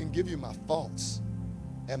can give you my faults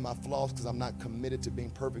and my flaws because I'm not committed to being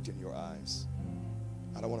perfect in your eyes.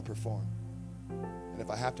 I don't want to perform. And if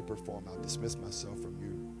I have to perform, I'll dismiss myself from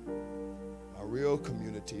you. My real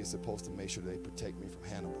community is supposed to make sure they protect me from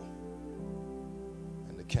Hannibal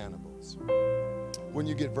and the cannibals. When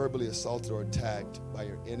you get verbally assaulted or attacked by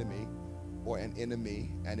your enemy or an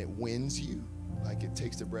enemy and it wins you, like it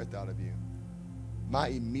takes the breath out of you, my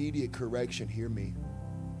immediate correction, hear me,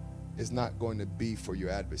 is not going to be for your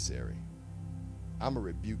adversary. I'm going to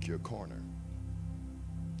rebuke your corner.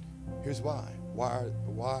 Here's why.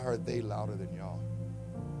 Why are they louder than y'all?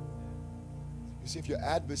 You see, if your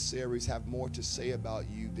adversaries have more to say about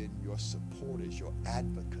you than your supporters, your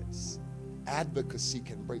advocates, advocacy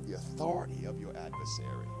can break the authority of your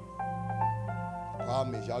adversary. The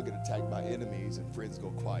problem is y'all get attacked by enemies and friends go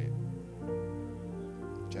quiet.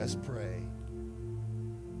 Just pray.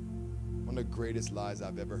 One of the greatest lies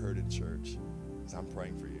I've ever heard in church is I'm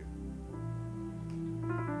praying for you.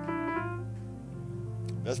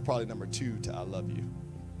 That's probably number 2 to I love you.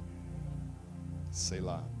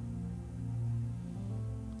 Selah.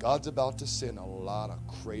 God's about to send a lot of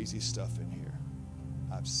crazy stuff in here.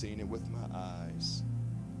 I've seen it with my eyes.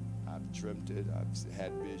 I've dreamt it. I've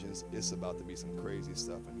had visions. It's about to be some crazy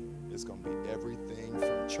stuff in here. It's going to be everything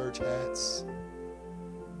from church hats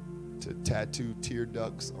to tattooed tear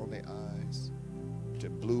ducts on their eyes to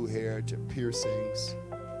blue hair to piercings.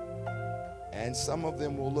 And some of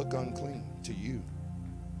them will look unclean to you.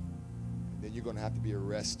 And then you're going to have to be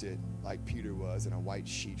arrested like Peter was and a white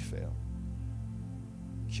sheet fell.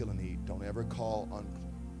 Kill and eat. Don't ever call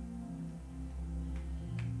unclean.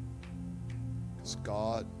 Because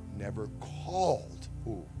God never called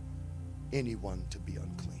anyone to be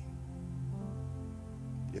unclean.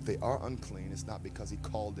 If they are unclean, it's not because he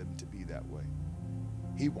called them to be that way.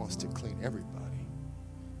 He wants to clean everybody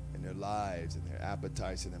in their lives and their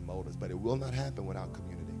appetites and their motives, but it will not happen without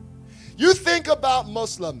community. You think about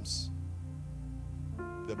Muslims,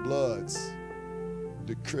 the Bloods,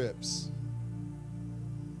 the Crips,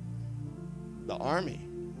 the Army.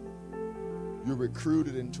 You're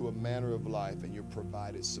recruited into a manner of life and you're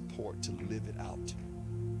provided support to live it out.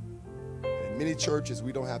 In many churches,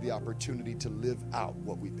 we don't have the opportunity to live out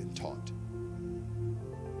what we've been taught.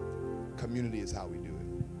 Community is how we do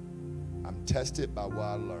it. I'm tested by what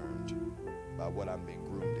I learned, by what I'm being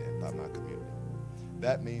groomed in, by my community.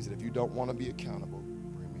 That means that if you don't want to be accountable,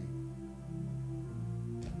 bring me.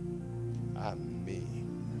 I'm me.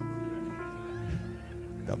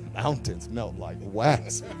 The mountains melt like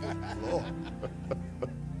wax. Lord.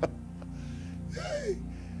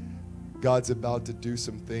 God's about to do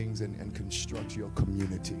some things and construct your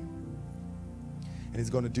community. And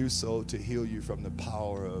he's going to do so to heal you from the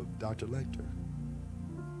power of Dr. Lecter.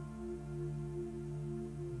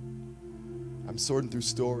 I'm sorting through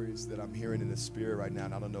stories that I'm hearing in the spirit right now,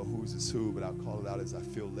 and I don't know whose is who, but I'll call it out as I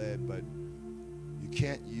feel led. But you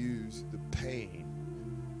can't use the pain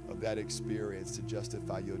of that experience to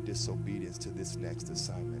justify your disobedience to this next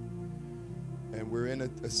assignment. And we're in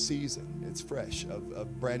a season, it's fresh,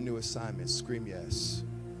 of brand new assignments. Scream yes.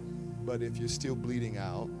 But if you're still bleeding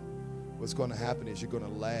out, what's going to happen is you're going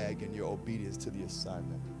to lag in your obedience to the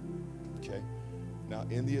assignment. Okay? Now,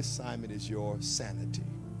 in the assignment is your sanity.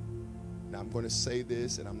 Now, I'm going to say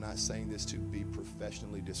this, and I'm not saying this to be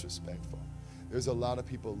professionally disrespectful. There's a lot of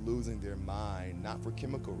people losing their mind, not for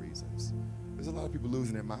chemical reasons. There's a lot of people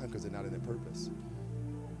losing their mind because they're not in their purpose.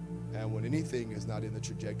 And when anything is not in the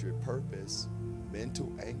trajectory of purpose, mental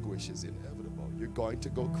anguish is inevitable. You're going to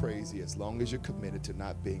go crazy as long as you're committed to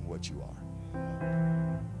not being what you are.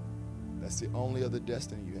 That's the only other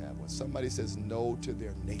destiny you have. When somebody says no to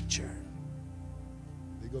their nature,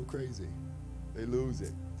 they go crazy. They lose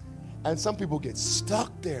it. And some people get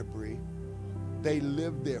stuck there, Bree. They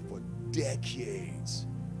live there for decades.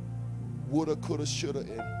 Woulda, coulda, shoulda,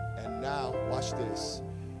 and now, watch this.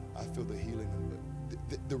 I feel the healing.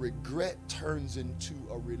 The regret turns into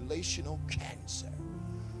a relational cancer.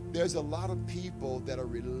 There's a lot of people that are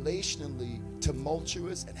relationally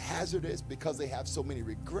tumultuous and hazardous because they have so many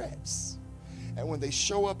regrets. And when they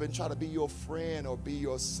show up and try to be your friend or be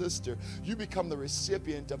your sister, you become the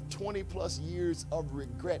recipient of 20 plus years of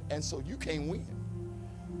regret. And so you can't win.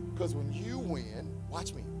 Because when you win,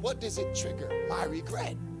 watch me, what does it trigger? My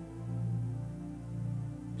regret.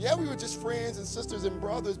 Yeah, we were just friends and sisters and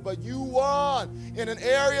brothers, but you won in an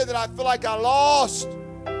area that I feel like I lost.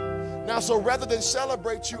 Now, so rather than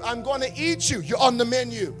celebrate you, I'm going to eat you. You're on the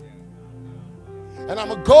menu. And I'm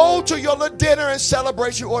going to go to your little dinner and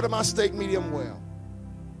celebrate you. Order my steak medium well.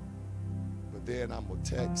 But then I'm going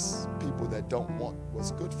to text people that don't want what's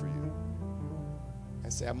good for you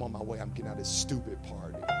and say, I'm on my way. I'm getting out of this stupid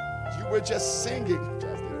party. You were just singing. I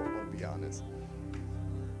don't want to be honest.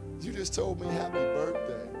 You just told me happy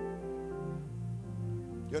birthday.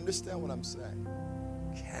 You understand what I'm saying?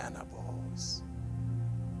 Cannibals.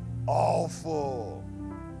 Awful.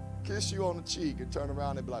 Kiss you on the cheek and turn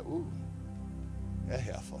around and be like, ooh, that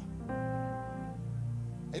heifer.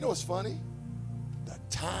 You know what's funny? The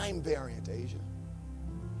time variant, Asia.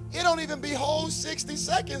 It don't even be whole 60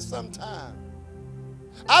 seconds sometime.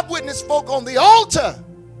 I've witnessed folk on the altar.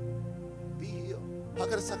 Be healed.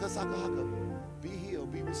 Be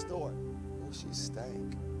healed, be restored. Oh, she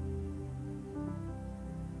stank.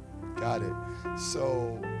 Got it.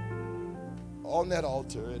 So, on that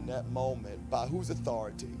altar, in that moment, by whose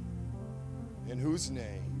authority, in whose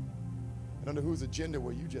name, and under whose agenda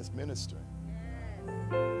were you just ministering?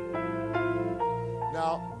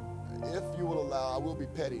 Now, if you will allow, I will be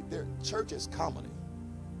petty. Church is comedy.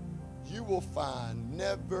 You will find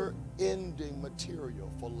never-ending material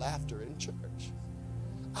for laughter in church.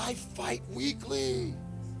 I fight weekly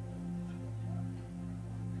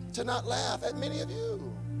to not laugh at many of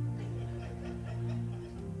you.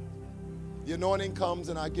 The anointing comes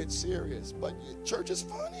and I get serious. But church is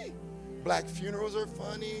funny. Black funerals are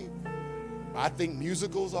funny. I think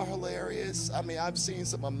musicals are hilarious. I mean, I've seen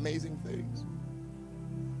some amazing things.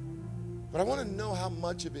 But I want to know how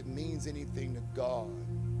much of it means anything to God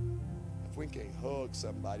if we can't hug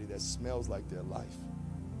somebody that smells like their life.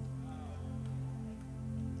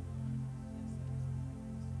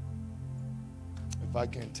 If I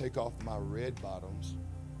can't take off my red bottoms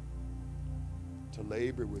to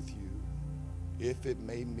labor with you, if it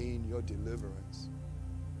may mean your deliverance,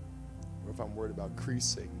 or if I'm worried about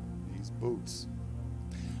creasing these boots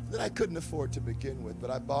that I couldn't afford to begin with, but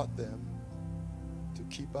I bought them to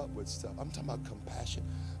keep up with stuff. I'm talking about compassion.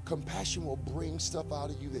 Compassion will bring stuff out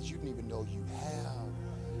of you that you didn't even know you have.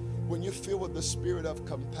 When you're filled with the spirit of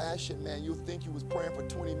compassion, man, you'll think you was praying for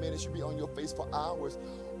 20 minutes. You'll be on your face for hours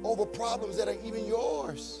over problems that ain't even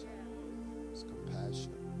yours. It's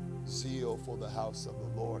compassion. Zeal for the house of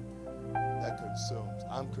the Lord that consumes.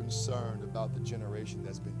 I'm concerned about the generation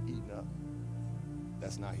that's been eaten up,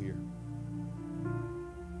 that's not here.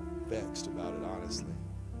 Vexed about it, honestly.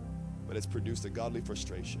 But it's produced a godly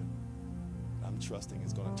frustration. I'm trusting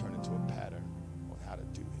it's going to turn into a pattern on how to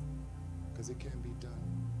do it, because it can be done.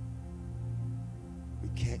 We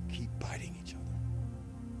can't keep biting each other.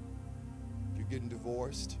 If you're getting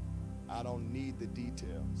divorced, I don't need the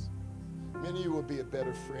details. Many of you would be a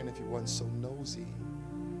better friend if you weren't so nosy.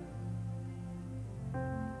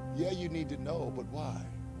 Yeah, you need to know, but why?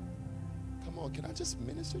 Come on, can I just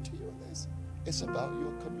minister to you on this? It's about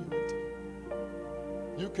your community.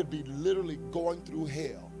 You could be literally going through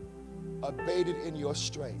hell, abated in your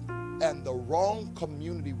strength, and the wrong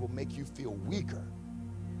community will make you feel weaker.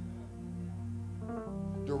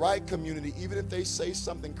 The right community, even if they say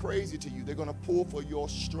something crazy to you, they're going to pull for your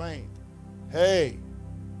strength. Hey,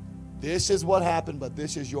 this is what happened, but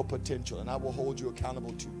this is your potential, and I will hold you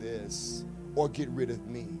accountable to this, or get rid of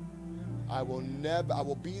me. I will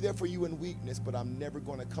be there for you in weakness, but I'm never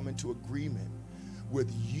going to come into agreement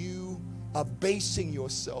with you abasing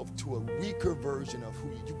yourself to a weaker version of who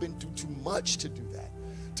you've been through too much to do that,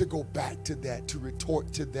 to go back to that, to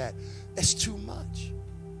retort to that. It's too much.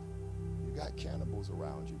 You got cannibals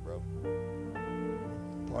around you, bro.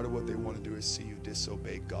 Part of what they want to do is see you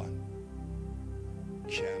disobey God.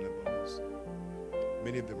 Cannibals.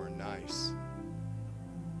 Many of them are nice.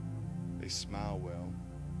 They smile well.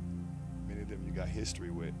 Many of them you got history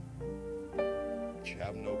with, but you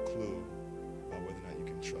have no clue about whether or not you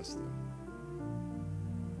can trust them.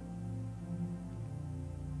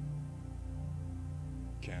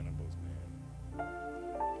 Cannibals, man.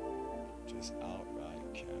 Just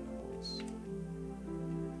outright cannibals.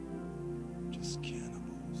 Just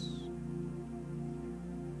cannibals.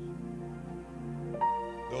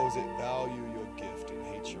 Those that value your gift and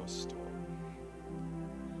hate your story.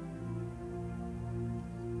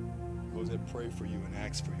 Those that pray for you and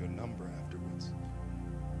ask for your number afterwards.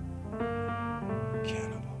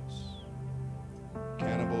 Cannibals.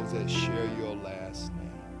 Cannibals that share your last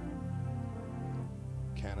name.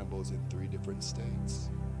 Cannibals in 3 different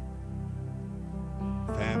states.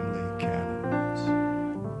 Family cannibals.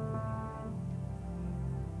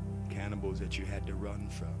 Cannibals that you had to run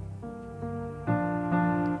from.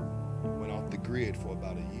 You went off the grid for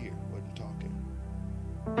about a year, wasn't talking.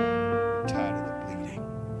 You're tired of the bleeding.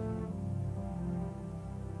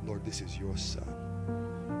 Lord, this is your son.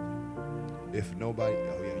 If nobody,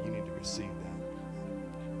 oh yeah, you need to receive that.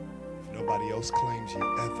 If nobody else claims you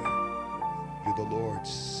ever, you're the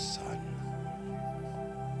Lord's son.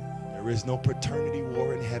 There is no paternity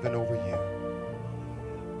war in heaven over you.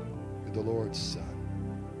 You're the Lord's son.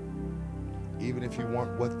 Even if you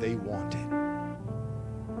weren't what they wanted,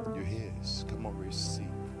 you're his. Come on, receive.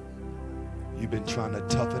 You've been trying to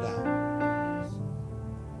tough it out.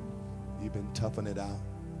 You've been toughing it out.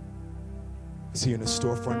 I see you in a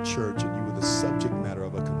storefront church and you were the subject matter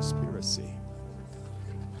of a conspiracy.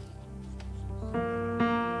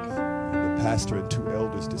 The pastor and 2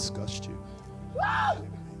 elders discussed you.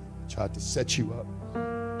 Tried to set you up.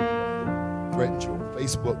 Threatened you on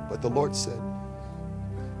Facebook, but the Lord said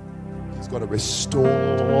he's going to restore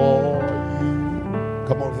you.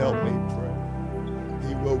 Come on, help me pray.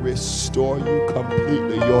 He will restore you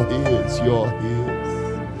completely. You're his. You're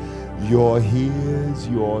his. You're his.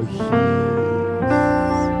 You're his.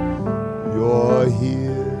 You're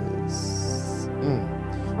his.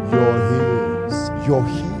 You're his. You're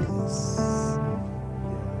his.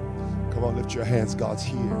 Come on, lift your hands. God's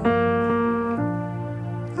here.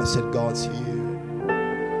 I said, God's here.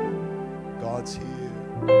 God's here.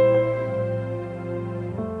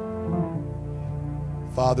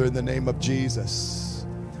 Father, in the name of Jesus,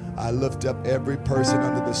 I lift up every person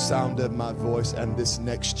under the sound of my voice and this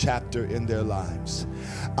next chapter in their lives.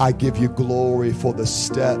 I give you glory for the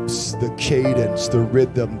steps, the cadence, the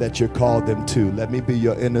rhythm that you called them to. Let me be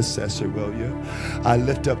your intercessor, will you? I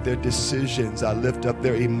lift up their decisions. I lift up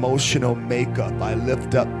their emotional makeup. I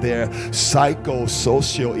lift up their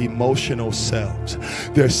psycho-socio-emotional selves,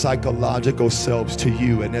 their psychological selves to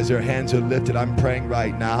you. And as their hands are lifted, I'm praying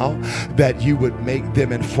right now that you would make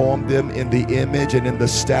them and form them in the image and in the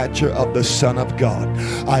stature stature of the Son of God.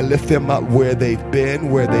 I lift them up where they've been,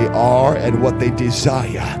 where they are, and what they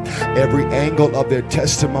desire. Every angle of their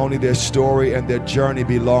testimony, their story, and their journey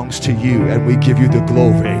belongs to you, and we give you the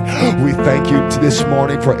glory. We thank you this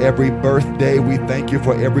morning for every birthday. We thank you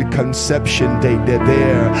for every conception date, that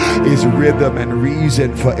there is rhythm and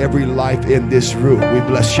reason for every life in this room. We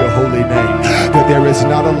bless your holy name. That there is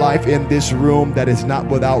not a life in this room that is not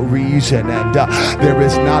without reason, and there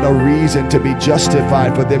is not a reason to be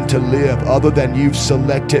justified for them to live other than you've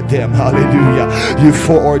selected them. Hallelujah. You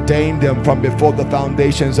foreordained them from before the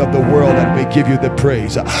foundations of the world, and we give you the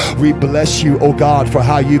praise. We bless you, oh God, for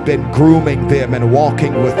how you've been grooming them and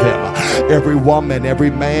walking with them. Every woman, every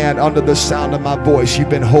man under the sound of my voice, you've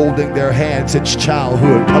been holding their hand since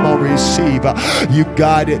childhood. Come on, receive. You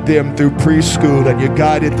guided them through preschool, and you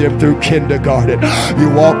guided them through kindergarten. You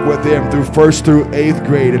walked with them through 1st through 8th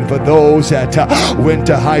grade, and for those that went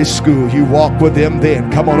to high school, you walked with them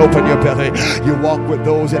then. Come on, open your belly. You walked with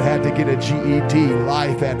those that had to get a GED.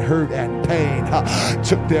 Life and hurt and pain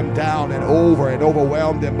took them down and over and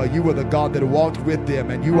overwhelmed them, but you were the God that walked with them,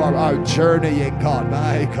 and you are our journeying God.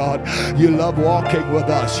 My God, you love walking with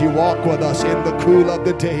us. You walk with us in the cool of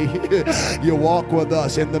the day. You walk with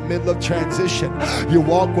us in the middle of transition. You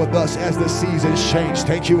walk with us as the seasons change.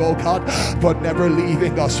 Thank you, oh God, for never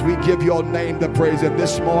leaving us. We give your name the praise. And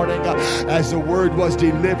this morning, as the word was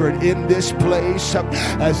delivered in this place,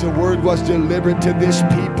 as the word was delivered to this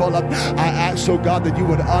people, I ask, oh God, that you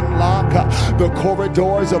would unlock the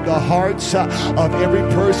corridors of the hearts of every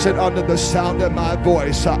person under the sound of my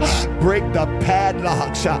voice. Break the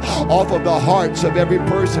padlocks off of the hearts of every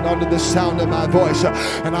person under the sound of my voice.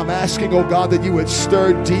 And I'm asking, oh God, that you would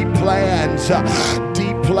stir deep plans,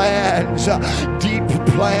 deep plans, deep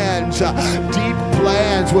plans, deep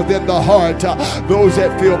plans within the heart. Those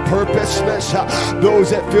that feel purposeless,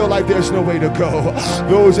 those that feel like there's no way to go,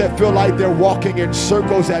 those that feel like they're walking in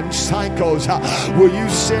circles and cycles. Will you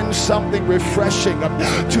send something refreshing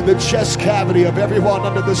to the chest cavity of everyone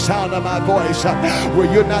under the sound of my voice,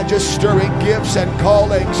 where you're not just stirring gifts and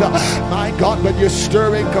callings, my God, but you're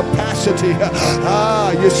stirring capacity.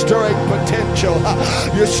 You're stirring potential.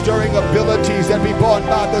 You're stirring abilities that be born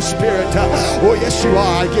by the Spirit. Oh yes, you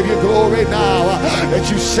are. I give you glory now that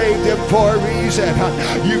you saved them for a reason.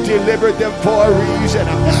 You delivered them for a reason.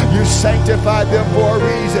 You sanctified them for a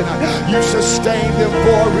reason. You sustained them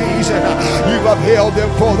for a reason. You've upheld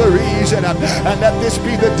them for the reason. And let this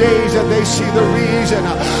be the days that they see the reason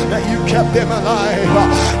that you kept them alive.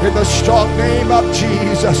 In the strong name of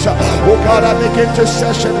Jesus. Oh God, I make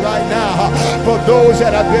intercession right now for those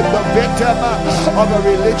that have been the victim of a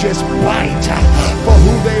religious bite, for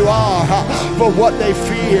who they are, for what they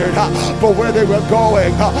feared, for where they were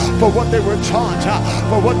going, for what they were taught,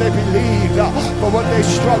 for what they believed, for what they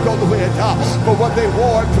struggled with, for what they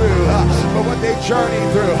warred through, for what they journeyed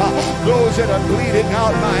through. Those that are bleeding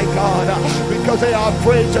out, my God, because they are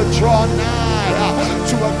afraid to draw nigh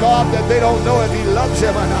to a God that they don't know if he loves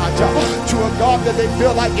them or not, to a God that they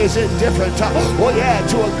feel like is indifferent, oh yeah,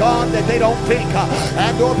 to a God that they don't think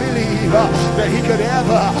and or believe that he could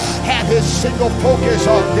ever have his single focus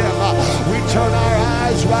on them. We turn our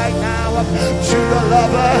eyes right now to the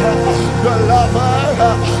lover, the lover,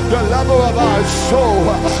 the lover of our soul.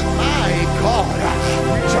 My God,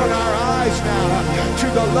 we turn our eyes now to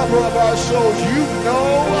the lover of our souls. You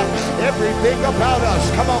know everything about us.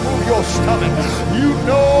 Come on, move your stomach. You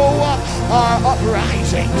know our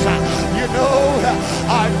uprisings. You know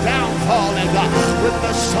our downfalling. When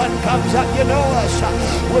the sun comes up, you know us.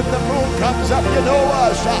 When the moon comes up, you know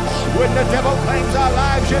us. When the devil claims our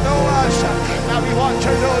lives, you know us. Now we want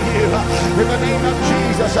to know you in the name of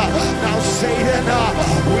Jesus. Now Satan,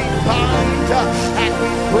 we bind and we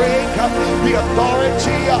break the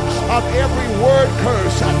authority of every word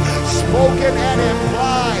curse spoken and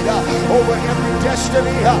implied over every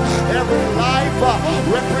destiny, every life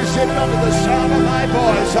represented under the sound of my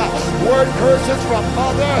voice. Word curses from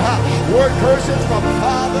mother, word curses from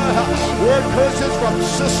father, word curses from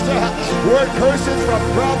sister, word curses from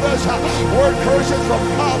brothers, word curses from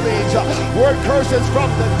colleagues, word curses from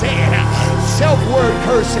the dead, self-word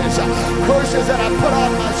curses, curses that I put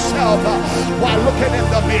on myself while looking in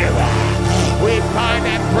the mirror. We bind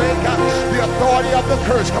and break the authority of the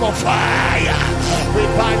curse. Come on, fire. We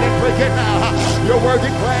bind and break it now. Your word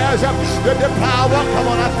declares that the power, come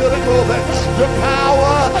on, I feel it moving. The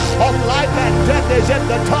power of life and death is in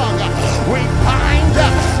the tongue. We bind the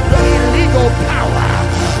illegal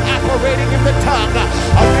power operating in the tongue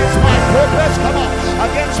against my purpose, come on,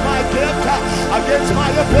 against my gift, against my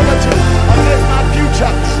ability, against my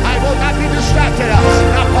future. I will not be distracted.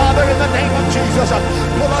 Now, Father, in the name of Jesus,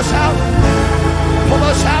 pull us out. Pull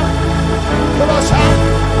us out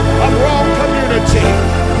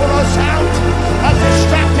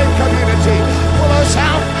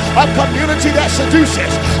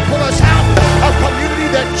seduces. Pull us out of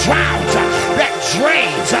community that drowns, that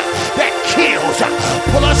drains, that kills.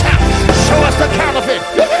 Pull us out. Show us the counterfeit.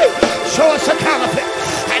 Show us the counterfeit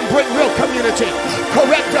and bring real community.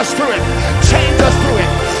 Correct us through it. Change us through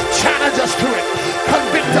it. Challenge us through it.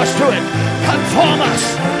 Convict us through it. Conform us.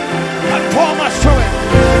 Conform us to it.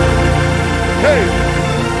 Hey.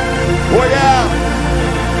 Oh yeah.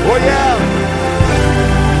 Oh yeah.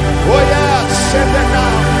 Oh yeah. Send it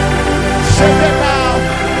now. Send it now.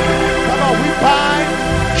 Come on, we bind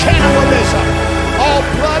cannibalism. All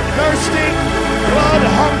blood-thirsty,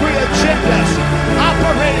 blood-hungry agendas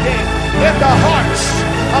operating in the hearts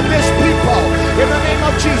of this people. In the name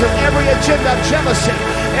of Jesus, every agenda of jealousy,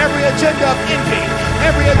 every agenda of envy,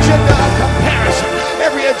 every agenda of comparison,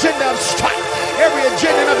 every agenda of strife, every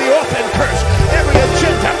agenda of the orphan curse, every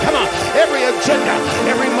agenda, come on, every agenda,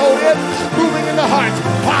 every motive moving in the heart,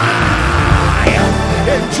 fire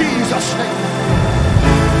in Jesus' name.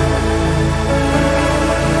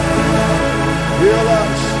 Heal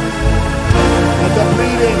us. Let the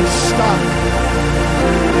bleeding stop.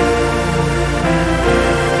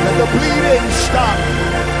 Let the bleeding stop.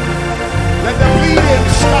 Let the bleeding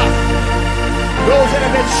stop. Those that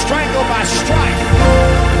have been strangled by strife,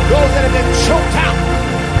 those that have been choked out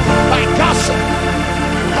by gossip,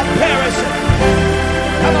 comparison.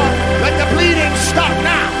 Come on, let the bleeding stop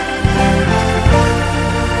now.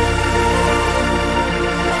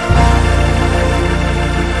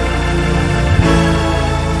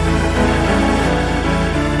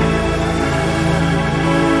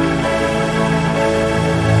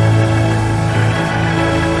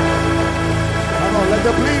 Let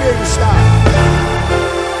the bleeding stop.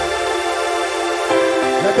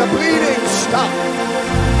 Let the bleeding stop.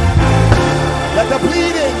 Let the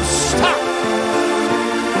bleeding stop.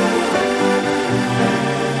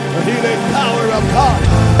 The healing power of God.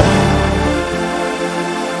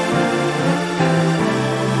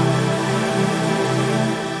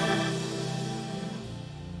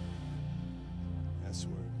 That's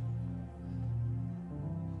word.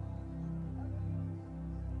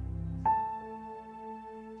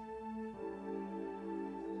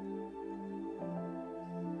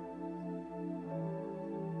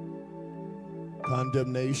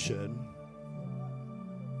 Condemnation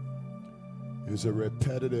is a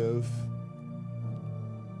repetitive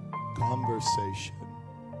conversation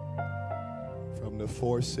from the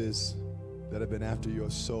forces that have been after your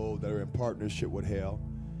soul, that are in partnership with hell,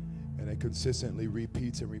 and it consistently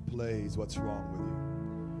repeats and replays what's wrong with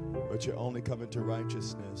you. But you're only coming to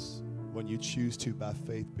righteousness when you choose to, by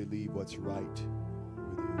faith, believe what's right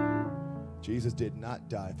with you. Jesus did not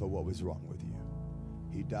die for what was wrong with you.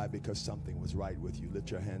 He died because something was right with you.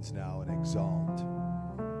 Lift your hands now and exalt.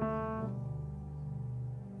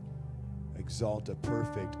 Exalt a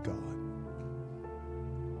perfect God.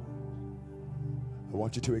 I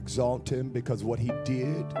want you to exalt him because what he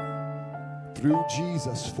did through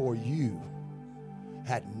Jesus for you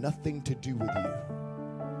had nothing to do with you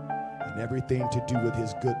and everything to do with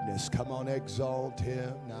his goodness. Come on, exalt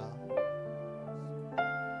him now.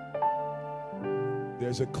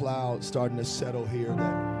 There's a cloud starting to settle here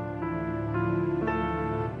that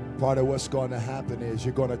part of what's going to happen is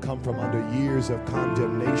you're going to come from under years of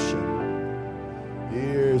condemnation.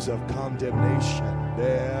 Years of condemnation.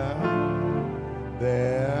 There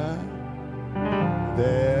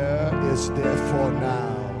is therefore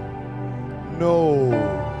now no.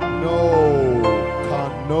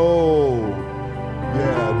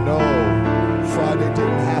 Friday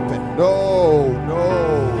didn't happen. No.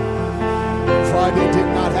 Friday did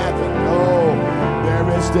not happen. No. There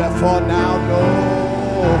is therefore now no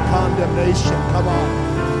condemnation. Come on.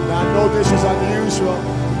 Now I know this is unusual,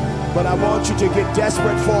 but I want you to get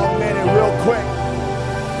desperate for a minute real quick.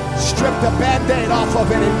 Strip the band-aid off of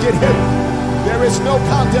it and get hit. There is no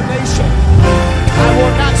condemnation. I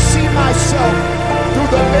will not see myself through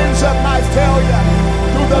the lens of my failure,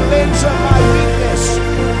 through the lens of my weakness,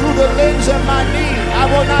 through the lens of my need. I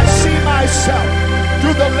will not see myself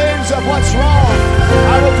through the lens of what's wrong.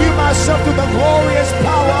 I will view myself through the glorious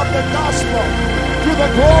power of the gospel. Through the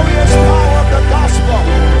glorious power of the gospel.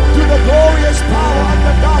 Through the glorious power of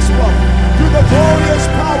the gospel. Through the glorious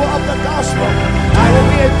power of the gospel. I will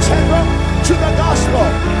be integral to the gospel.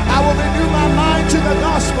 I will renew my mind to the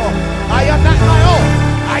gospel. I am not my own.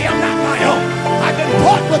 I am not my own. I've been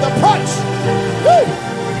bought with a price. Woo!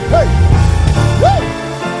 Hey! Woo!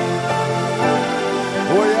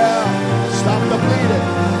 Oh yeah. Stop the bleeding.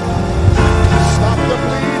 Stop the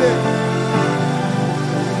bleeding.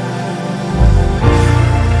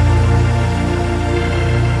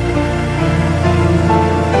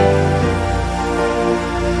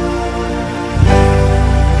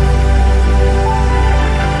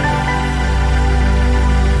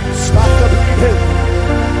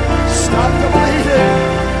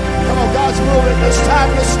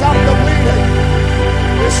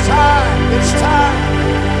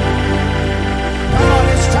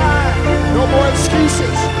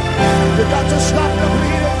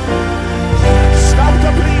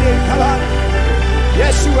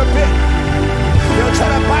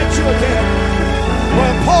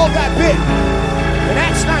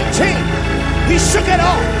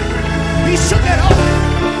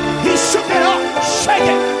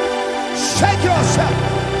 yourself.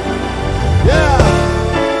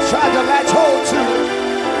 Yeah. Try to latch hold to it.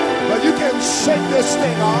 But you can shake this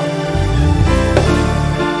thing off.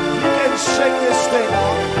 You can shake this thing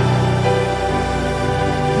off.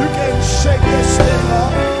 You can shake this thing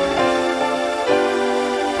off.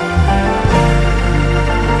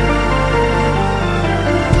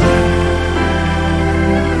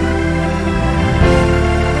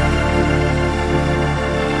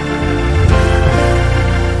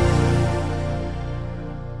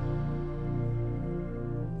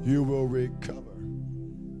 You will recover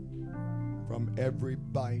from every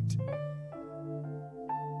bite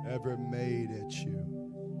ever made at you.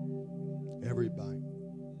 Every bite.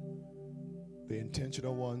 The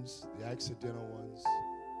intentional ones, the accidental ones,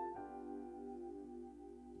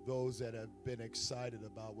 those that have been excited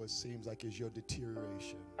about what seems like is your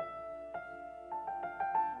deterioration.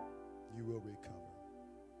 You will recover.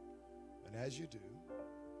 And as you do,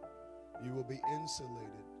 you will be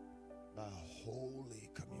insulated by a holy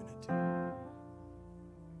community.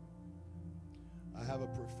 I have a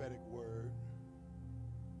prophetic word.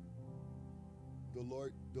 The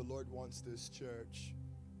Lord wants this church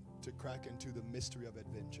to crack into the mystery of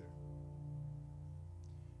adventure.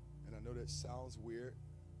 And I know that sounds weird,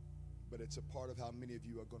 but it's a part of how many of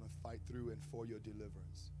you are going to fight through and for your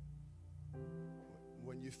deliverance.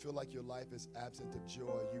 When you feel like your life is absent of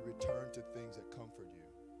joy, you return to things that comfort you.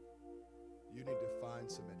 You need to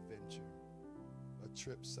find some adventure, a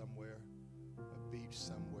trip somewhere, a beach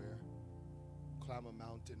somewhere, climb a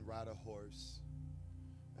mountain, ride a horse.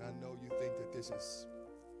 And I know you think that this is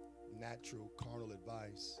natural, carnal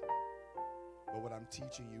advice, but what I'm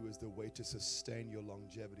teaching you is the way to sustain your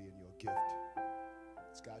longevity and your gift.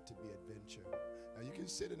 It's got to be adventure. Now you can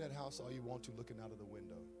sit in that house all you want to, looking out of the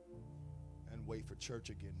window, and wait for church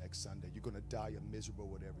again next Sunday. You're going to die a miserable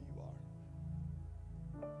whatever you are.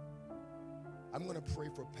 I'm going to pray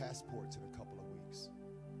for passports in a couple of weeks,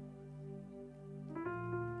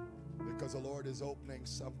 because the Lord is opening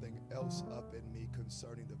something else up in me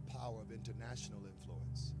concerning the power of international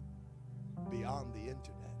influence beyond the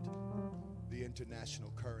internet, the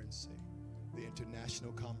international currency, the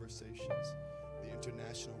international conversations, the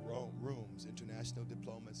international rooms, international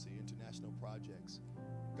diplomacy, international projects.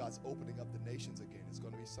 God's opening up the nations again. It's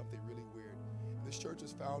going to be something really weird. This church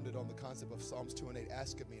is founded on the concept of Psalms 2 and 8.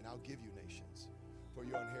 Ask of me and I'll give you nations for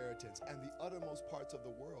your inheritance, and the uttermost parts of the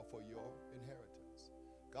world for your inheritance.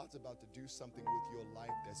 God's about to do something with your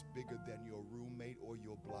life that's bigger than your roommate or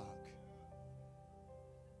your block.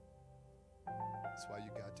 That's why you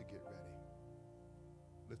got to get ready.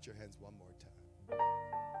 Lift your hands one more time.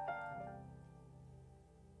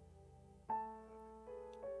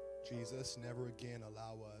 Jesus, never again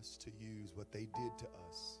allow us to use what they did to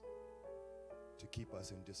us to keep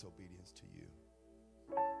us in disobedience to you.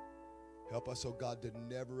 Help us, oh God, to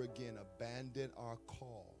never again abandon our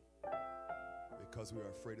call because we are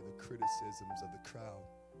afraid of the criticisms of the crowd.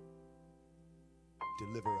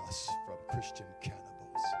 Deliver us from Christian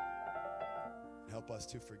cannibals. Help us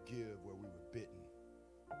to forgive where we were bitten,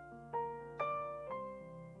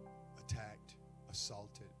 attacked,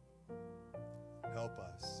 assaulted. Help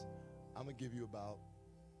us. I'm going to give you about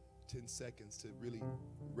 10 seconds to really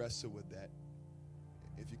wrestle with that.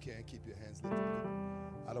 If you can, keep your hands lifted.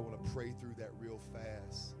 I don't want to pray through that real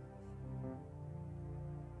fast.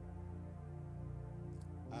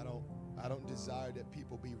 I don't desire that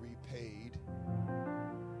people be repaid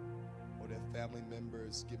or that family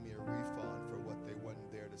members give me a refund for what they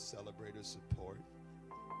wasn't there to celebrate or support.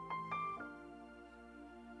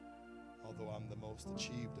 Although I'm the most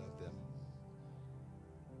achieved of them.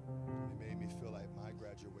 It made me feel like my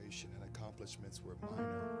graduation and accomplishments were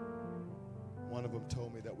minor. One of them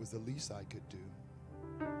told me that was the least I could do.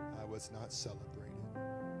 I was not celebrated.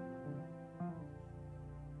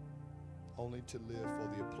 Only to live for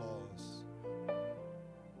the applause.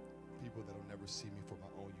 People that will never see me for my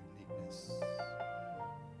own uniqueness.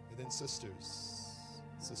 And then sister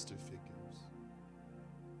figures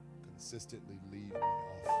consistently leave me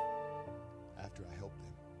off after I help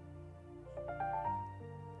them.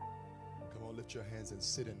 Come on, lift your hands and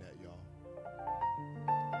sit in that, y'all.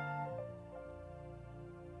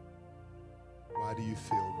 Why do you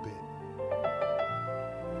feel bitten?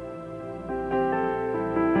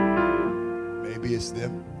 Maybe it's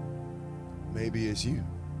them, maybe it's you,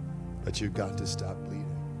 but you've got to stop bleeding.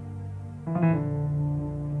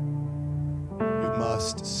 You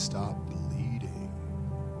must stop bleeding.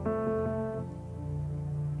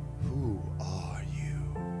 Who are you?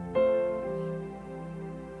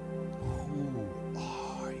 Who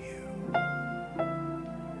are you?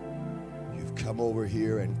 You've come over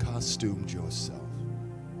here and costumed yourself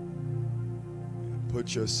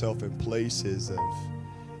put yourself in places of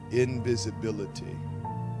invisibility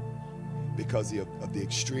because of the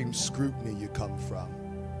extreme scrutiny you come from.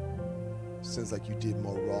 Seems like you did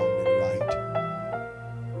more wrong than right.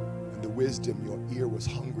 And the wisdom your ear was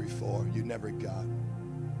hungry for, you never got.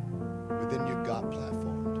 But then you got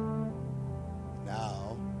platformed.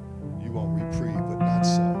 Now, you want reprieve, but not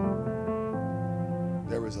so.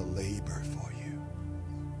 There is a labor for you.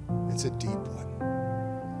 It's a deep one.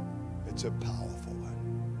 It's a powerful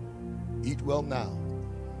one. Eat well now,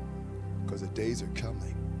 because the days are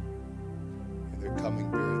coming. And they're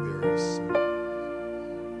coming very, very soon.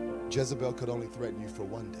 Jezebel could only threaten you for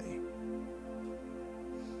one day.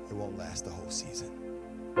 It won't last the whole season.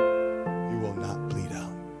 You will not bleed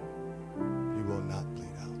out. You will not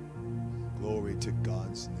bleed out. Glory to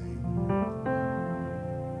God's name.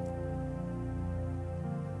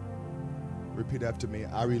 Repeat after me.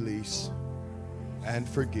 I release and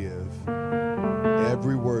forgive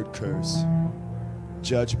every word curse,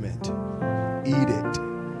 judgment, edict,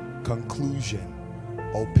 conclusion,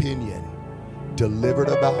 opinion, delivered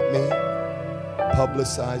about me,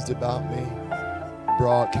 publicized about me,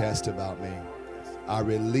 broadcast about me. I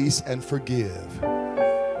release and forgive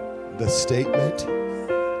the statement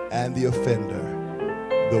and the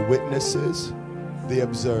offender, the witnesses, the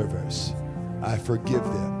observers. I forgive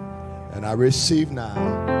them. And I receive now,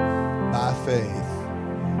 by faith,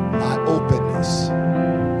 my openness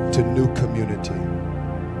to new community,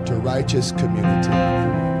 to righteous community,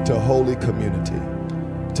 to holy community,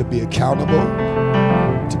 to be accountable,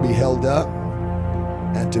 to be held up,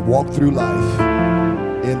 and to walk through life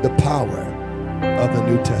in the power of the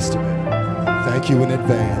New Testament. Thank you in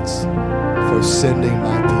advance for sending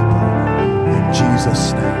my people in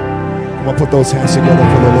Jesus' name. Come on, put those hands together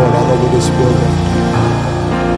for the Lord all over this building.